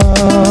Harlem.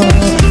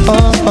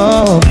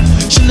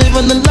 She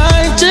living the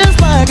life just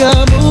like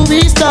a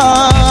movie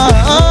star.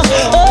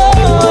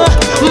 Oh,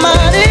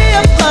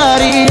 Maria,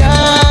 Maria.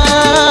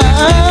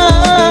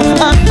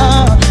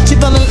 She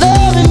fell in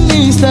love in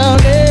East LA.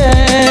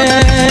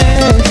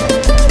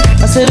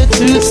 I said it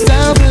to the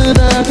sound of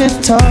the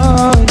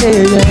guitar,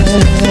 yeah,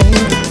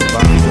 yeah.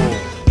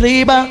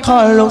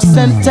 Carlos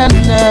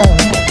Santana.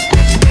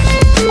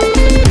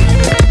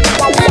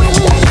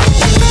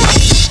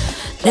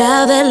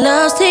 Now that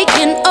love's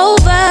taking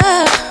over,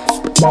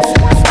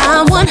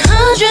 I'm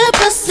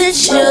 100%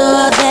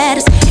 sure that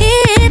it's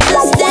here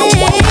to stay.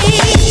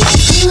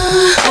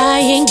 I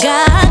ain't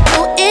got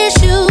no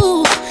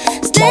issue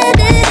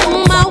standing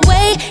in my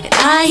way, and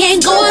I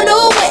ain't going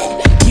nowhere.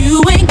 You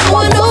ain't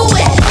going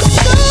nowhere.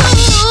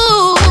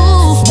 So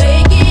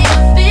make it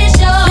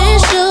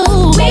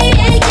official. We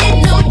ain't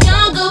getting no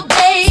younger,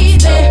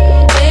 baby.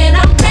 When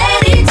I'm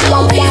ready to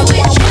be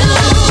with you,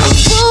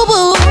 woo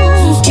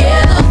woo,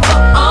 together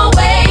for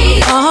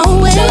always.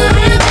 To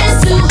live is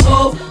to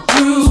hope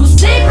through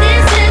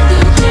sickness and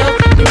through health.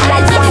 I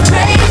took it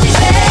crazy,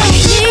 baby.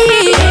 Can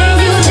you live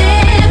with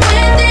it?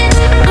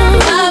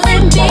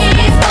 Loving me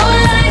for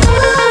life.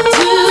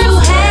 To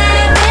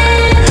have it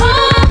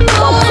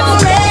all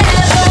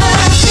forever,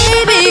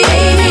 baby.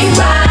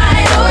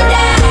 Ride or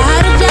die.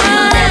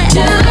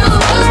 Do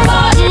us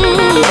part.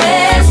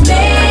 Let's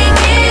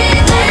make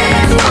it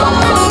last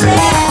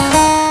forever.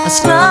 A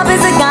scrub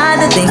is a guy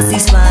that thinks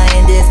he's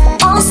flying this,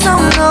 also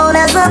known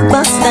as a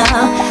buster.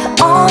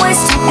 Always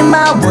talking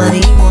about what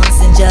he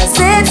wants and just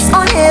sits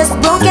on his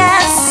broke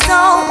ass. So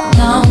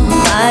no,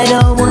 I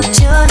don't want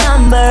your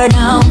number,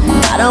 no.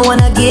 I don't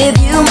wanna give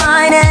you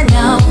mine, and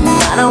no,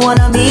 I don't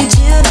wanna meet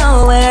you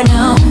nowhere,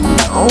 no.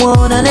 Don't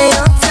want none of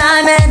your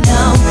time, and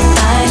no,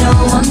 I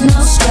don't want no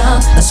scrub.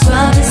 A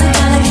scrub is a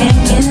guy that can't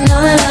get no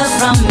love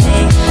from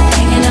me,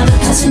 hanging on the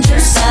passenger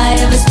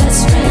side of his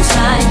best friend's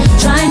ride,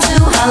 trying to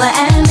holler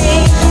at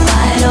me.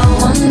 I don't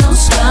want no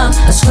scrub.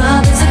 A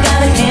scrub is a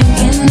guy that can't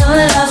get no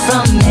love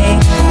from me,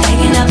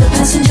 hanging out the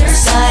passenger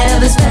side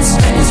of his best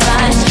friend's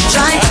ride,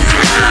 trying to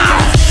holler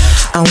at me.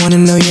 I wanna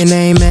know your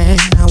name, man.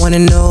 I wanna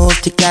know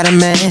if you got a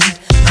man.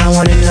 I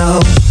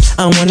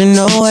wanna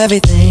know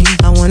everything.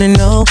 I wanna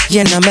know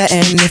your number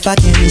and if I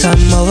can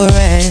come over,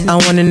 and I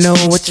wanna know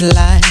what you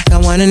like. I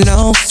wanna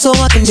know so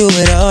I can do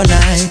it all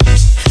night.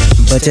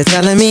 But you're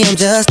telling me I'm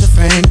just a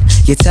friend.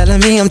 You're telling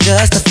me I'm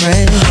just a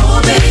friend.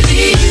 Oh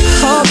baby,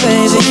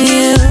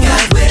 you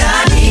got what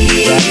I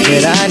need. Got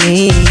what I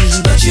need.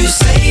 But you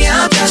say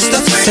I'm just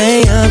a friend.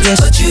 Say I'm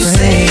just but a you friend.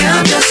 say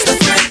I'm just a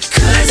friend.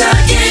 Cause I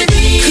can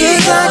be your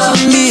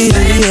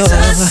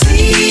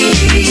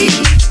fantasy.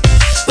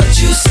 But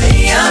you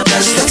say I'm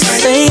just a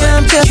friend. Say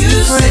I'm just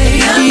a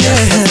friend. Yeah.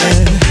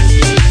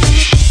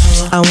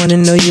 I wanna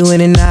know you in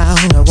and out.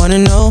 I wanna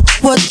know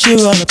what you're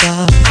all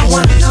about. I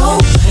wanna know.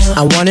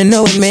 I wanna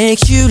know what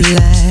makes you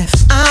laugh.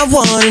 I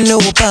wanna know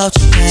about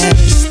your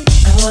past.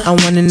 I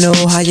wanna know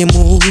how you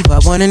move. I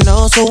wanna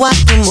know so I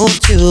can move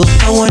too.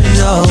 I wanna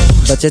know,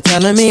 but you're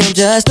telling me I'm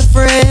just a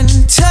friend.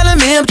 Telling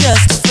me I'm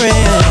just a friend.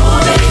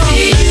 Oh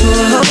baby,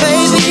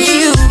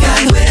 you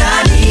got what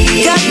I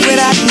need. Got what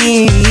I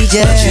need,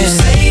 yeah. But you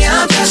say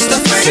I'm just a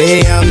friend.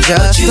 Say I'm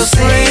just but you a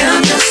friend. say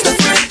I'm just a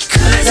friend.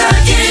 Cause I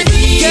can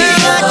be your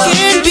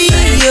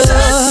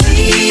fantasy.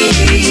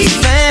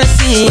 Yeah.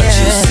 But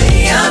you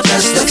say I'm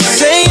just a friend.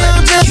 Say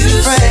I'm just you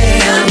a friend.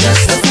 Say I'm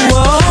just a friend.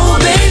 Whoa,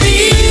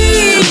 baby,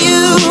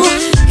 you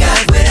got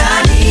what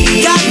I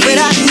need. Got what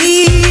I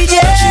need,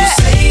 yeah. But you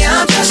say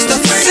I'm just a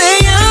friend.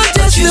 Say I'm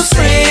just a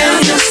friend. Say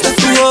I'm just a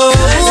friend. Whoa.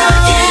 Cause I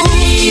can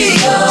be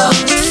your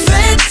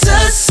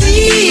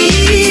fantasy.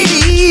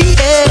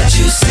 Yeah. But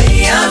you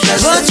say I'm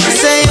just a friend. But you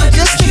say I'm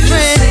just a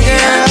friend,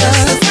 girl.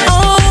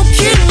 Oh,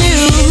 can you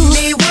give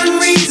me one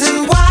reason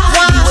why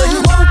you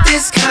wouldn't want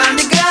this kind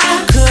of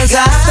guy? Cause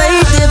I stay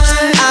dipped,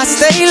 I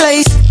stay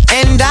laced,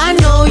 and I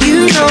know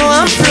you know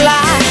I'm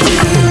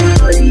fly.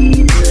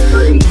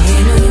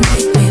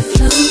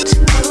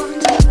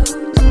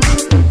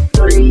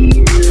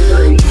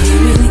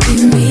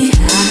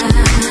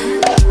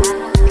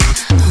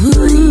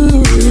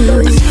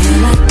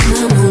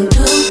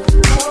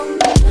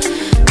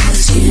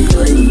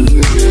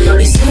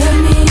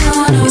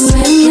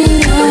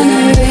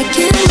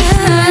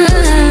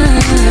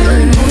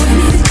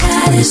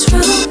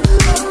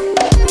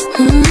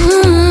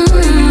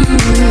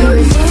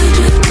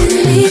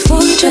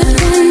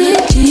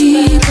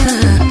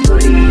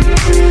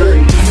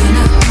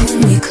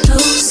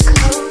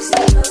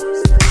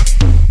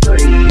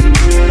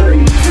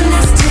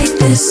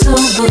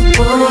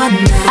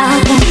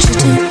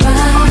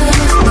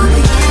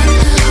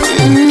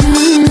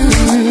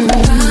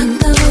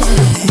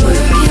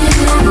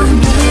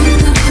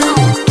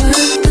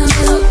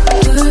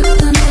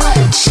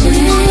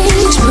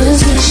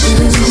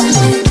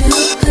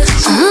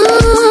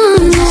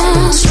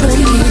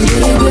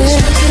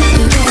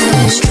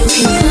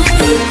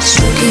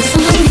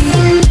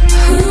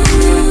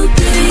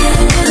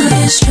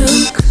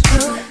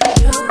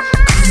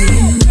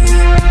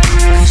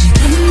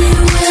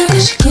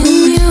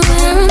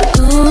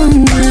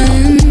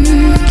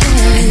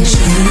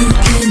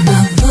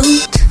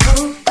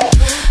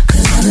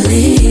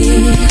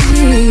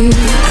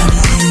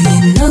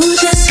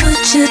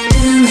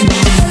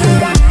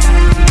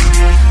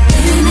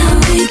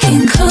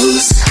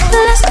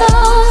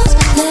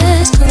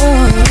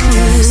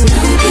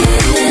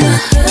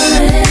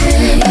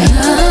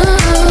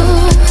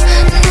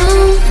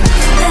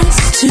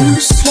 too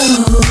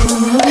slow.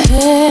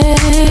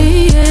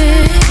 Hey,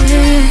 yeah,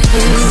 yeah.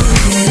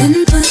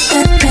 Didn't put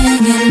that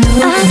thing in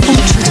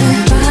motion.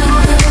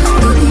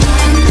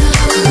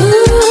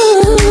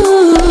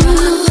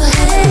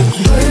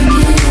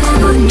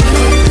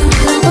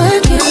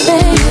 Work it,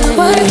 baby,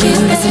 work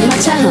it. That's how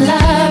much I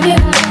love you.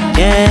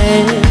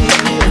 Yeah.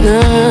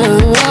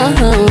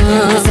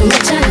 That's how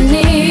much I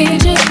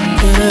need you.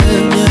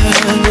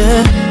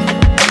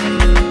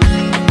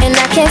 And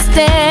I can't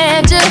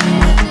stand you.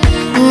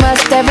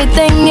 Must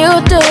everything you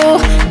do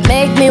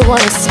make me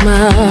wanna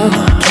smile.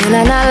 Can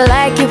I not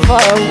like you for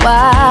a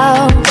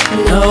while?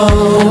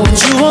 No, but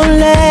you won't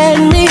let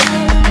me.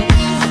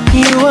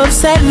 You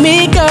upset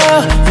me,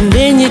 girl, and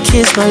then you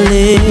kiss my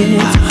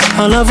lips.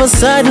 All of a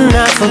sudden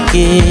I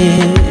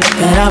forget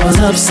that I was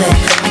upset.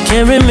 I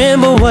can't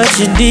remember what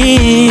you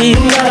did,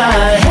 but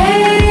I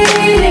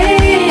hate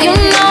it. You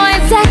know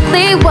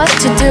exactly what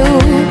to do,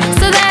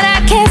 so that I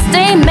can't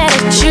stay mad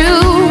at you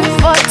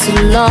for too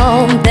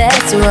long.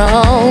 That's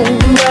wrong,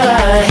 but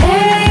I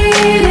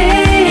hate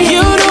it.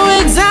 You know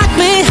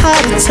exactly how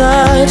to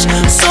touch,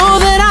 so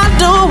that I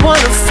don't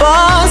wanna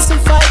fuss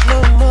and fight no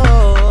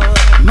more.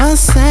 My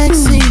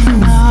sexy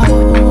love,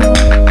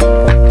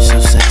 so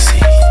sexy.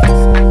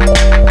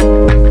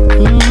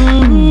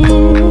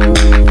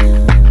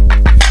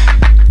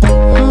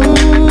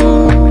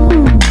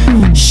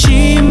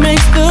 She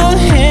makes the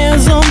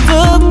hairs on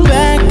the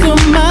back of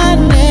my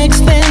neck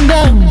stand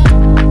up.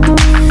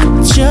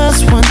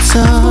 Just one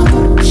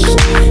touch,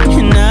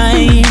 and I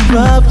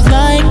erupt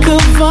like a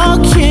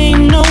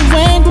volcano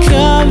and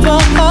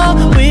cover up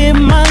with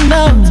my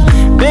love.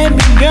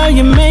 Baby girl,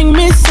 you make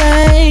me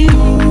say,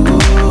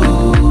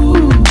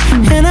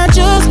 and I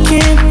just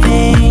can't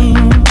think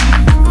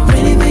of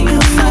anything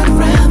else I'd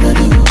rather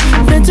do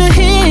than to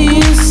hear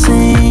you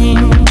sing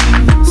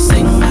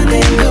my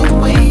name the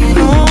way you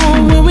do. Oh,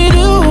 when we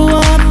do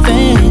our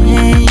thing,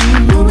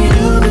 when we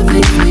do the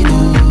things we do.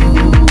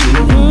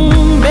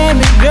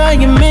 Baby girl,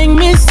 you make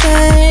me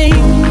say,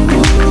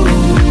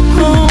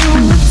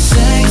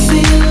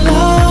 sexy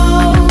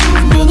love,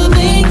 do the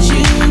things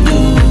you do.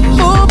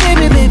 Oh,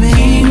 baby, baby,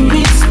 keep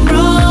me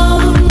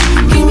strong,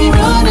 keep me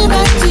running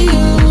back to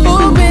you.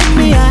 Oh,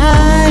 baby, I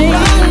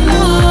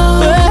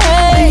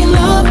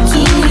love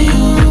to you.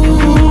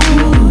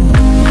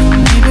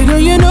 Baby girl,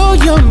 you know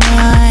you're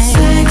my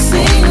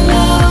sexy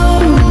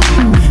love.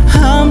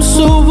 I'm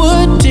so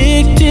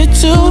addicted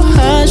to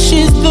her,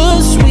 she's the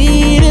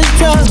sweetest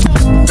drug.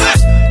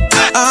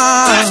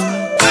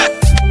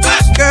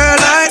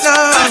 Girl, I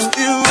love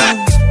you.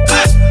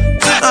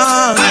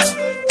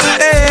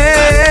 Hey,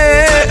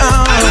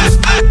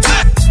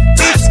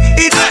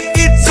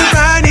 it's a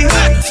Friday.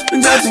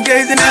 Just in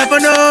case you never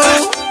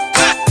know.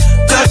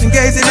 Just in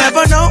cise you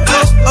never know.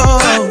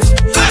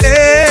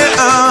 Hey,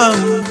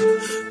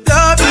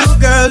 love you,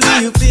 girl. Do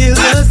you feel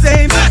the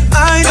same?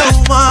 I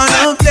don't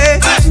wanna play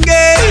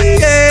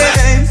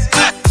games.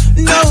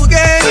 No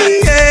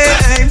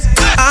games.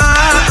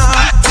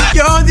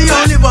 You're the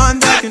only one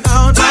that can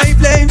out my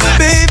flame.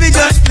 Baby,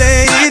 just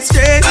play it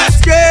straight.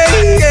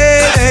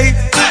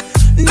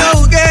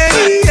 No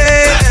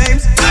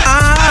games.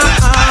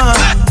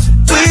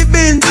 We've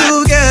been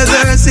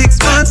together 6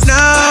 months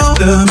now.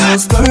 The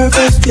most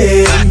perfect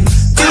days.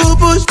 You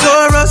pushed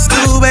for us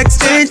to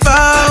exchange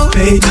vows.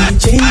 Made me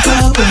change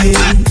our ways.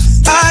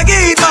 I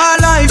gave my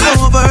life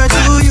over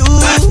to you.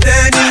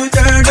 Then you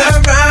turned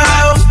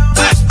around.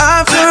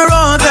 After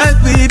all that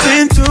we've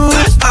been through,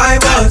 I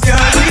was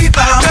your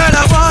rebound. Girl,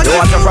 I want you. You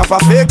want a proper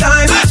fake?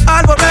 Time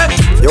and forever.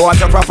 You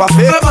want a proper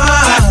fake?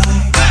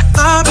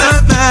 I'm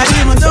not mad,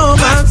 even though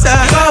I'm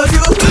sad about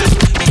you.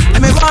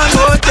 Give me one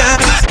more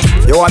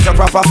chance. You want a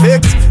proper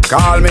fix?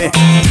 Call me.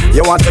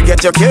 You want to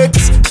get your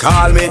kicks?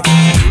 Call me.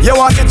 You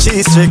want your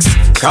cheese sticks?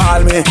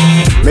 Call me.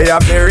 Me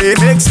have the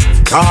remix?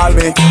 Call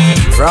me.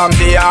 From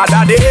the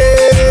other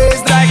days,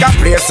 like I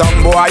play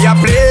some boy, I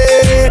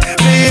play.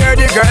 Me hear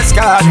the girls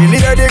calling,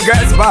 hear the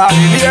girls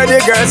bawling, hear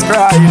the girls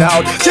crying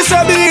out. She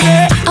said, "Baby,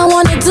 I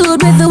want a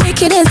dude with the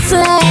wickedest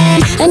slang.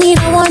 I need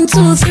a 1,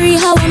 2, 3,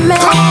 how a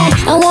man.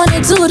 I want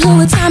a dude who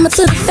would time it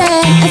to the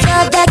fan and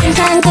start back and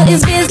handle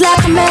his biz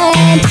like a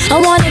man.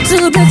 I want a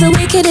dude with the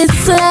wickedest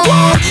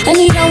slang. I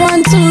need a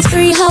 1, 2,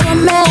 3, how a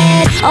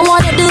man. I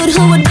want a dude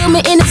who would do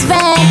me in his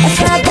van and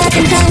start back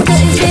and handle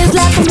his biz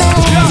like a man.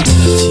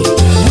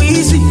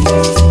 Weezy,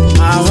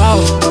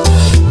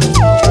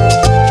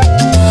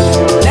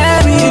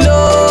 let me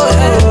know,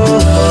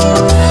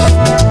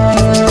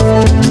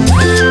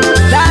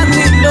 let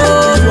me know,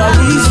 you are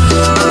Weezy.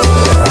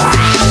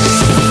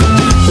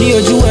 Me or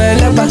you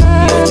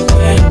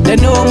they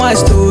know my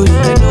story,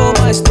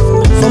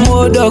 From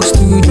old dog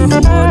studio,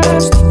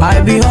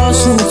 I be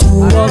hustle to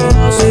work.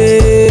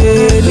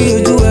 Me or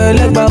you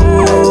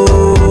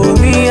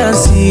me and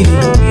City.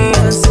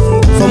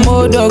 From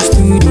old dog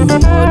studio,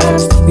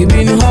 we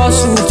been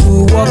hustle to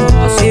work.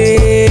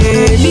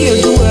 Me or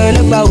you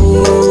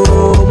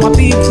my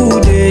people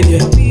dead,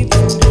 yeah.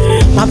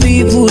 My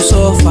people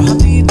suffer.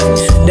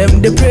 Them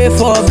they pray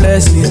for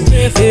blessing.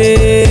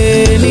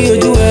 Me or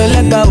you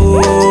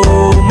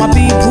my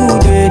people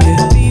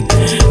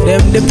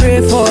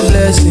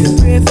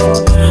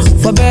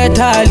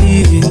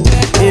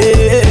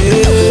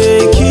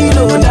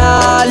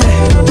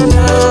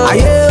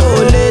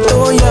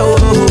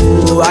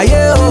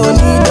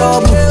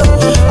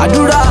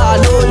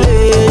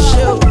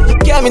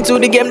into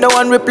the game, no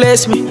one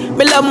replace me.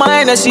 Me love my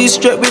Hennessy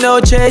straight with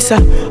no chaser.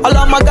 All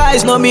of my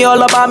guys know me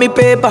all about me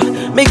paper.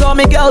 Me got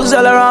me girls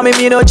all around me,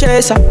 me no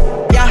chaser.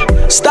 Yeah,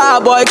 star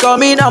boy call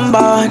me number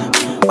one.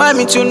 When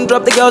me tune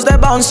drop, the girls they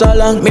bounce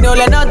along. Me no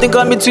let nothing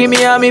come between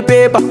me and me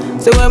paper.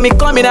 So when me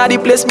come in, the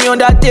place me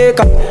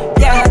undertaker.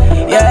 Yeah,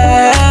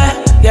 yeah,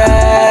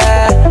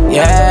 yeah,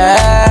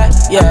 yeah,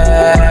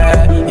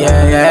 yeah,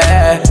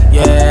 yeah,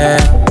 yeah.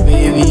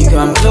 Baby,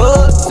 come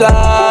closer.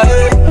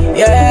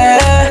 Yeah,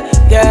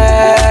 yeah,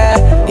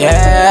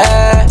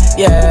 yeah,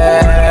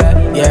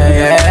 yeah,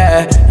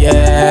 yeah,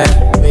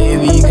 yeah.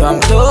 Baby, come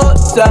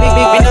closer.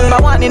 Me number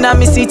one in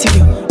my city,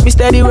 yo. Me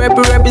steady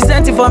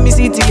representing for me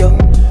city, yo.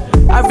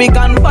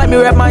 African boy, me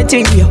rep my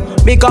thing, yo.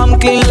 Me come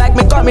clean like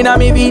me coming on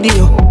me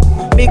video.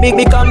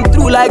 Me come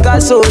through like a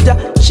soldier.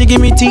 She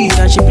give me tea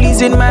and she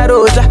pleasing my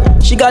rosa.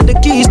 She got the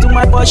keys to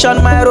my Porsche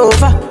and my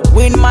Rover.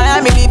 We in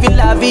Miami living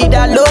la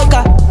vida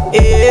loca.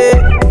 Yeah,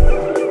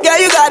 yeah,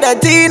 you got the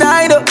teen,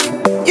 I know.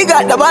 You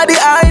got the body,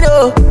 I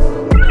know.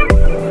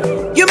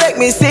 You make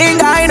me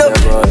sing, I know.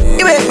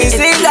 You make me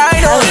sing,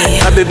 I know.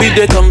 My baby,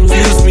 they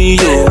confuse me,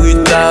 yo,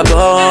 with that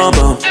bomb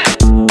bomb.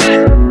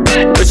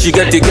 But she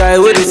got the guy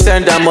where they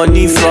send her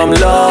money from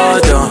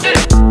London.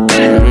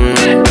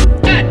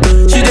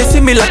 She they see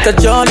me like a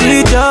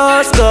Johnny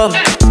just come.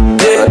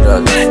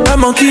 Yeah. My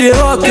monkey they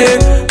walking,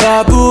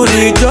 baboon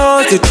he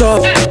just the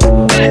top.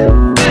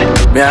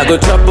 Me I go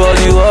chop all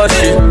the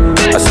washing,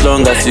 as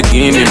long as you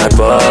give me my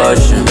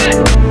passion.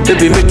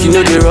 Baby make you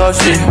know they rush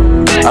me,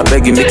 I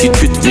beg you make you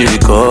treat me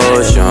with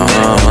caution.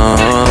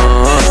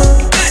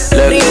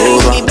 Let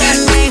go,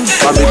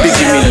 my baby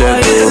give me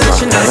let go.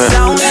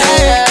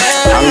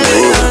 I'm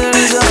good.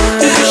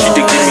 Baby, she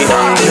did give me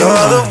that.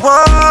 You're the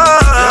one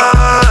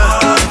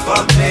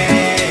for me.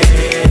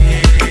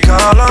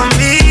 Call on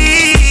me.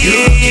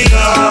 You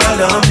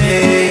call on me.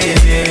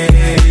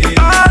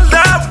 All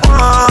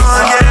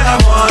I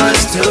want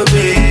is to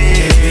be.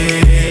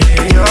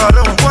 You're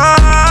the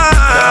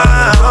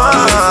one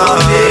for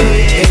me.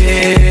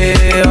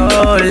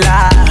 Oh,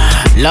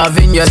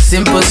 loving your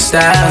simple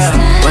style.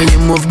 When you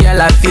move,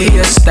 girl, I feel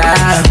your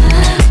style.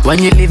 When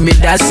you leave me,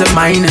 that's a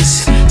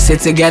minus.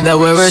 Sit together,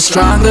 we're a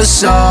stronger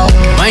soul.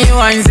 When you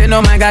whine, say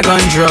no man got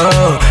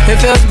control. It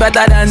feels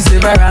better than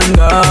silver and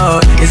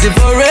gold. Is it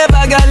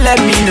forever, girl, let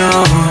me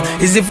know.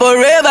 Is it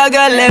forever,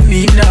 girl, let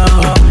me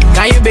know.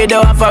 Can you be the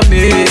one for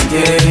me,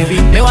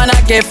 yeah? Me wanna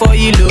care for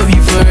you, love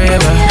you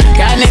forever.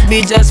 Can it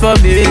be just for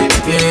me,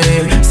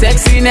 yeah?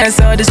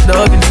 Sexiness or this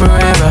loving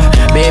forever.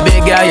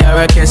 Baby girl, you're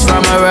a kiss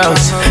from a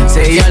rose.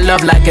 Say your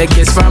love like a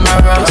kiss from a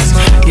rose.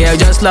 Yeah,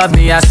 just love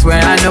me, I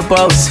swear I no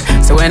post.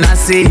 So when I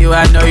see you,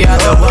 I know you're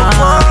the one.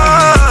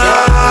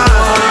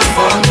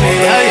 For me,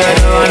 yeah, you're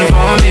the one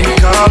for me.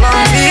 Call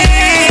on me.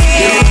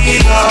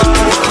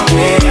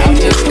 I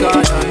just call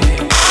on me.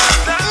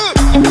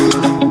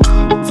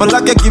 For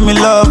like you give me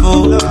love,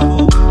 oh.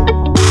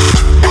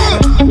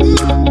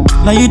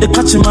 Now you the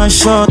catch my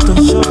shot, oh.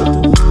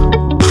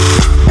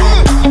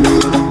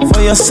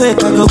 For your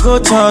sake, I go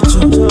touch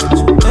you.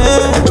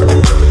 Hey.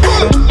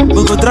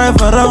 We go drive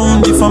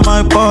around you for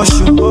my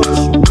Porsche.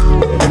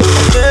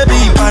 Baby,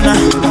 pana,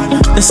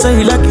 they say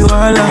you like you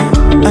all,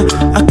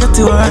 I get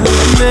you all.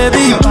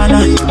 Baby, pana,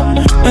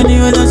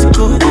 anywhere that you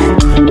go,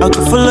 I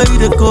can follow you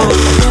to go.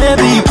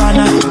 Baby,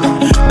 pana,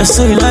 they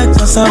say you like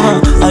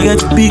cassava, I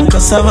get big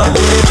cassava.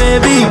 Hey,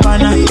 baby,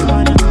 pana,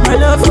 my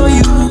love for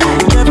you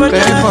never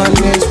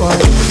dies.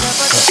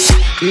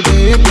 You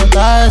dey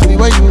hypnotize me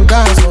when you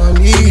dance for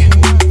me.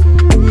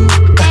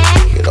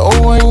 You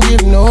don't want to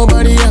give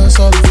nobody else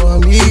up for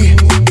me.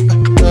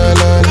 Nah,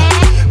 nah, nah.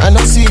 I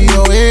don't see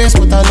your waist,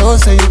 but I know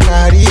say you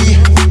carry.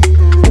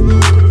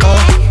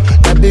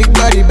 That big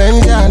body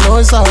bend, I know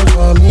it's all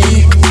for me.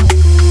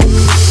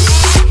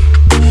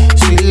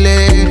 Sweet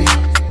lady,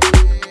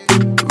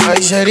 my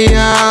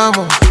Sharia,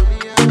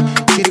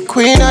 she the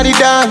queen of the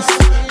dance.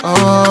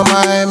 Oh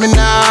my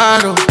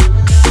Minado,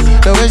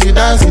 the way she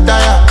dance it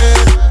tire.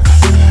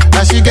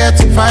 Now she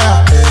gets it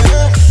fire.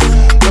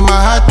 In my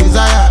heart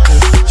desire,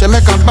 she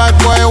make a bad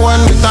boy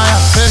one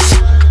retire.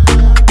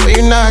 When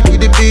you knock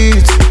it the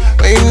beat.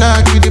 When you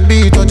knock you the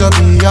beat, touch your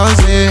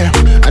Beyonce.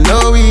 I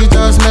know we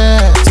just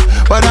met,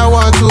 but I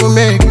want to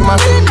make you my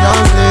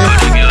fiancé.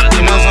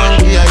 You my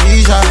song,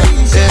 Aisha.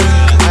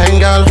 I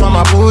ain't girl from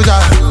Abuja.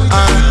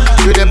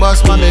 You the boss,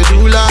 my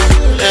medulla.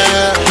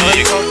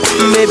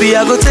 Maybe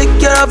I go take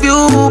care of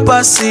you,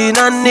 passing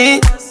on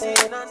it.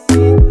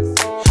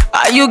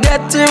 Are you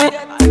getting me?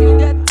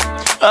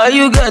 Are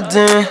you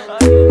getting me?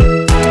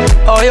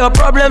 All your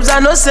problems, I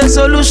know say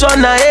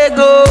solution, I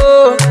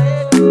go.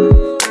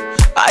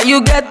 Are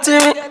you getting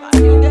me?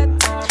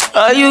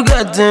 Are you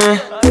getting me?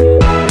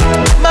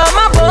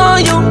 Mama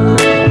born you,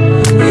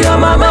 your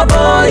mama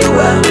born you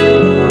well.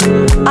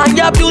 And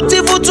you're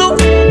beautiful too.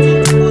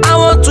 I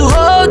want to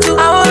hold you,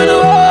 I want to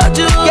hold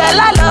you. Girl,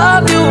 I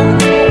love you,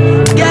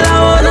 girl, I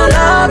wanna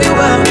love you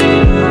well.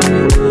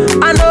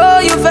 I know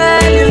you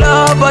fell in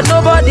love, but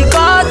nobody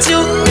caught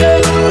you.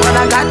 When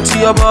I got to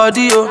your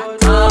body, oh,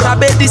 my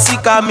baby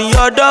sick at me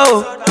your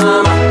door.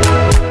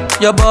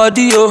 Your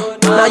body, oh.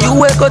 Now you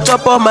wake up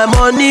chop all my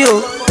money,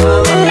 oh.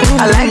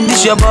 I like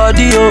this your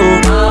body,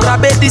 oh.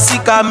 Grab it, this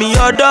sick me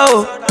your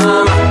door,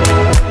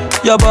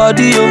 oh. Your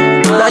body,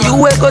 oh. Now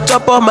you wake up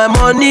chop all my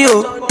money,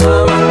 oh.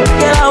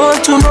 Girl, I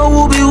want to know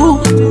who be who.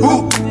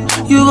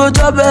 You go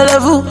drop a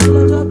level.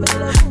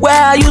 Where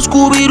are you,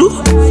 Scooby-Doo?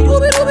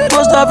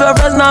 Most of your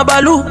friends now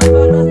Baloo.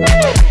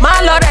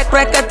 Malo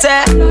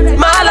rekrekete,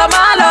 malo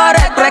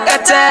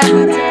rekrekete.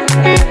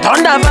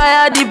 Thunder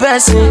fire the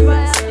person.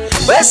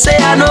 We say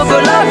I no go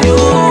love you.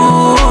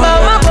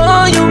 Mama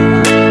born you.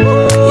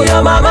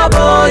 Your mama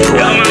born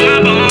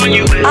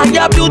you. And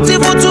you're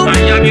beautiful too.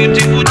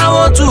 I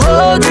want to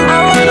hold you.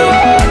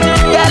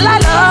 Girl, I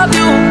love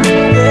you.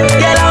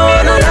 Girl, I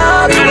wanna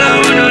love you.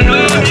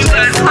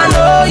 I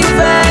know you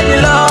fell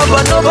in love,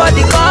 but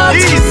nobody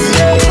comes.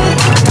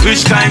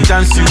 Which kind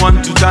dance you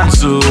want to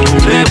dance, oh,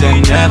 where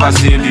they never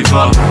see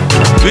before.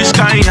 Which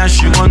kind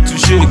ass you want to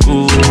shake,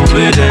 oh,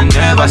 where they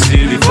never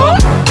see before.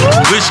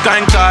 Which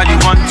kind car you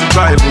want to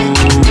drive, oh,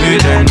 where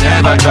they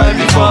never drive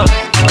before.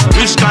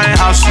 Which kind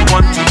house you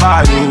want to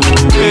buy, oh,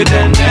 where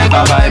they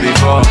never buy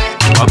before.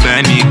 Oh,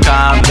 Benny,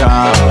 calm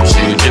down.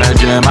 She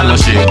jeje, malo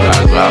she gra,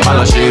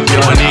 malo she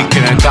bio. Benny,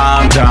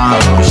 calm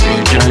down. She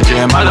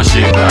jeje, malo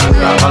she gra,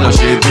 malo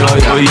she bio.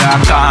 Oh yeah,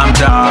 calm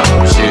down.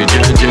 She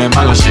jeje,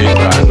 malo she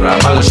gra,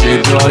 malo she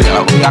bio. Oh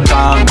yeah,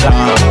 calm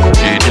down.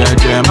 She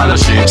jeje, malo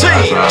she gra,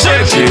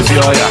 malo she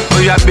bio.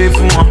 Oh yeah, pay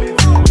for one.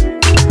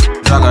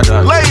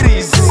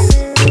 Ladies,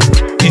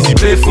 easy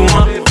pay for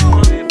one.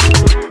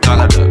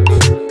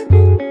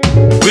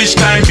 Which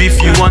kind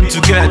beef you want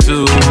to get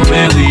to,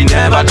 where we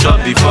never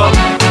chop before?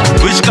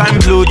 Which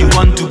kind blow you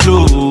want to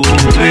blow,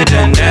 where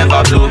they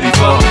never blow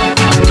before?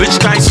 Which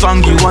kind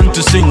song you want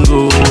to sing,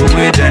 oh,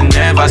 where they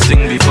never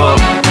sing before?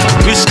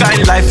 Which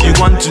kind life you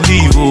want to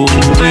live, oh,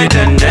 where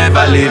they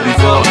never live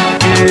before?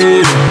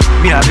 Yeah,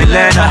 me I be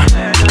learner,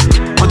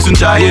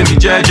 Motunjaye mi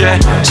jeje,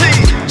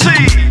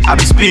 I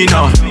be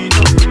spinner,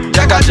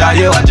 Jaga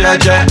jaye wa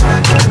jeje.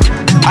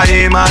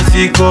 Ayé máa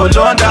sì kó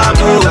ló ń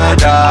dààmú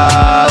ẹ̀dá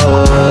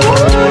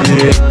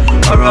òye.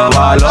 Ọ̀rọ̀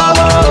wa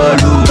lọ́wọ́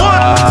Olúwa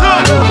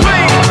ló wà.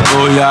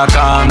 Bóyá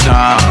calm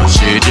down,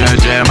 ṣe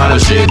jẹ́jẹ́, má lọ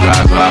ṣe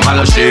gbàgbà, má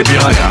lọ ṣe bí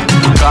ọ̀yà.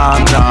 Calm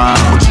down,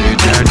 ṣe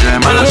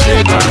jẹ́jẹ́, má lọ ṣe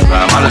gbàgbà,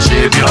 má lọ ṣe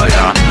bí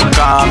ọ̀yà.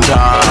 Calm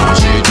down,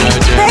 ṣe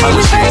jẹ́jẹ́, má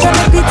lọ ṣe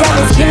gbàgbà.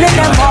 It's killing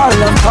them all,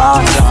 of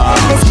course.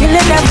 It's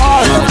killing them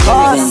all, of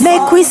course.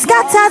 Make we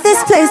scatter this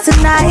place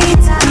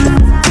tonight.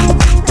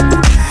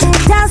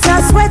 Dance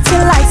and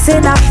sweating like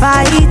in a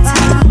fight.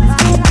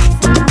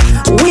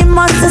 We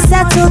must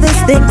settle this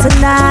thing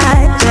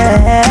tonight.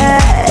 Yeah.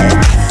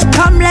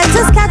 Come, let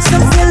us catch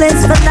some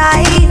feelings for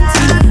night.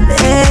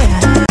 Yeah.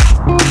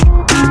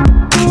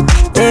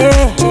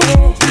 Yeah.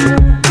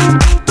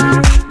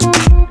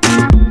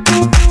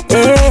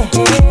 Yeah.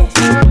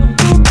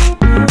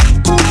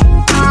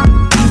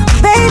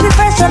 Baby,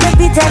 fresh on the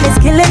beat and it's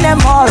killing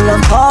them all,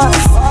 of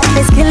course.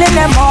 It's killing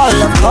them all,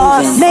 of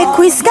course. Make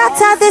we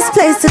scatter this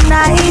place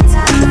tonight.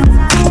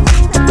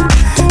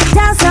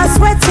 Dance and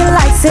sweating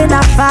like in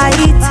a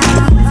fight.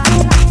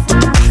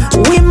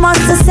 We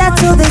must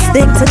settle this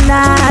thing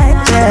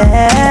tonight.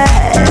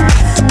 Yeah.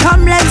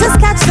 Come, let us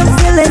catch some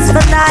feelings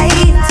for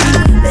night.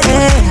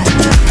 Yeah.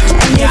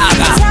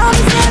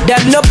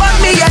 Them no bought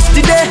me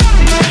yesterday.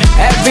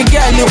 Every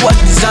girl you was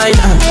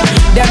designer.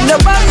 Them no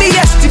bought me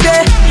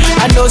yesterday.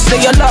 I know say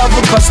your love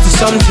will cost you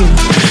something.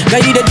 Now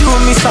you dey do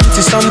me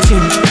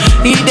something.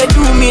 You dey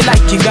do me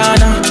like you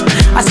gonna.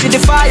 I see the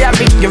fire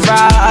in your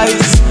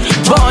eyes,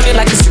 burning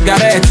like a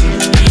cigarette.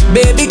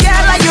 Baby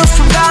girl, are you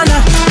from Ghana?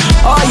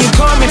 Or you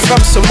coming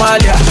from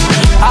Somalia?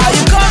 Are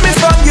you coming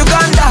from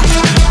Uganda?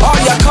 Or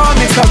you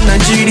coming from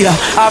Nigeria?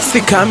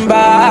 African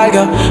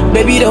bagger.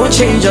 Baby, don't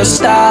change your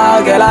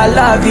style, girl. I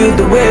love you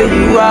the way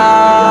you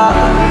are,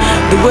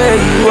 the way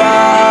you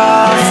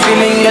are.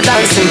 Feeling your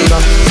dancing,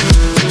 girl.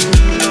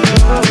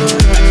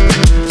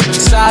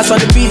 Stars on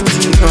the beat,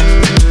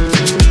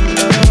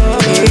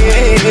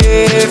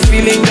 yeah,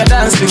 feeling your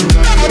dancing.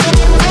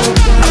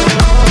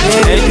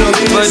 Ain't no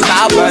people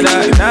stop by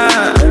that,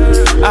 nah.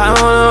 I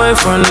don't wanna wait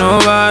for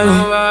nobody.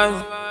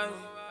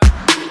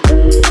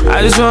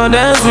 I just wanna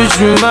dance with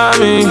you,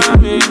 mommy.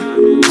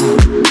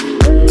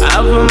 I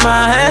put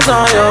my hands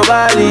on your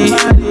body.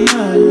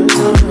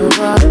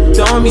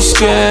 Don't be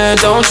scared,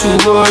 don't you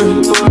worry.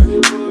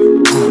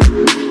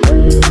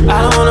 I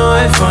don't wanna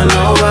wait for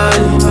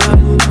nobody.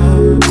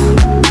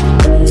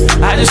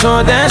 I just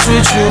wanna dance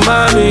with you,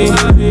 mommy.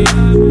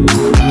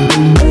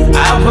 I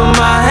put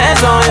my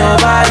hands on your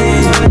body.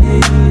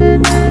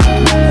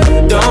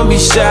 Don't be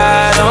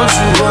shy, don't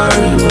you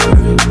worry.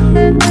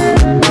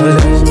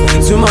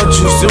 Too much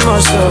juice, too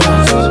much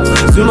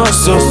sauce. Too much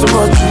sauce, too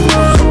much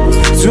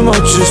juice. Too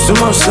much juice, too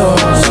much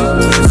sauce.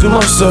 Too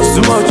much sauce,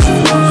 too much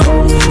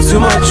juice. Too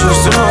much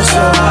juice, too much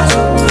sauce.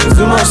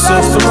 Too much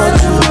sauce, too much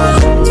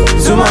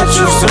juice. Too much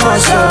juice, too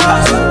much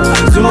sauce.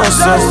 Too much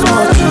sauce, too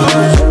much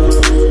juice.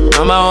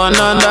 I'm a one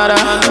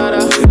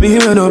another. Me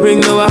here no bring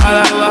no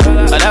wahala.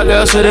 Other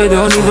girls so they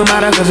don't even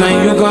matter. Cause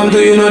when you come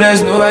through, you know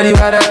there's nobody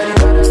better.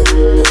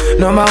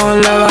 number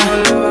one lover.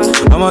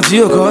 I'm on to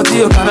your call, to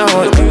your kind of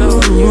what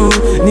you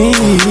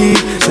need.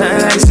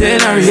 Something like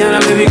saying Rihanna,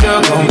 baby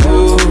girl, come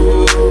through.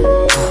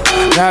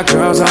 Got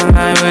girls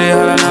online with it,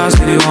 holla now,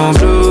 city won't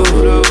blue.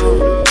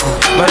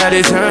 But I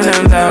did turn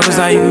them down, cause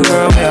now you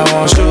girl, me I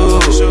want you.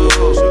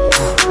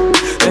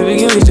 Baby,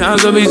 give me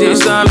chance, don't be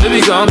this time,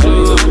 baby, come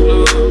through.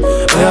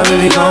 Oh yeah,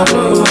 baby, come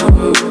through.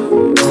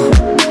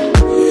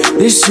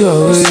 This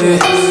your way,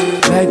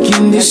 like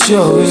in this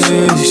your way,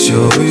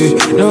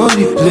 no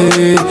be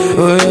play.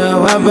 Oh yeah,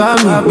 why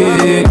about me,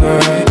 big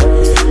girl?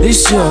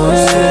 This your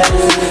way,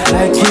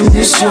 like in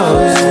this your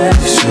way,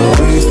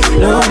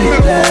 no be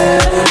play.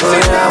 Oh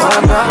yeah, why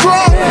about me?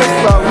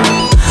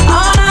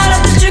 All night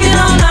I've been drinking,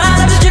 all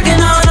night I've been drinking,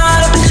 all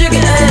night I've been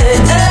drinking,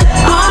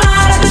 all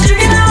night I've been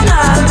drinking, all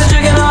night I've been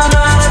drinking, all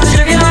night I've been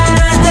drinking,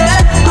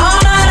 all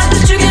night I've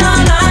been drinking,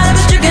 all night I've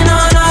been drinking,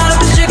 all night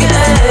I've been drinking,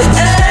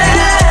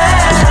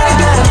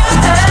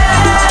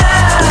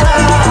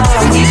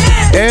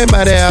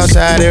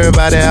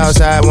 Everybody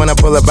outside when I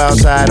pull up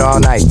outside all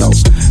night though.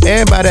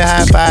 Everybody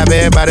high five,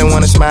 everybody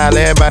wanna smile,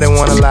 everybody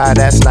wanna lie,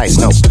 that's nice,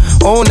 no.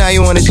 Oh, now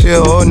you wanna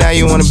chill, oh, now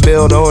you wanna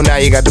build, oh, now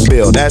you got the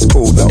bill, that's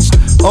cool though.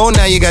 Oh,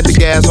 now you got the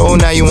gas, oh,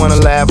 now you wanna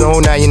laugh, oh,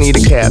 now you need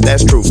a cab,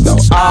 that's true though.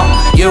 All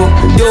you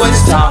do is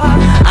talk,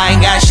 I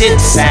ain't got shit to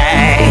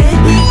say.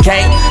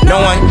 Can't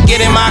no one get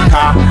in my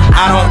car,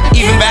 I don't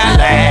even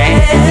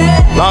valet.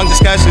 Long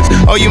discussions,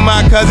 oh, you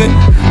my cousin?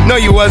 No,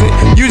 you wasn't,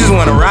 you just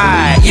wanna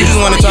ride. You just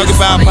wanna talk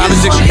about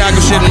politics, Chicago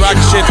shit, and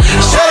rocket shit.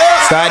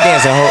 Start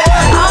dancing, ho.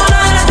 all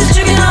night I've been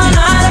drinking, all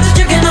night I've been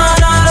drinking, all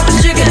night I've been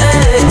drinking,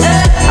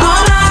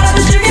 all night I've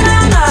been drinking,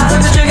 all night I've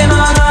been drinking,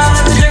 all night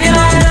I've been drinking,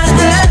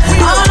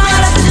 all night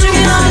I've been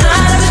drinking, all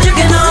night I've been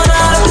drinking, all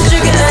night I've been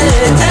drinking,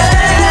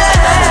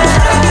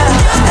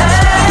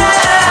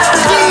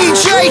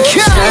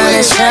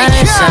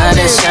 DJ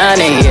Khaled,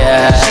 shining,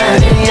 yeah.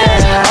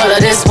 All of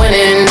this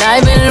winning,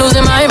 I've been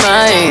losing my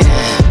mind.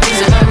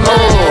 Oh,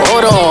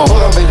 hold on,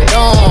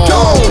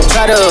 don't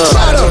try to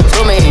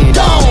slow me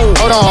down.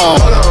 Hold on,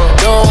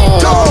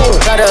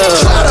 don't try to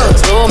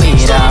slow me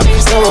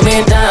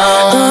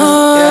down.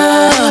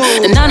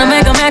 And now to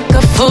make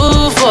a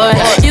fool for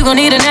it. You gon'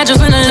 need a natural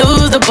when to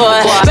lose the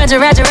boy.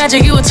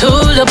 Ratchet, you a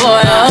tool, the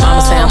boy.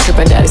 Mama say I'm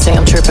trippin', daddy say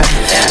I'm trippin'.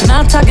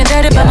 Mouth talking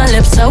dirty, but my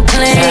lips so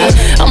clean.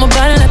 I'm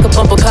about it like a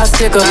bumper car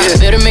sticker.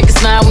 Better make it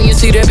smile when you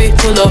see that bitch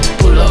pull up.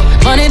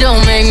 Money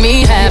don't make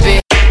me happy.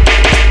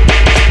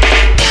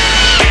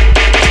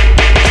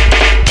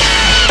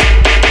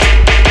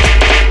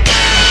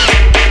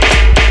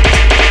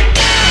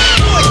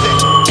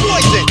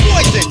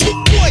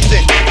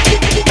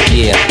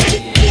 Yeah.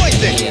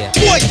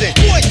 Poison.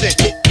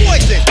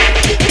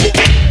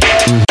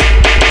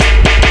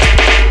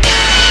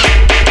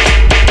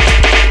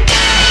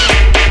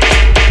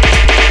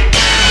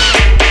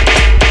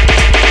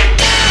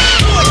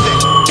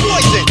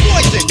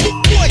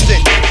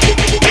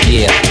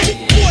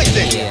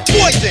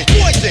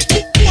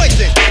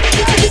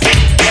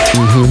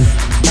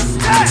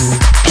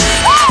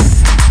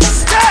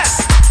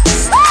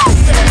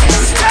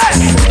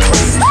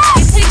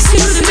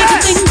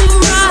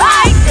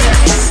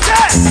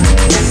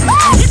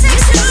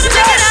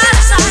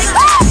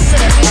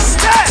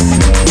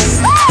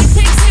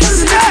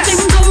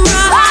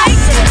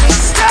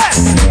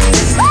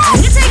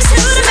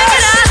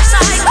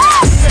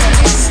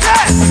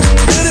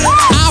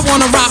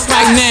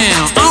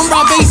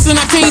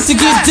 To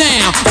get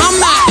down, I'm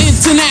not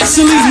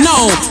internationally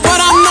known,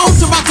 but I'm known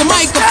to rock the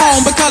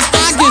microphone because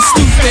I get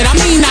stupid, I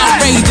mean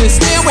outrageous.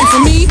 Stay away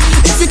from me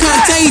if you're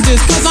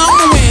contagious, cause I'm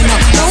the winner,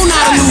 no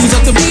not a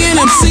loser. To be an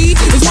MC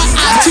is what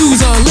I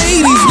choose.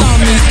 Ladies love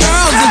me,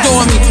 girls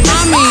adore me,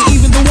 I mean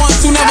even the ones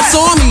who never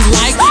saw me,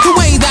 like the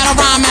way that I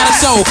rhyme at a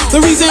show. The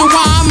reason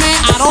why, man,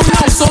 I don't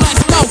know, so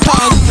let's go,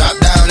 cause drop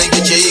down and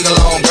get your eagle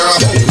on, girl.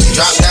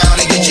 Drop down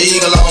and get your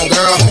eagle on,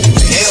 girl.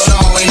 Hell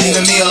no, ain't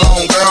leaving me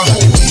alone, girl.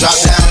 Drop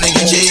down and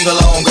get your eagle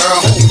on, girl.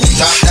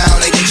 Drop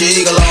down and get your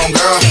eagle on,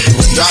 girl.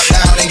 Drop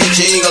down and get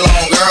your eagle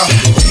on, girl.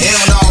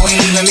 Hell no,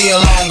 ain't leaving me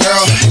alone,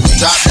 girl.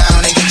 Drop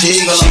down and get your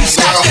eagle on,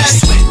 girl.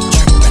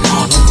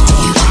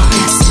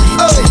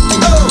 Oh,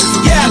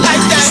 yeah,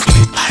 like that.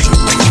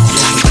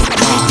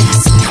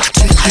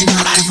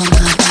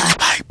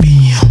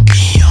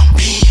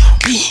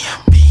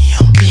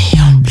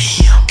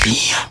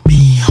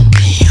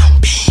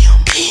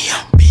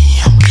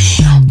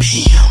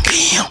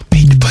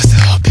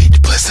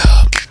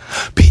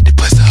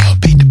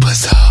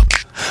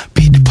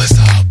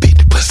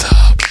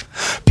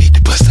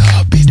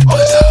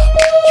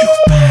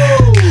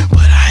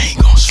 but I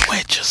ain't gon'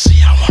 sweat you.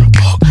 See, I wanna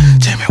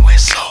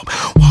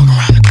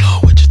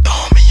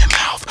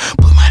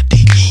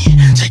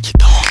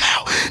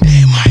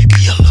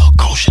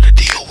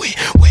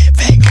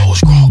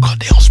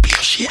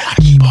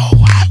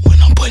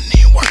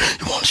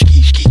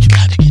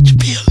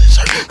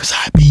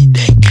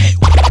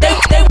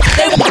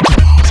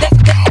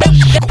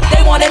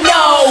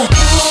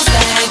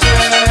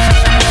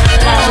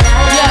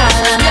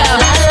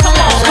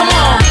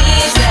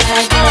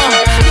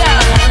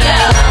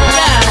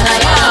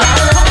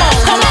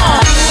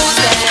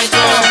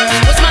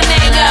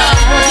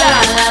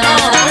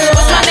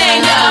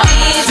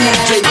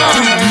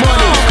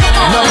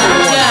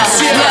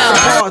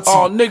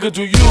nigga,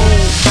 do you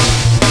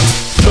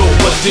know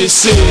what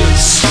this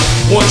is?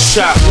 One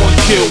shot, one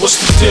kill, what's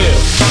the deal?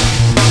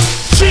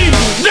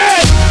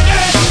 G-Net,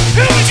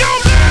 here we go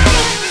now.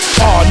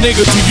 Aw,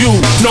 nigga, do you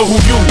know who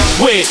you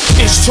with?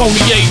 It's Tony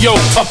Ayo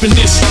up in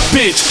this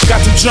bitch. Got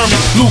them German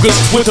Lugers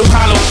with them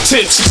hollow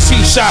tips.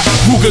 C-shot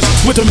Rugers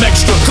with them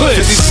extra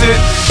clips. 50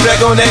 Cent, back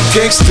on that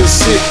gangster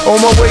shit.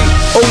 On my way,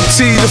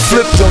 OT to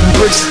flip them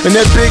bricks. And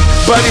that big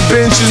body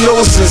bench, you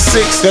know it's a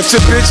 6. Got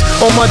your bitch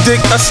on my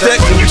dick, I stack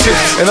them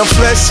chips. And I'm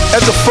flesh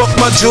as a fuck,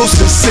 my juice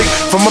is sick.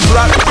 From a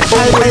block,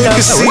 over you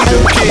can see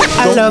the kid.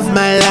 I love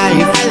my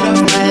life, I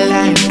love my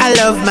life, I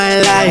love my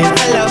life,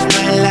 I love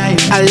my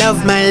life, I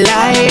love my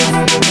life,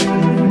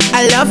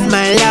 I love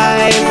my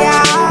life.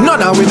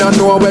 None of we don't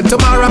know where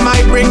tomorrow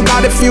might bring,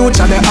 cause the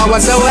future the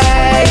hours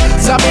away.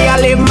 So me I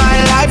live my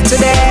life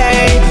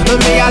today,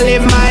 me I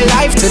live my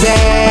life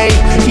today.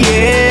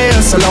 Yeah,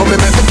 so love me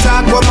make me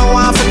talk what I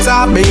want to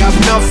talk, me have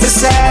enough to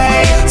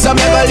say. So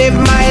me go live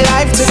my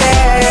life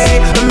today,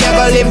 me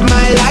go live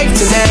my life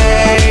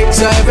today.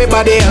 So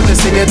everybody else to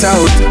sing it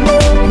out.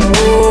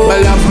 Me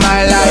love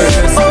my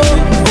life,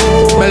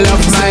 me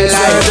love my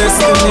life,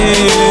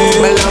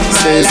 me love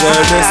my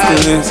life.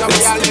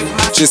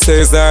 She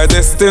says our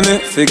destiny,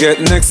 forget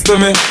next to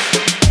me.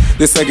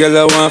 This a girl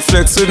I want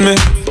flex with me,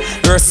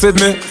 rest with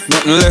me,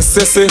 nothing less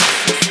sissy.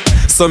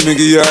 So me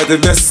give her the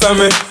best of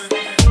me.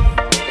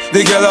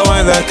 The girl I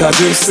want like a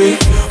gypsy.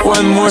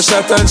 One more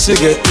shot and she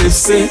get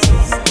tipsy.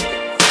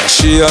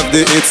 She have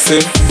the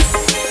itsy,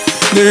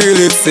 the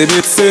real itsy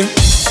bitsy.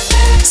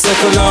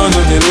 Settle down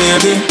on the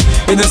lady.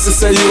 You know she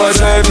say you a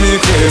drive me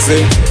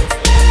crazy.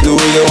 The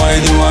way you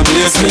whine, you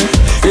amaze me.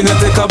 You know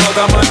take a bag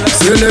of man like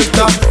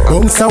Selector,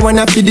 bounce a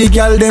wanna feed the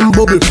girl them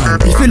bubble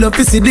pan. If you love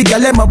to see the girl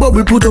them a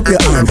bubble, put up your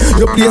hand.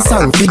 You play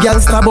song, the girl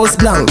star bus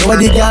blank.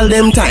 Now the girl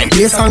them time,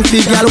 play song,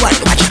 the girl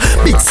white. Watch,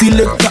 big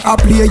selector a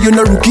play, you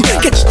no rookie.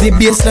 Catch the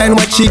baseline,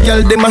 watch the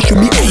girl them a should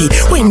be. Hey,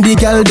 when the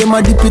girl them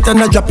a dip it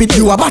and a drop it,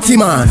 you a batty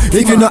man.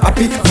 If you not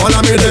happy,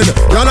 follow me then.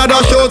 Y'all a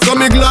dash out, so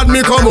me glad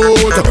me come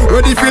out.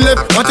 Ready for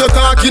left, what you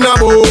talking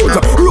about?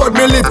 Road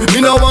me lip,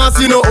 me no want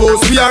see no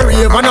host. We a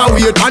rave and a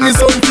wait, and the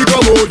sun fi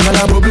come out. Y'all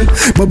a bubble.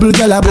 Bubble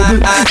gala bubble,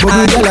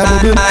 bubble gala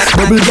bubble,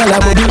 bubble gala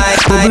bubble,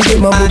 bubble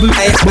dem a bubble,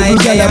 bubble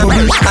gala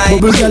bubble,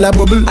 bubble gala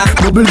bubble,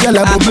 bubble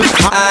gala bubble.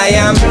 I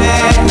am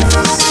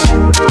blessed,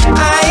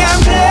 I am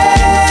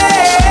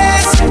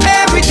blessed.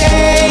 Every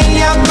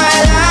day of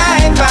my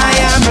life I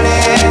am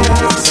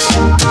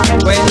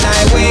blessed. When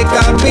I wake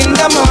up in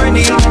the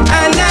morning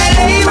and I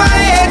lay my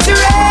head to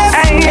rest.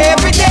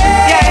 Every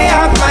day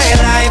of my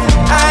life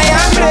I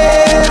am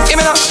blessed. Give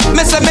me now,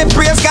 me say me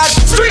praise God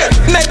straight.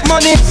 Make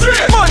money,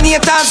 money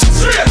haters,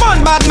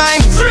 man bad mind.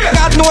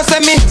 God knows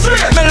me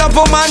love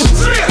woman,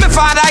 me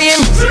father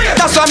him.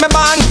 That's why me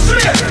born.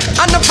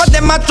 Enough of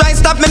them a try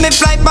stop me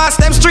fly past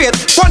them straight.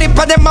 One of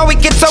them a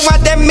wicked, so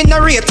of them in a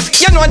rate.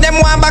 You know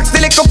them want back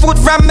still little food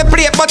from me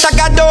plate, but I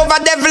got over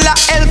devil a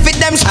hell fit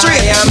them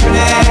straight. I am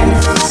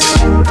blessed,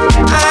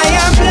 I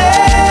am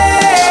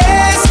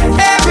blessed.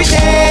 Every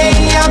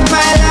day of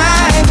my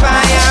life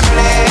I am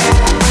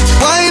blessed.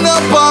 Wind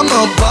up on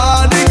my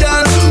body,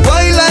 girl.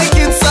 Why like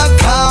it's a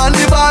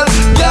carnival?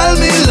 Girl,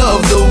 me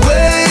love the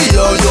way you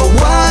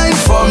wine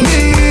for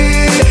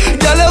me.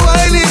 Girl, your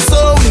wine is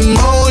so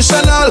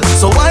emotional.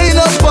 So wind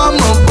up on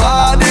my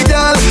body,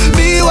 girl.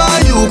 Me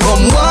while you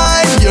come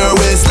wine your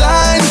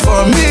waistline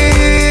for me.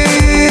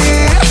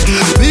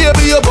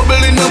 Baby, you're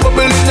bubbling, you're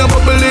bubbling, you're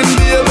bubbling,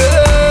 baby.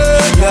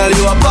 Girl,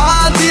 you a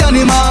party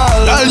animal.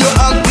 Girl, you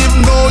active,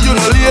 no, you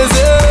no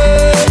lazy.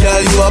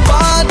 Girl, you a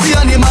party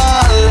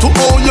animal. To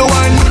own your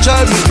wine, you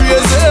drive me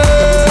crazy.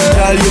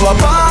 Girl, you a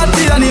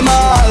party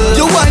animal.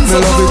 You wine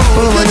so good,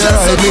 you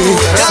just so good.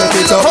 Set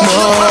it up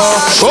more.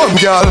 Come,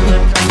 girl.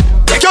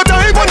 Take your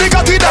time on the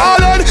cocky,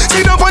 darling.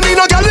 Sit down on the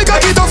no girl, the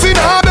cocky tough in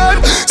her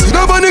bed. Sit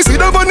down on the, sit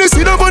down on the,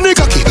 sit down on the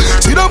cocky.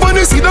 Sit down on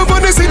the, sit down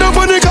on the, sit down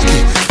on the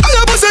cocky. I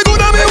never say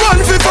good and me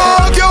want fi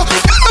fuck you.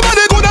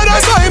 Everybody good and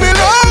that's why me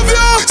love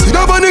you. Sit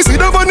down on the, sit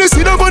down on the,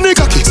 sit down on the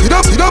cocky. Sit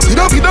down, sit down, sit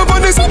down, sit down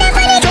on the, sit down on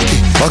the cocky.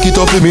 Back it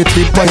up with me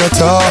tip on your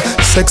tar.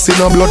 Sexy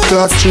no blood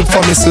clot strip for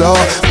me slaw.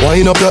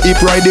 Wind up your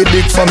hip, ride it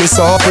dick for me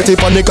saw. Pretty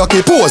pon the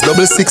cocky pose,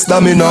 6 da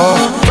me now.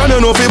 Can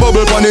you know fi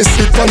bubble pon the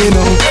sit for me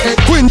now.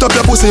 Quint up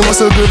your pussy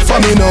muscle grip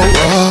for me now.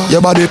 Your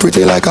body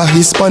pretty like a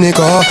Hispanic.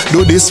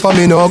 Do this for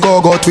me now,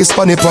 go twist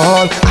pon the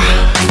pole.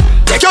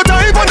 Take your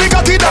time pon the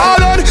cocky,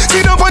 darling.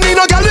 Sit down pon the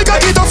no girl, the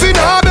cocky tough in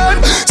her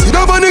bed. Sit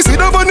down pon the, sit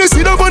down pon the,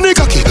 sit down pon the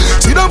cocky.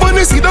 Sit down pon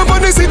the, sit down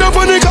pon the, sit down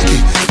pon the cocky.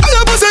 I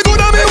never say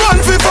good and me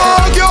want fi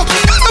fuck you.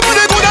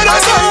 Everybody good and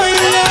that's why.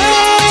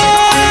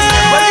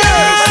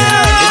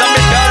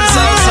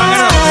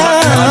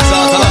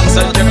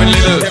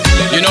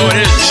 You know what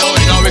it is,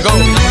 you know we go.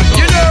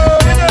 You know.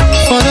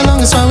 For the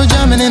longest while we're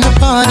jamming in the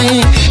party,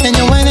 and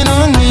you're whining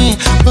on me,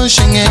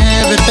 pushing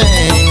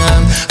everything.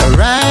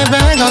 Right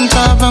back on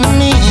top of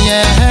me,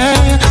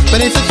 yeah.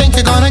 But if you think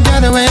you're gonna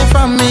get away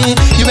from me,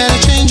 you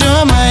better change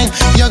your mind.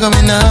 You're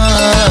going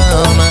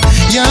home.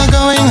 You're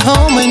going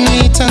home with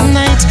me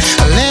tonight.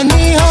 Let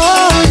me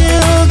hold you,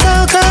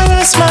 go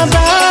caress my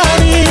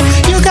body.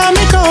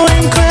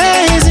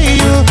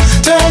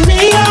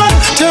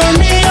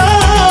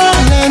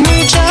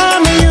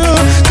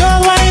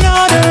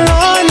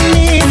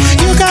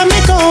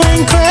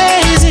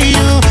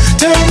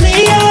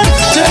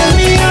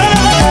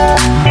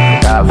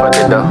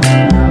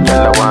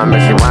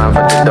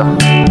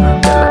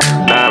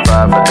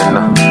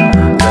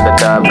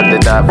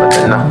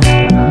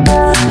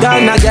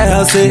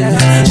 girl say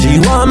she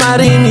want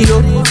marry me, yo.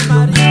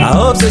 I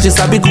hope say she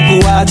sabi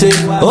kuku wache.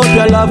 Hope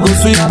your love go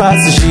sweet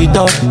past the shit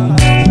up.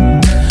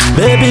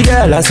 Baby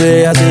girl, I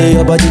say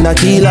your body na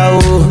killer,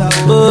 oh.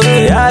 Oh,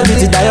 yeah, I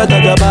beat it diet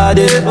of your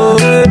body, oh.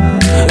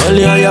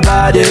 Only on your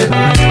body.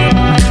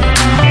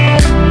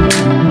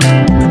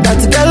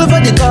 That girl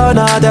for the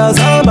corner, there's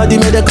somebody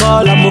made a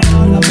call, I'm up.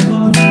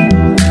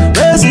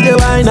 Where see the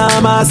wine,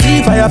 I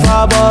see fire for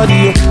her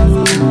body,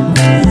 oh.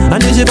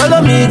 And if she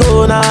follow me,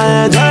 go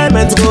now,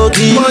 enjoyment go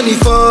keep. Money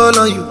fall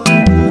on you.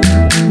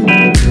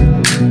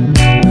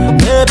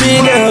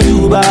 Baby girl,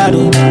 you bad,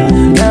 oh.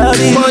 Girl,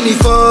 money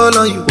fall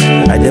on you.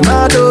 I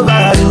demand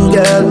over you,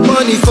 girl.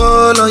 Money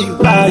fall on you.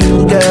 By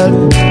you,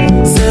 girl.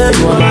 Say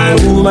you are my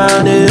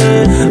woman,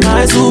 eh?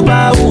 My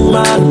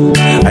superwoman.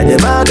 I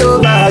demand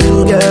over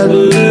you,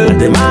 girl. I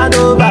demand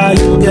over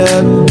you,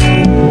 girl.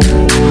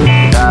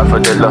 Die for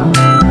the love.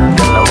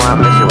 Girl, I want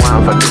me, she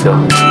want for the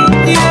dough.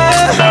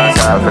 Yeah.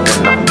 Die for the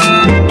love.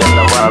 Girl,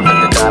 I want for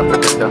the die for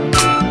the dough.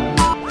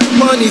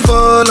 Money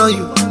fall on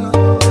you.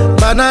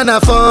 Banana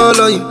fall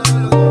on you.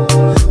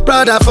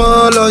 Prada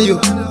fall on you.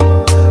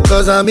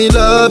 Cause I'm in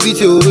love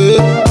with you.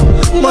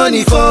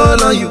 Money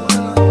fall on you.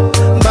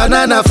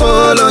 Banana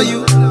fall on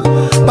you.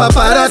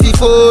 Paparazzi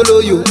follow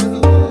you.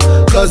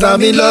 Cause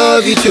I'm in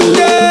love with you.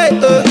 Yeah,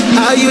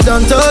 are you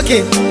done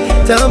talking?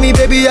 Tell me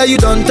baby, are you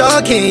done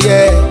talking?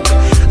 Yeah.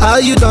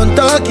 Are you done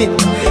talking?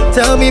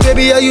 Tell me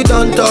baby, are you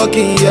done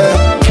talking? Yeah.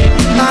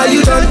 Are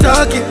you done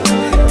talking?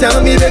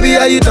 Tell me baby,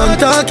 are you done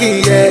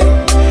talking? Yeah.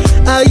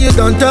 Are you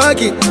done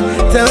talking?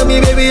 Tell me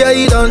baby, are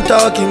you done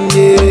talking?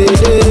 Yeah.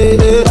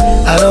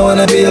 I don't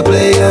wanna be a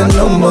player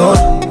no more.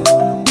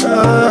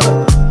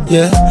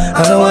 Yeah,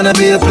 I don't wanna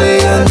be a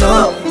player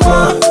no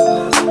more.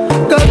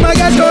 Cause my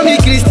guys call me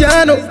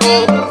Cristiano,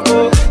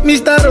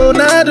 Mr.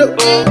 Ronaldo,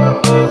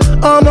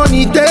 I'm on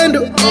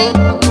Nintendo.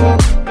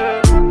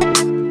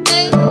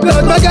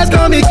 Cause my guys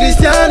call me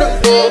Cristiano,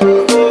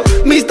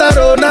 Mr.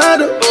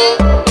 Ronaldo,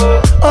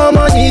 I'm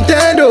on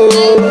Nintendo.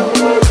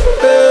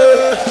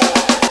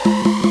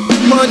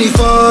 Money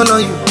fall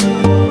on you,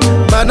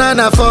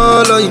 banana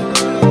fall on you,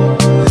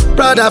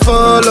 Prada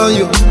fall on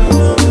you.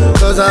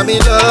 Cause I'm in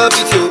love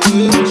with you.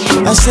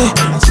 I say,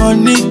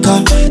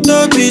 Monica,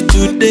 no be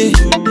today.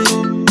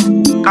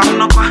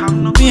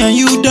 Me and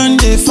you done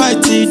the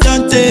fight,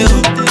 don't tell.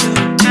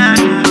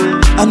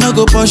 I no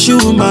go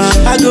pursue man,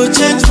 I go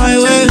change my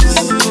ways.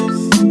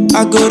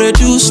 I go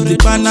reduce the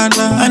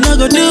banana, I no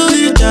go do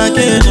it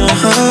again.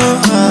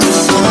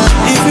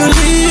 If you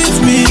leave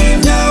me,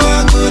 now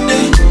I go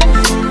there.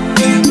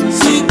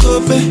 See go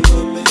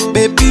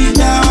baby,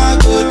 now I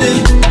go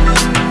there.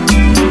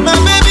 My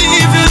baby,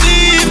 if you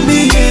leave me,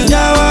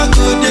 now I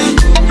go there.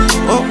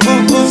 Oh,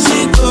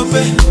 see go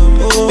baby,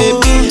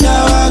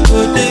 now I go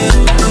there.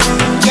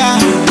 Yeah,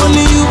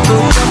 only you go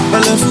drop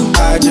a fool,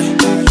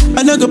 I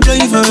no go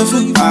play for a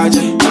fool,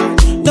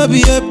 no be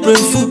April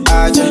fool,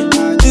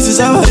 this is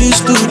how I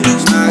used to do.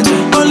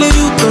 Only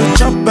you go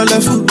drop a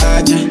fool,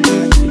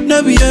 no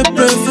be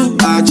April fool,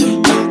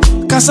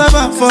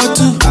 cassava for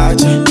two,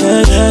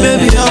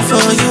 baby all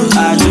for you.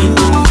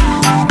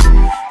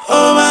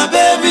 Oh my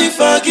baby,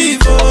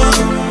 forgive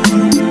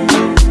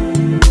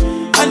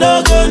I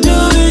no go do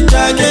it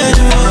again.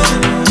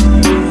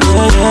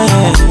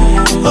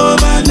 Oh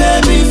my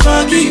baby,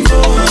 forgive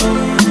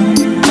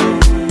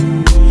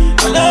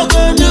I no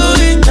go do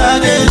it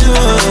again.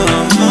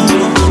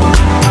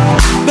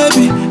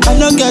 Baby, I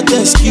no get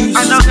excuse.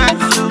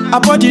 I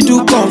body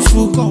do kung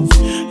fu.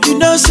 You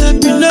know, say me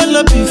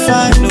no be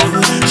fine. No.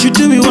 She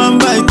do me 1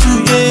 by 2,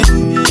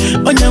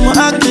 yeah. On your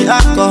acting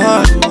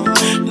alcohol.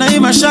 Now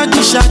you my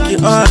shaky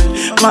all.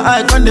 My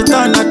eye on the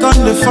turn, I on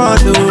the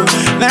follow.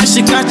 Now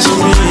she catching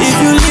me. If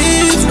you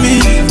leave me,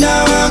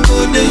 now I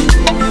go there.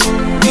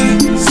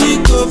 See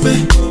go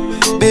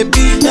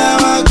baby, now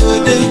I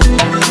go there.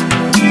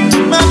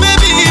 My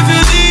baby, if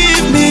you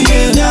leave me,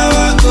 now I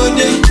go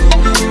there.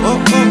 Oh,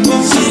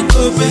 see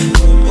go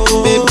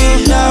baby,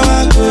 now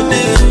I go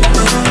there.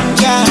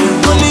 Yeah,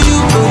 only you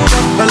go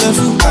drop a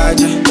fool,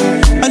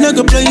 I no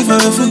go play for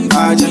a fool,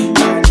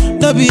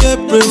 no be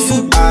April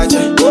fool,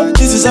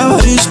 this is how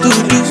I used to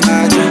do.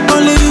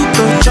 Only you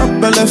go drop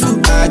a fool,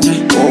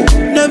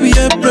 no be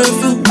April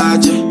fool,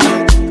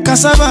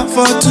 cassava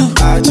for two,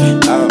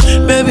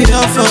 baby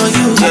all for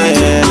you.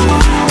 Yeah,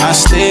 I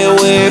stay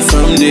away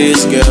from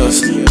these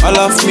girls, all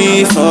of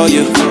me for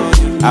you.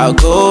 I'll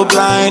go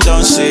blind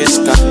on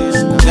sister.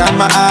 Got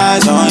my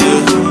eyes on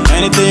you.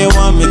 Anything you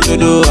want me to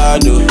do, I'll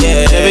do.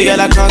 Yeah, baby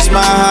girl, I cross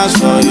my hands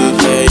for you.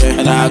 Yeah.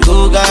 And I'll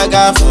go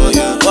gaga for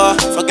you. Oh,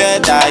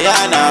 forget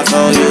Diana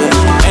for you.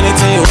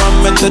 Anything you want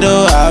me to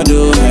do, I'll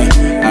do.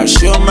 Yeah. I'll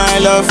show my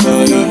love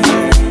for you.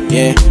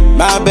 Yeah,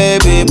 my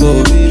baby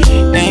boo.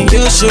 And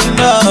you should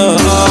know,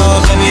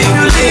 baby, if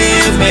you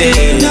leave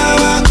me, now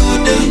I go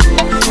there.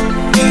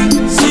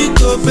 See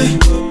go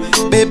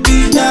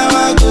baby, now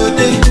I go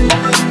there.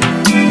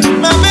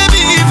 My baby,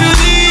 if you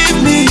leave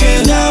me,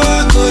 now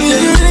I go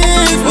there.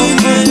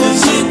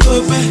 See go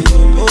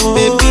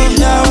baby,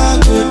 now I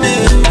go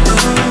there.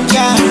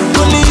 Yeah,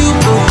 only you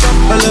go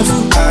drop a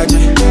fool,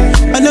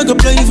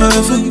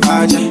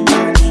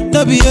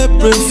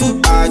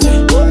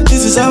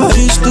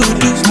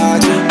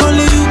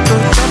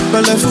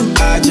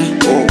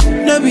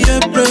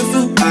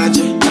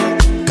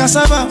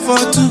 cassava for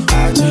two.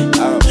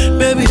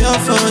 Baby, all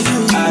for you.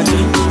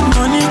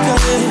 Monica,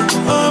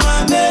 oh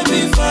my baby,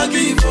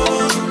 forgive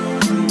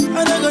oh.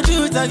 I don't go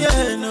do it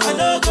again. I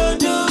don't go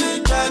do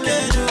it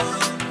again.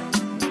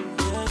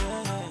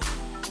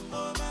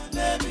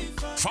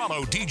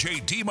 Follow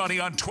DJ D-Money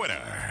on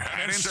Twitter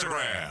and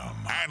Instagram.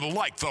 And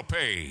like the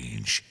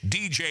page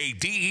DJ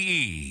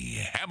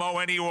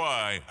DEEMONEY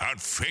on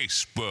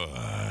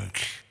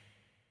Facebook.